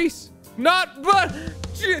 Piece! Not but!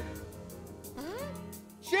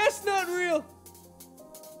 Chess not real!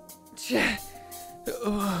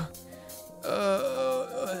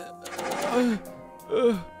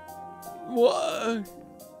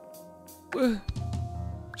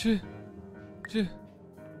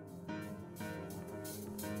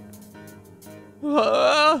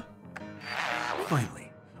 What?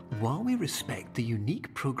 Finally, while we respect the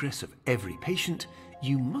unique progress of every patient,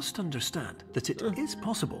 you must understand that it is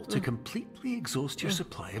possible to completely exhaust your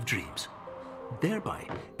supply of dreams, thereby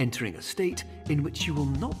entering a state in which you will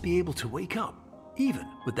not be able to wake up, even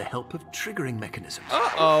with the help of triggering mechanisms.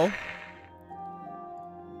 Uh-oh.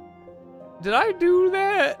 Did I do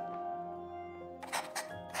that?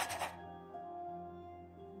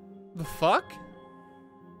 The fuck?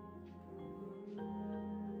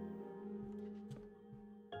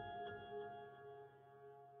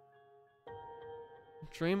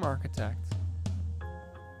 Dream architect.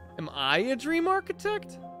 Am I a dream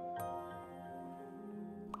architect?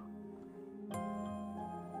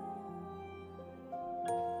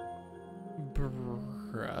 Bruh?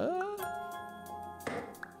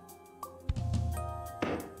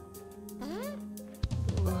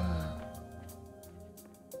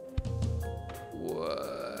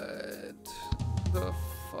 What the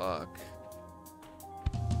fuck?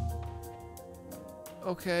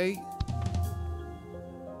 Okay.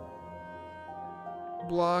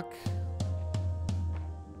 Block.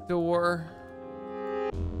 Door.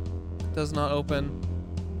 Does not open.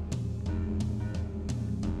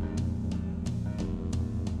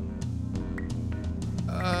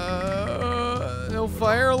 No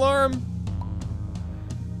fire alarm.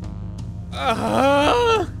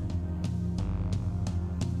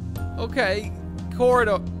 Okay.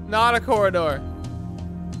 Corridor. Not a corridor.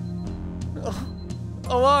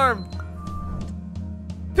 Alarm.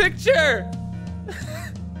 Picture.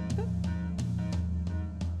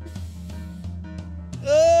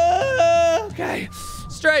 Okay.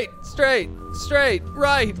 Straight.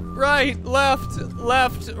 Right, left,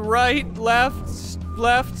 right, left,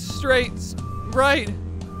 straight, right,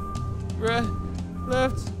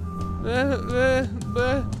 left,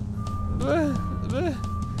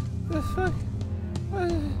 the fuck?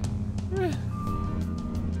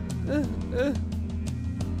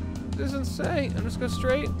 This is insane. I'm just going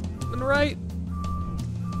straight and right.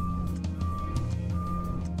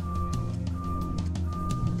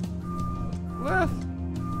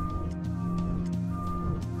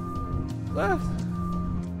 Left.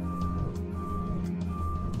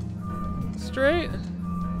 Straight.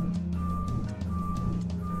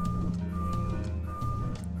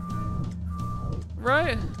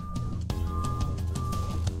 Right.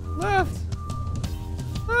 Left.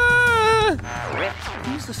 Ah!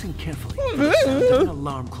 Please listen carefully to the sound of an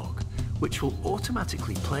alarm clock, which will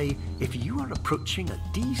automatically play if you are approaching a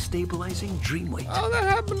destabilizing dream weight. Oh, that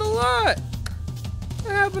happened a lot.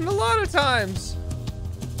 That happened a lot of times.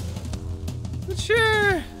 The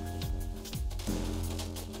chair.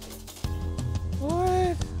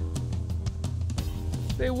 What?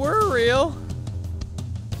 They were real.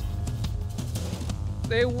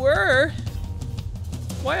 They were.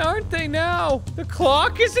 Why aren't they now? The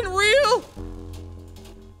clock isn't real.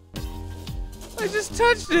 I just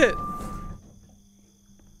touched it.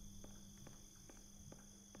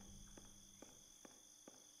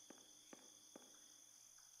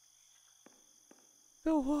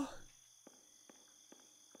 The wall.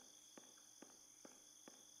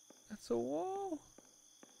 That's a wall.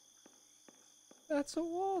 That's a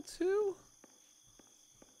wall too.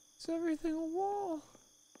 Is everything a wall?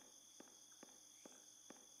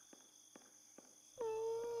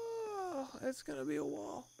 Oh, it's gonna be a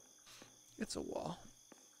wall. It's a wall.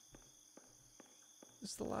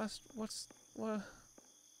 Is the last, what?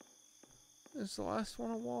 Is the last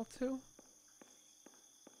one a wall too?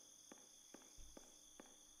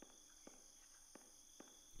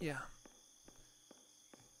 Yeah.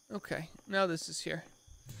 Okay, now this is here.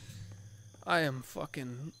 I am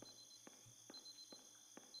fucking...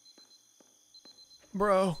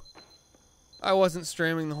 Bro. I wasn't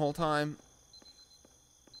streaming the whole time.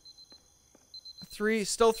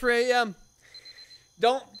 Still 3 a.m.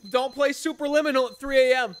 Don't play Superliminal at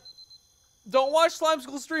 3 a.m. Don't watch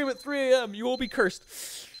Slimecicle stream at 3 a.m. You will be cursed.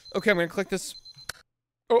 Okay, I'm gonna click this.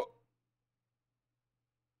 Oh.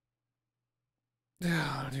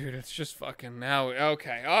 Oh, dude, it's just fucking now.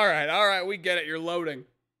 Okay, all right, we get it. You're loading.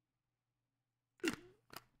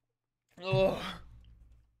 Ugh.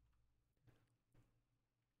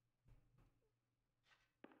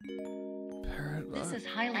 This is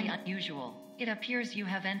highly unusual. It appears you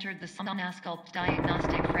have entered the Slimecicle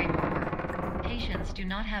diagnostic framework. Patients do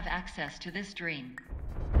not have access to this dream.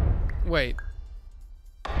 Wait.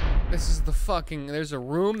 This is the fucking... There's a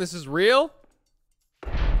room? This is real?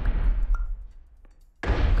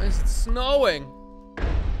 It's snowing.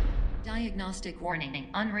 Diagnostic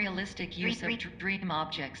warning. Unrealistic use of dream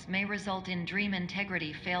objects may result in dream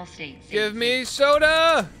integrity fail states. Give me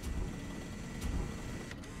soda!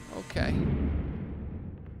 Okay.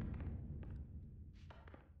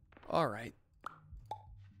 All right.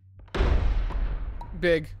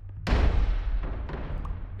 Big.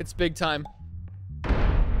 It's big time.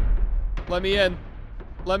 Let me in.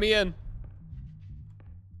 Let me in.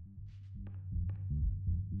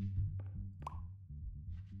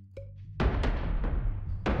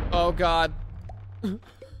 Oh God.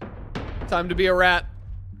 Time to be a rat.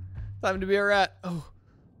 Time to be a rat. Oh.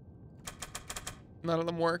 None of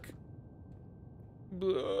them work.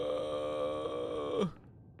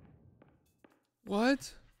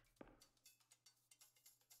 What?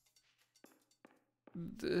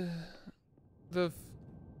 The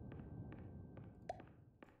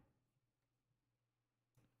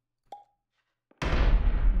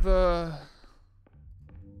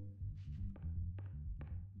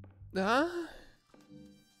huh?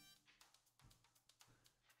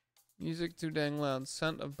 Music too dang loud.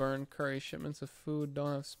 Scent of burned curry. Shipments of food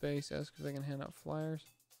don't have space. Ask if they can hand out flyers.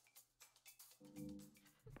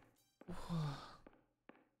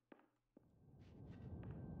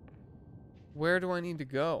 Where do I need to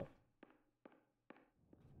go?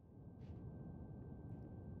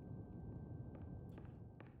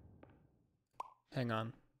 Hang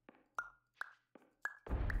on.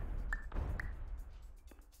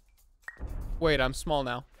 Wait, I'm small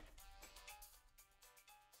now.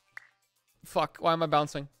 Fuck, why am I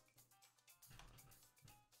bouncing?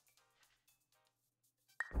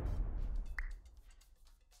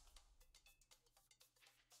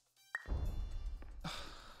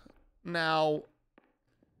 Now,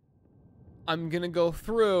 I'm gonna go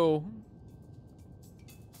through.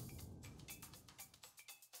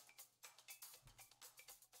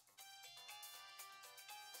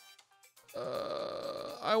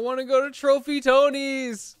 I want to go to Trophy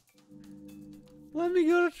Tony's. Let me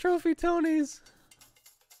go to Trophy Tony's.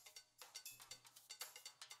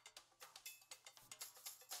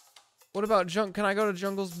 What about Junk? Can I go to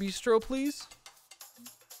Jungle's Bistro, please?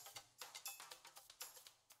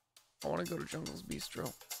 I want to go to Jungle's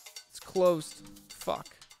Bistro. It's closed. Fuck.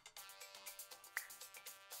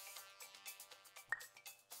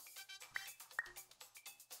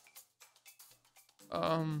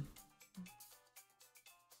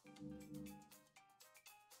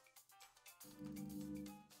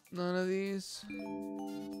 None of these.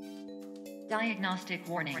 Diagnostic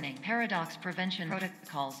warning. Paradox prevention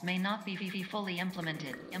protocols may not be fully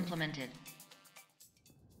implemented.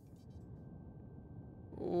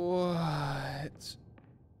 What?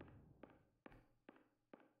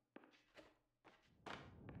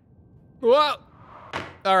 Whoa!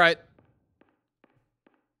 Alright.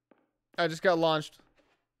 I just got launched.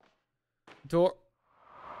 Door.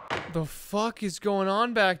 The fuck is going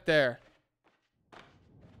on back there?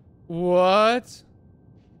 What?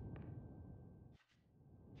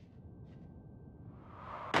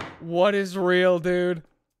 What is real, dude?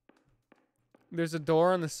 There's a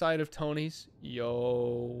door on the side of Tony's.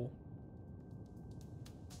 Yo.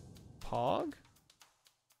 Pog?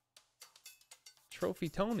 Trophy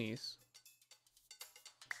Tony's.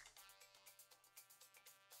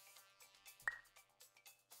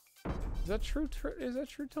 Is that true? Is that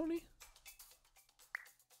true, Tony?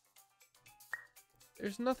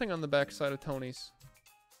 There's nothing on the back side of Tony's.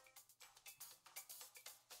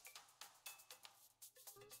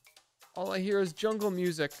 All I hear is jungle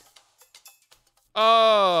music.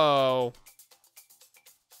 Oh.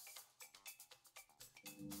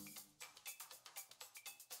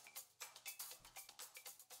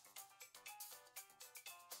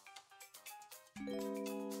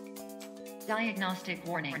 Diagnostic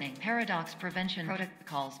warning. Paradox prevention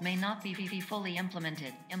protocols may not be fully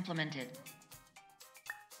implemented.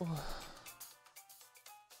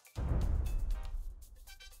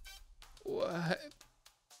 What?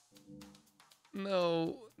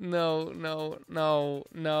 No.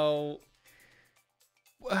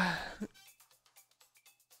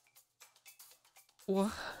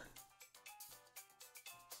 What?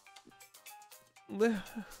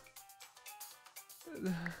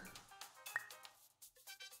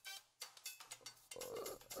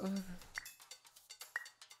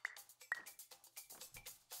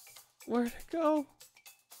 Where'd it go?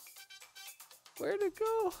 Where'd it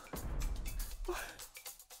go?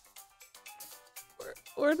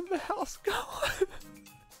 Where did the house go?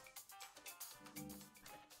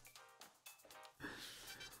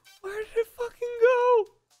 Where did it fucking go?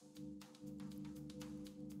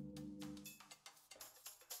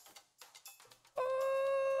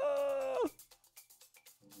 Oh.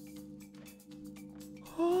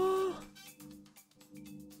 Oh.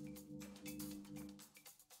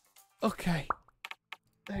 Okay.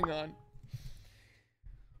 Hang on.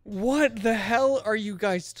 What the hell are you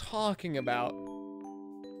guys talking about?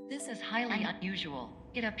 This is highly unusual.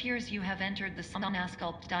 It appears you have entered the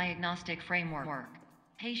Slimecicle diagnostic framework.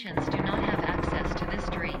 Patients do not have access to this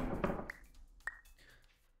dream.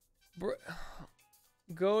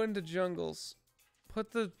 Go into jungles.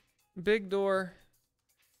 Put the big door.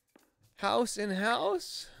 House in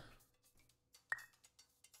house?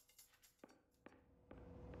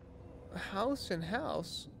 House in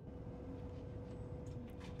house?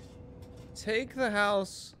 Take the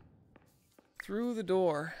house through the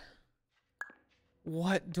door.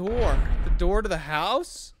 What door? The door to the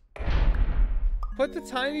house? Put the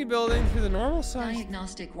tiny building through the normal size.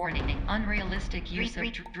 Diagnostic warning. Unrealistic use of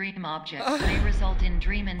dream objects may result in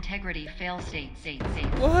dream integrity fail states.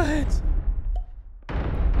 What?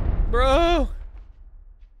 Bro.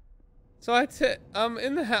 So I'm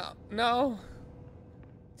in the house. No.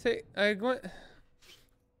 Take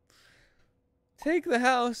the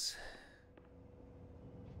house.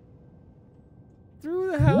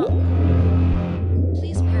 Through the house.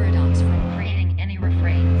 Please paradox from creating any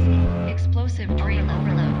refrains. Explosive dream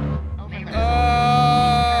overload.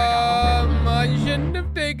 I shouldn't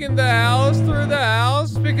have taken the house through the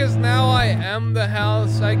house because now I am the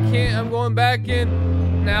house. I can't. I'm going back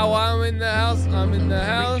in. Now I'm in the house. I'm in the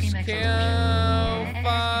house. Can't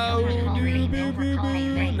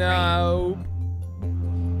no.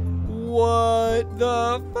 What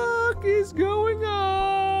the fuck is going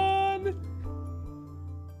on?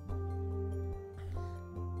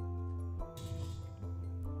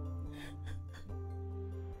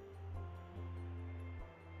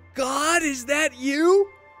 God, is that you?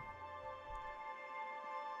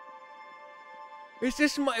 Is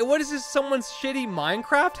this what is this, someone's shitty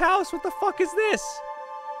Minecraft house? What the fuck is this?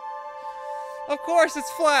 Of course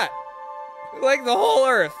it's flat. Like the whole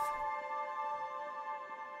earth.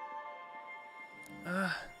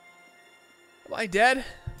 Am I dead?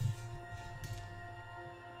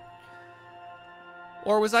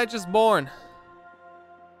 Or was I just born?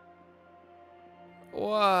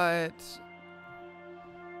 What?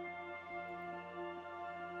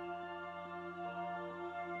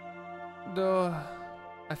 Duh.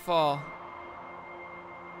 I fall.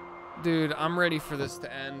 Dude, I'm ready for this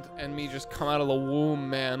to end and me just come out of the womb,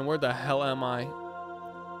 man. Where the hell am I?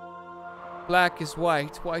 Black is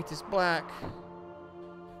white, white is black.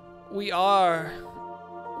 We are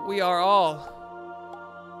all.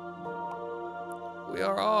 We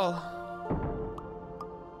are all.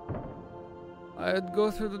 I'd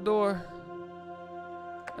go through the door.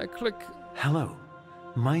 I click. Hello,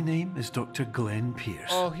 my name is Dr. Glenn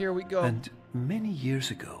Pierce. Oh, here we go. And many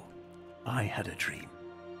years ago, I had a dream.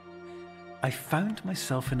 I found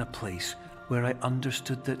myself in a place where I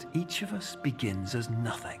understood that each of us begins as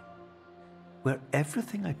nothing, where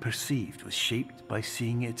everything I perceived was shaped by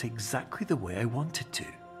seeing it exactly the way I wanted to.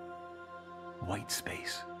 White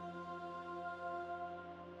space.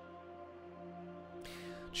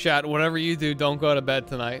 Chat, whatever you do, don't go to bed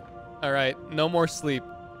tonight. All right, no more sleep.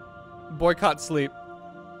 Boycott sleep.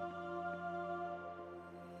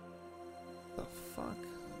 The fuck?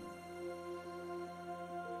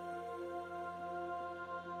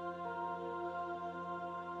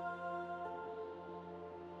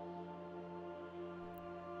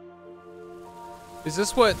 Is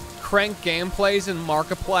this what Crank Gameplays and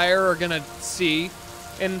Markiplier are gonna see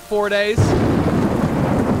in 4 days?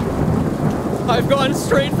 I've gone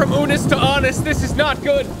straight from Unis to honest. This is not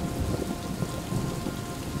good.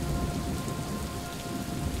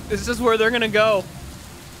 This is where they're gonna go.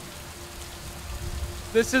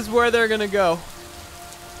 This is where they're gonna go.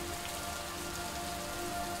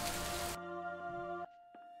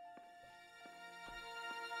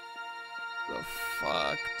 The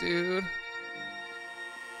fuck, dude?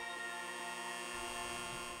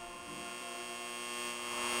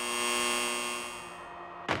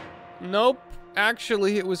 Nope.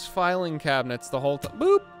 Actually, it was filing cabinets the whole time.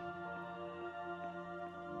 Boop.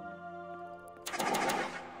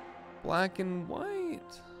 Black and white.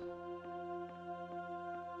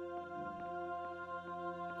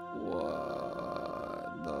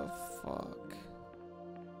 What the fuck?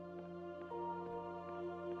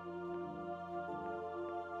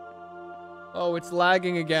 Oh, it's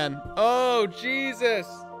lagging again. Oh, Jesus.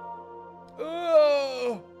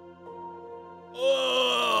 Oh.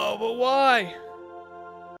 Oh, but why?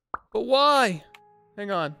 But why?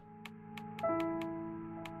 Hang on.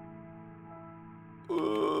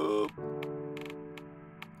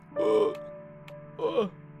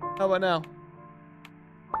 How about now?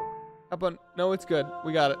 How about, no, it's good.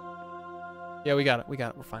 We got it. Yeah, we got it. We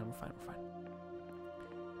got it. We're fine. We're fine. We're fine.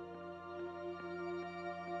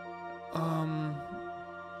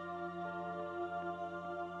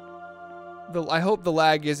 I hope the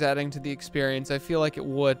lag is adding to the experience. I feel like it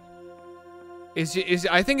would.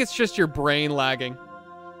 I think it's just your brain lagging.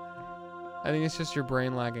 I think it's just your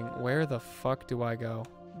brain lagging. Where the fuck do I go?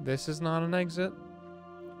 This is not an exit.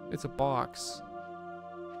 It's a box.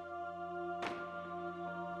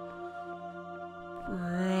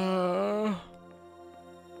 Bruh.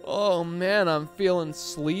 Oh man, I'm feeling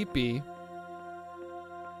sleepy.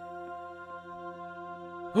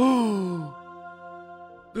 Oh,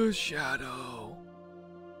 the shadow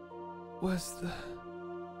was the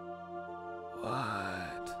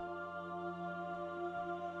what?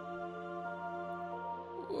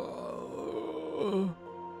 Whoa.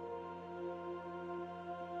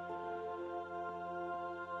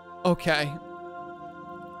 Okay.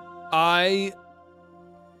 I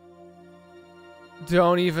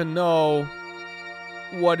don't even know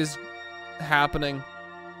what is happening.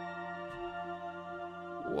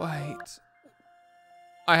 Wait.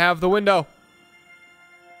 I have the window.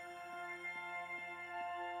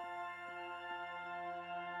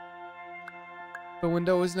 The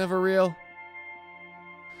window is never real.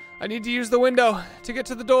 I need to use the window to get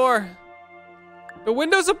to the door. The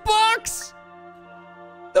window's a box!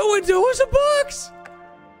 The window is a box!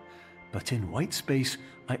 But in white space,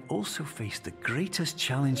 I also faced the greatest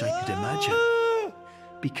challenge I could imagine.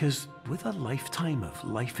 Because with a lifetime of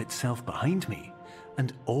life itself behind me,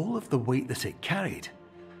 and all of the weight that it carried,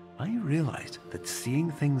 I realized that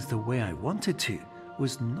seeing things the way I wanted to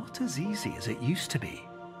was not as easy as it used to be.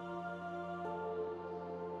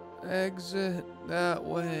 Exit that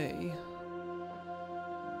way.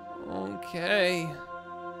 Okay.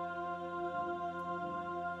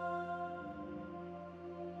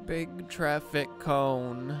 Big traffic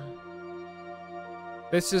cone.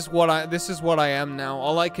 This is what I am now.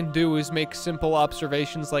 All I can do is make simple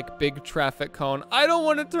observations like big traffic cone. I don't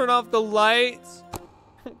want to turn off the lights.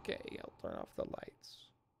 Okay, I'll turn off the lights.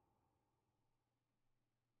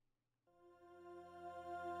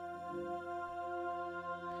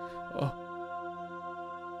 Oh.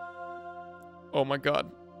 Oh my god.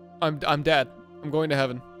 I'm dead. I'm going to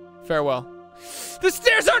heaven. Farewell. The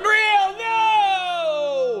stairs aren't real!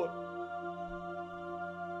 No!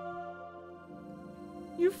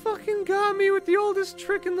 You fucking got me with the oldest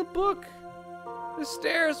trick in the book. The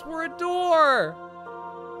stairs were a door.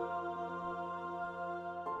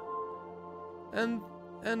 And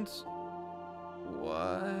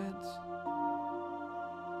what?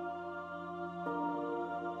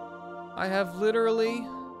 I have literally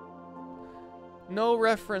no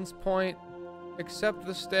reference point except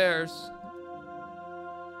the stairs.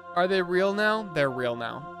 Are they real now? They're real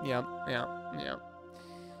now. Yep, yeah.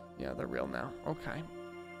 Yeah, they're real now. Okay.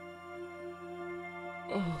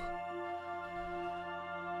 Oh.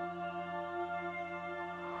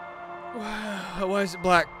 Why is it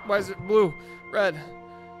black? Why is it blue? Red?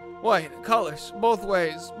 White? Colors? Both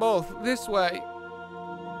ways. Both. This way.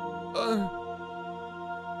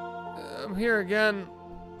 I'm here again.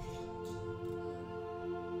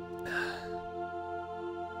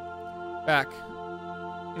 Back.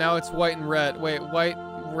 Now it's white and red. Wait, white,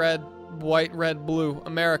 red, blue.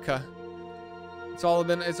 America. It's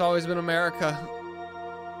always been America.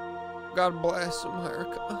 God bless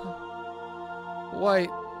America. White,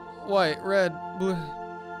 red, blue.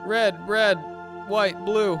 Red, white,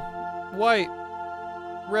 blue. White,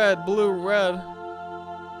 red, blue, red.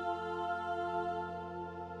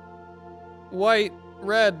 White,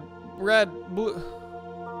 red, blue.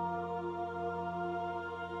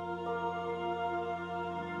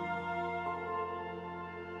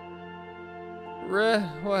 Red,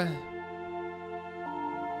 what?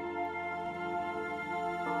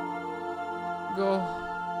 Go.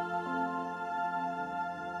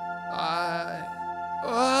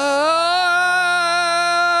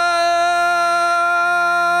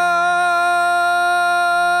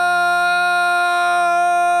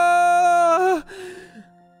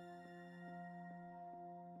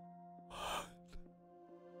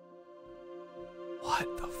 What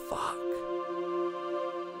the fuck?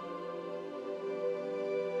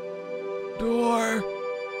 Door.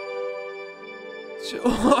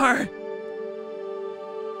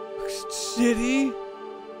 City.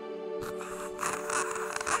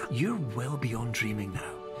 You're well beyond dreaming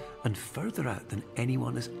now, and further out than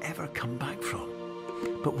anyone has ever come back from.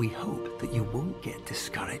 But we hope that you won't get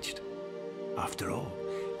discouraged. After all,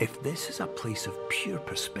 if this is a place of pure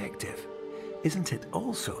perspective, isn't it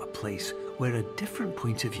also a place where a different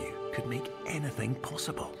point of view could make anything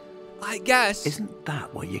possible? I guess. Isn't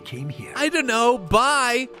that why you came here? I don't know.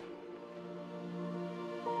 Bye.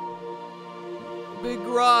 Big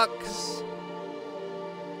rocks.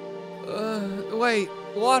 Wait.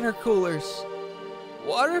 Water coolers.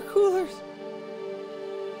 Water coolers?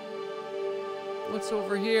 What's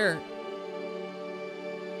over here?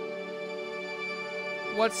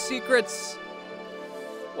 What secrets?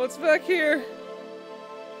 What's back here?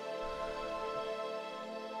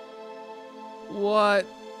 What?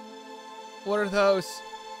 What are those?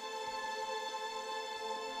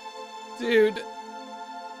 Dude.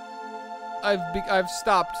 I've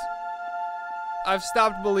stopped. I've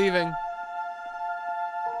stopped believing.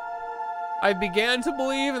 I began to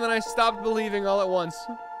believe and then I stopped believing all at once.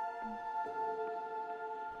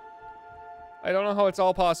 I don't know how it's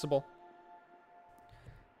all possible.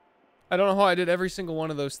 I don't know how I did every single one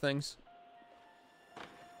of those things.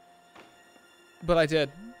 But I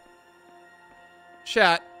did.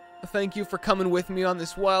 Chat, thank you for coming with me on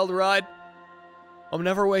this wild ride. I'm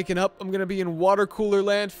never waking up. I'm gonna be in water cooler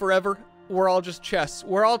land forever. We're all just chess.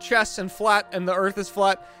 We're all chess and flat, and the earth is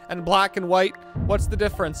flat and black and white. What's the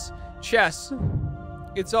difference? Chess.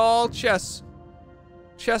 It's all chess.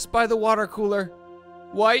 Chess by the water cooler.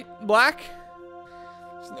 White, black.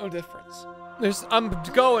 There's no difference. I'm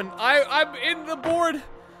going. I'm in the board.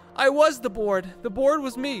 I was the board. The board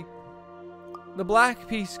was me. The black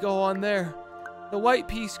piece go on there. The white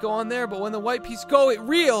piece go on there, but when the white piece go, it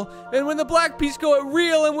real. And when the black piece go, it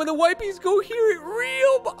real. And when the white piece go here, it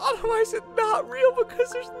real. But otherwise, it's not real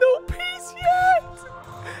because there's no piece yet.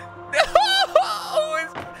 No!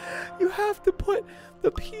 You have to put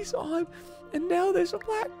the piece on. And now there's a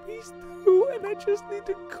black piece too. And I just need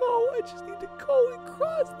to go. I just need to go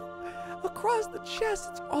across the chest.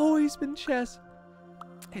 It's always been chess.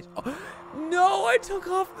 No, I took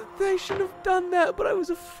off I shouldn't have done that, but I was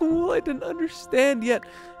a fool. I didn't understand yet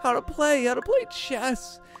how to play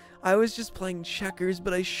chess. I was just playing checkers,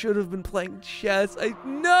 but I should have been playing chess.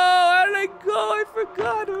 No, how did I go? I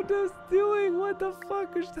forgot what I was doing. What the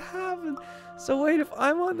fuck just happened? So wait, if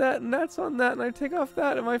I'm on that and that's on that and I take off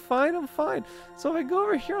that, am I fine? I'm fine. So if I go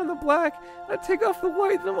over here on the black and I take off the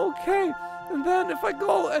white, then I'm okay. And then if I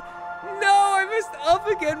go... No, I messed up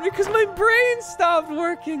again because my brain stopped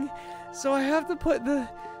working. So I have to put the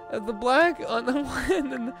black on the one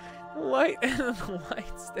and the white, and the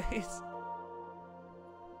white stays.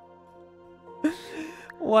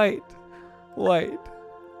 White, black,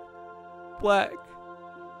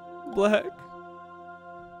 Black.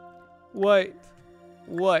 White.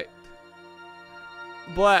 White.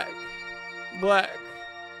 Black. Black.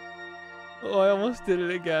 Oh, I almost did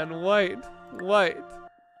it again. White. White.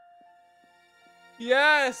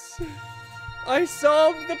 Yes! I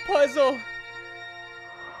solved the puzzle.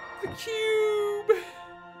 The cube.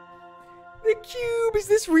 The cube. Is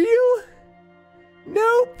this real?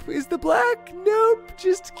 Nope. Is the black? Nope.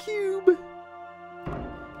 Just cube.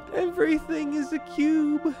 Everything is a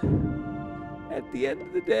cube. At the end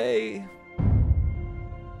of the day.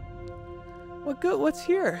 What's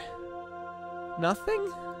here?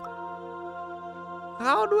 Nothing?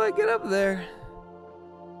 How do I get up there?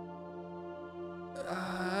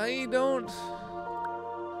 I don't...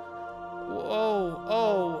 Whoa,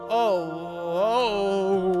 oh,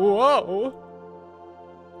 oh, whoa.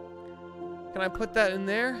 Can I put that in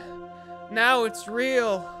there? Now it's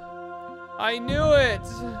real. I knew it.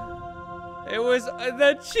 It was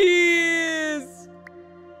the cheese.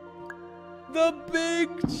 The big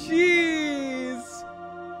cheese.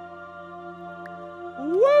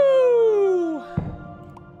 Woo!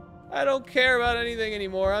 I don't care about anything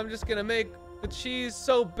anymore. I'm just gonna make the cheese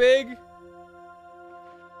so big.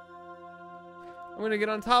 I'm gonna get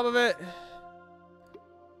on top of it.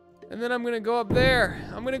 And then I'm gonna go up there.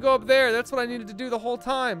 I'm gonna go up there. That's what I needed to do the whole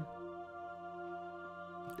time.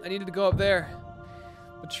 I needed to go up there.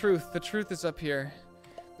 The truth is up here.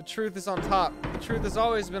 The truth is on top. The truth has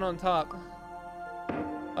always been on top.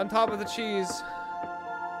 On top of the cheese.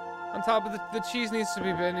 On top of the cheese needs to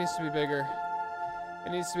be bigger.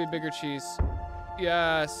 It needs to be bigger cheese.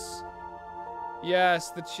 Yes. Yes,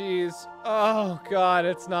 the cheese. Oh God,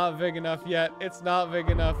 it's not big enough yet. It's not big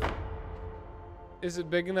enough. Is it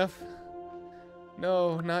big enough?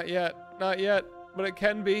 No, not yet. Not yet. But it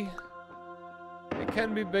can be. It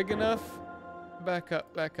can be big enough. Back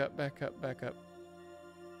up, back up, back up, back up.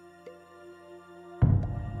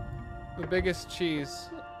 The biggest cheese.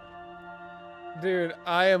 Dude,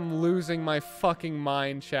 I am losing my fucking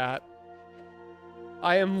mind, chat.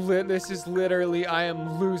 I am this is literally, I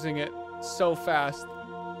am losing it so fast.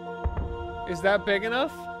 Is that big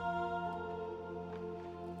enough?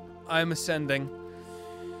 I'm ascending.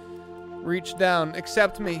 Reach down.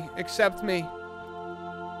 Accept me. Accept me.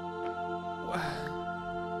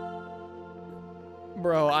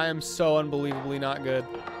 Bro, I am so unbelievably not good.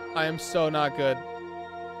 I am so not good.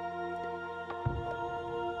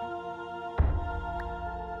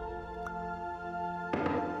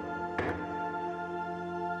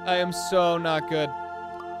 I am so not good.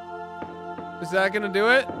 Is that gonna do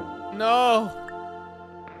it? No.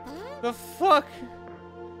 The fuck?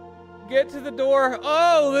 Get to the door.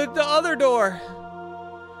 Oh, the other door.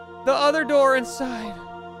 The other door inside.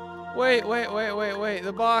 Wait.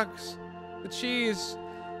 The box. The cheese.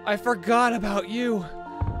 I forgot about you.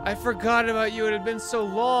 I forgot about you. It had been so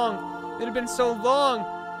long. It had been so long.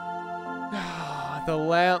 The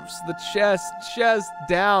lamps, the chest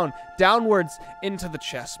down, downwards into the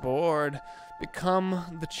chessboard.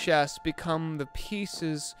 Become the chess, become the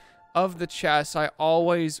pieces of the chess I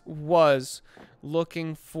always was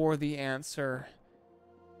looking for the answer.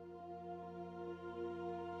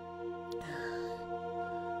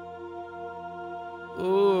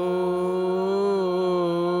 Ooh,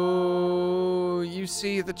 you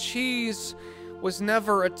see, the cheese was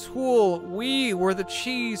never a tool. We were the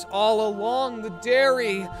cheese all along. The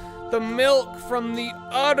dairy, the milk from the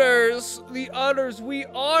udders. The udders, we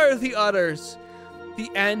are the udders. The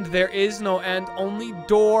end, there is no end. Only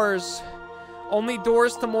doors. Only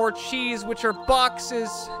doors to more cheese, which are boxes.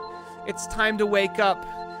 It's time to wake up.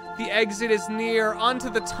 The exit is near. Onto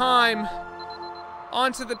the time.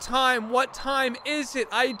 Onto the time. What time is it?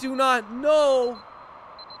 I do not know.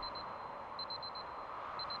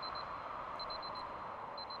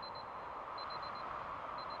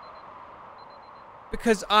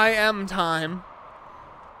 Because I am time.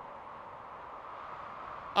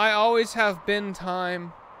 I always have been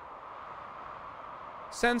time.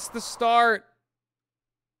 Since the start.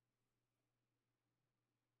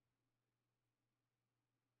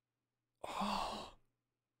 Oh.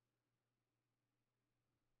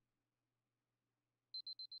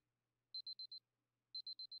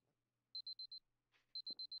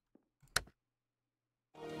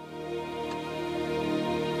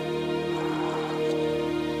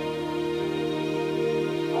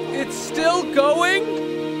 It's still going?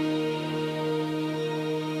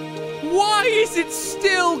 Why is it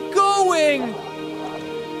still going?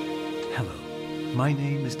 Hello, my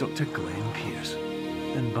name is Dr. Glenn Pierce,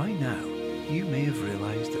 and by now you may have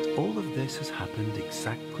realized that all of this has happened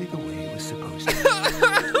exactly the way it was supposed to.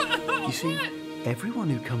 You see, Everyone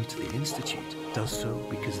who comes to the Institute does so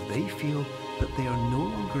because they feel that they are no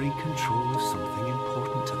longer in control of something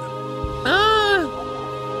important to them.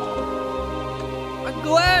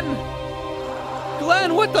 Glenn!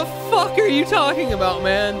 Glenn, what the fuck are you talking about,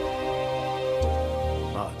 man?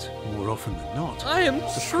 But more often than not, I am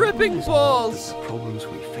the tripping problem is balls. not that the problems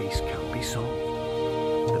we face can't be solved.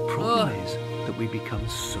 The problem is that we become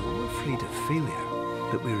so afraid of failure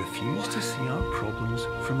that we refuse to see our problems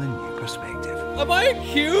from a new perspective. Am I a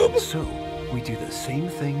cube? So, we do the same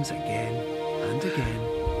things again and again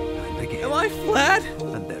and again. Am I flat?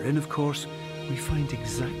 And therein, of course, we find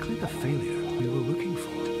exactly the failure we were looking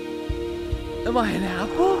for. Am I an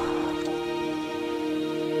apple?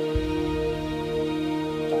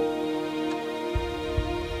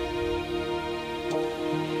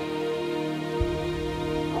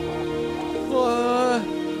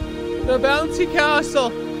 The bouncy castle.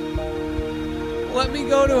 Let me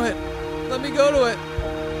go to it. Let me go to it.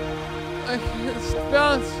 I can't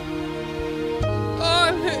bounce. Oh,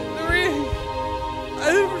 I'm hitting the ring.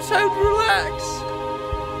 I never have time to relax.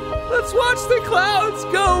 Let's watch the clouds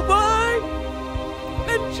go by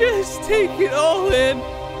and just take it all in.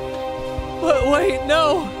 But wait,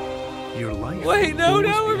 no. Your life Wait, no, will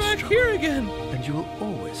now always we're be a back struggle, here again. and you will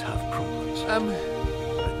always have problems.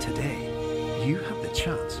 But today, you have the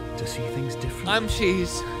chance to see things differently. I'm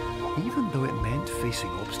cheese. Even though it meant facing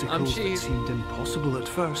obstacles that cheese. seemed impossible at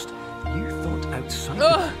first, you thought outside the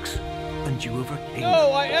Ugh. box, and you overcame No,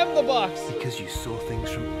 them. I am the box. Because you saw things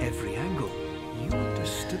from every angle, you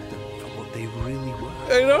understood them for what they really were.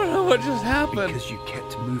 I don't know what just happened. Because you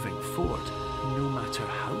kept moving forward, no matter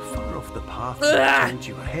how far off the path Ah! you thought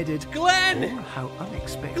you were headed, Glenn! or how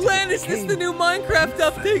unexpected Glenn, it is this became. the new Minecraft You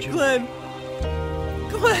found update, your Glenn? way.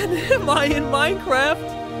 Glenn, am I in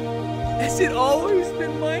Minecraft? Has it always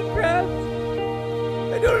been Minecraft?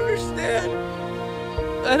 I don't understand.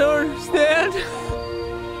 I don't understand.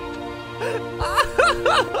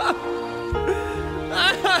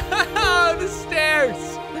 The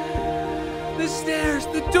stairs. The stairs.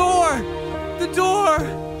 The door. The door.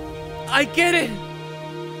 I get it.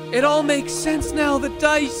 It all makes sense now. The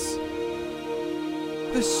dice.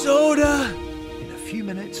 The soda. In a few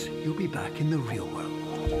minutes, you'll be back in the real world.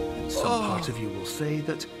 And some part of you will say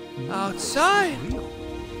that none of this is Outside. real.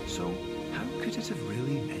 So how could it have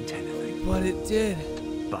really meant anything? But it did.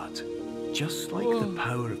 But just like the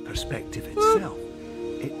power of perspective itself,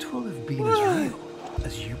 it will have been as real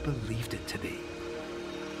as you believed it to be.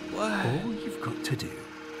 What? All you've got to do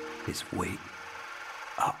is wait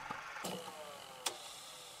up.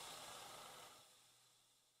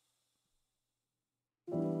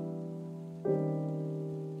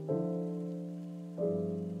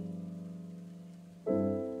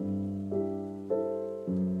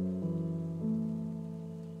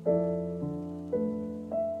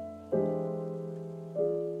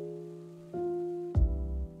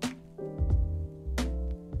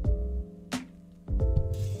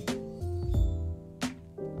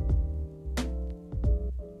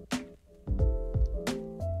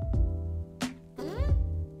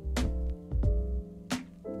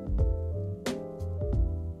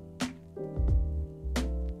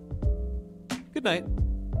 Good night.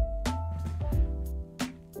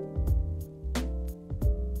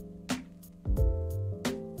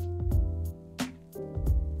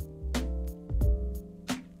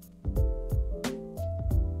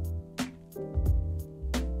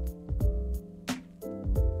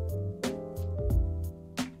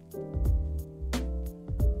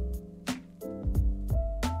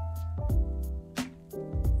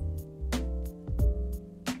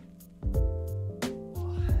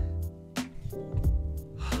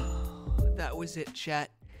 That was it,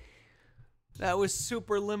 chat. That was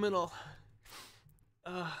superliminal.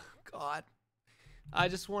 Oh, God. I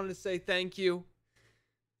just wanted to say thank you.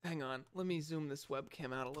 Hang on. Let me zoom this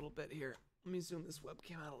webcam out a little bit here. Let me zoom this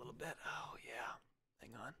webcam out a little bit. Oh, yeah.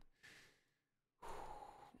 Hang on.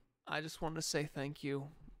 I just wanted to say thank you.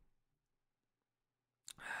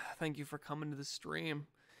 Thank you for coming to the stream.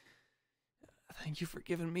 Thank you for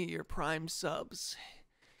giving me your Prime subs.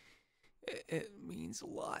 It means a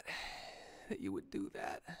lot that you would do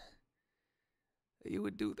that. That you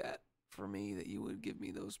would do that for me, that you would give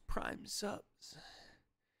me those Prime subs.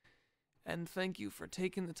 And thank you for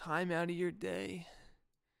taking the time out of your day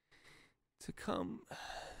to come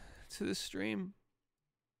to the stream.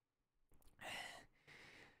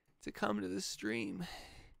 To come to the stream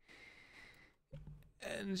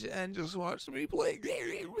and just watch me play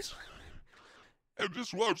games. And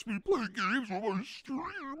just watch me play games on my stream.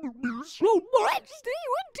 It would mean so much that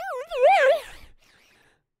you would do that.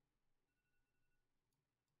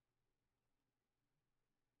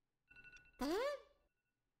 It's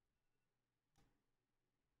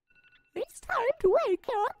time to wake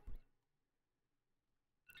up.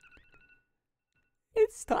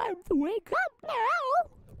 It's time to wake up now.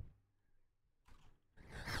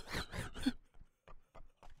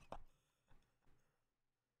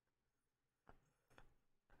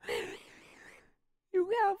 You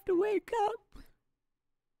have to wake up.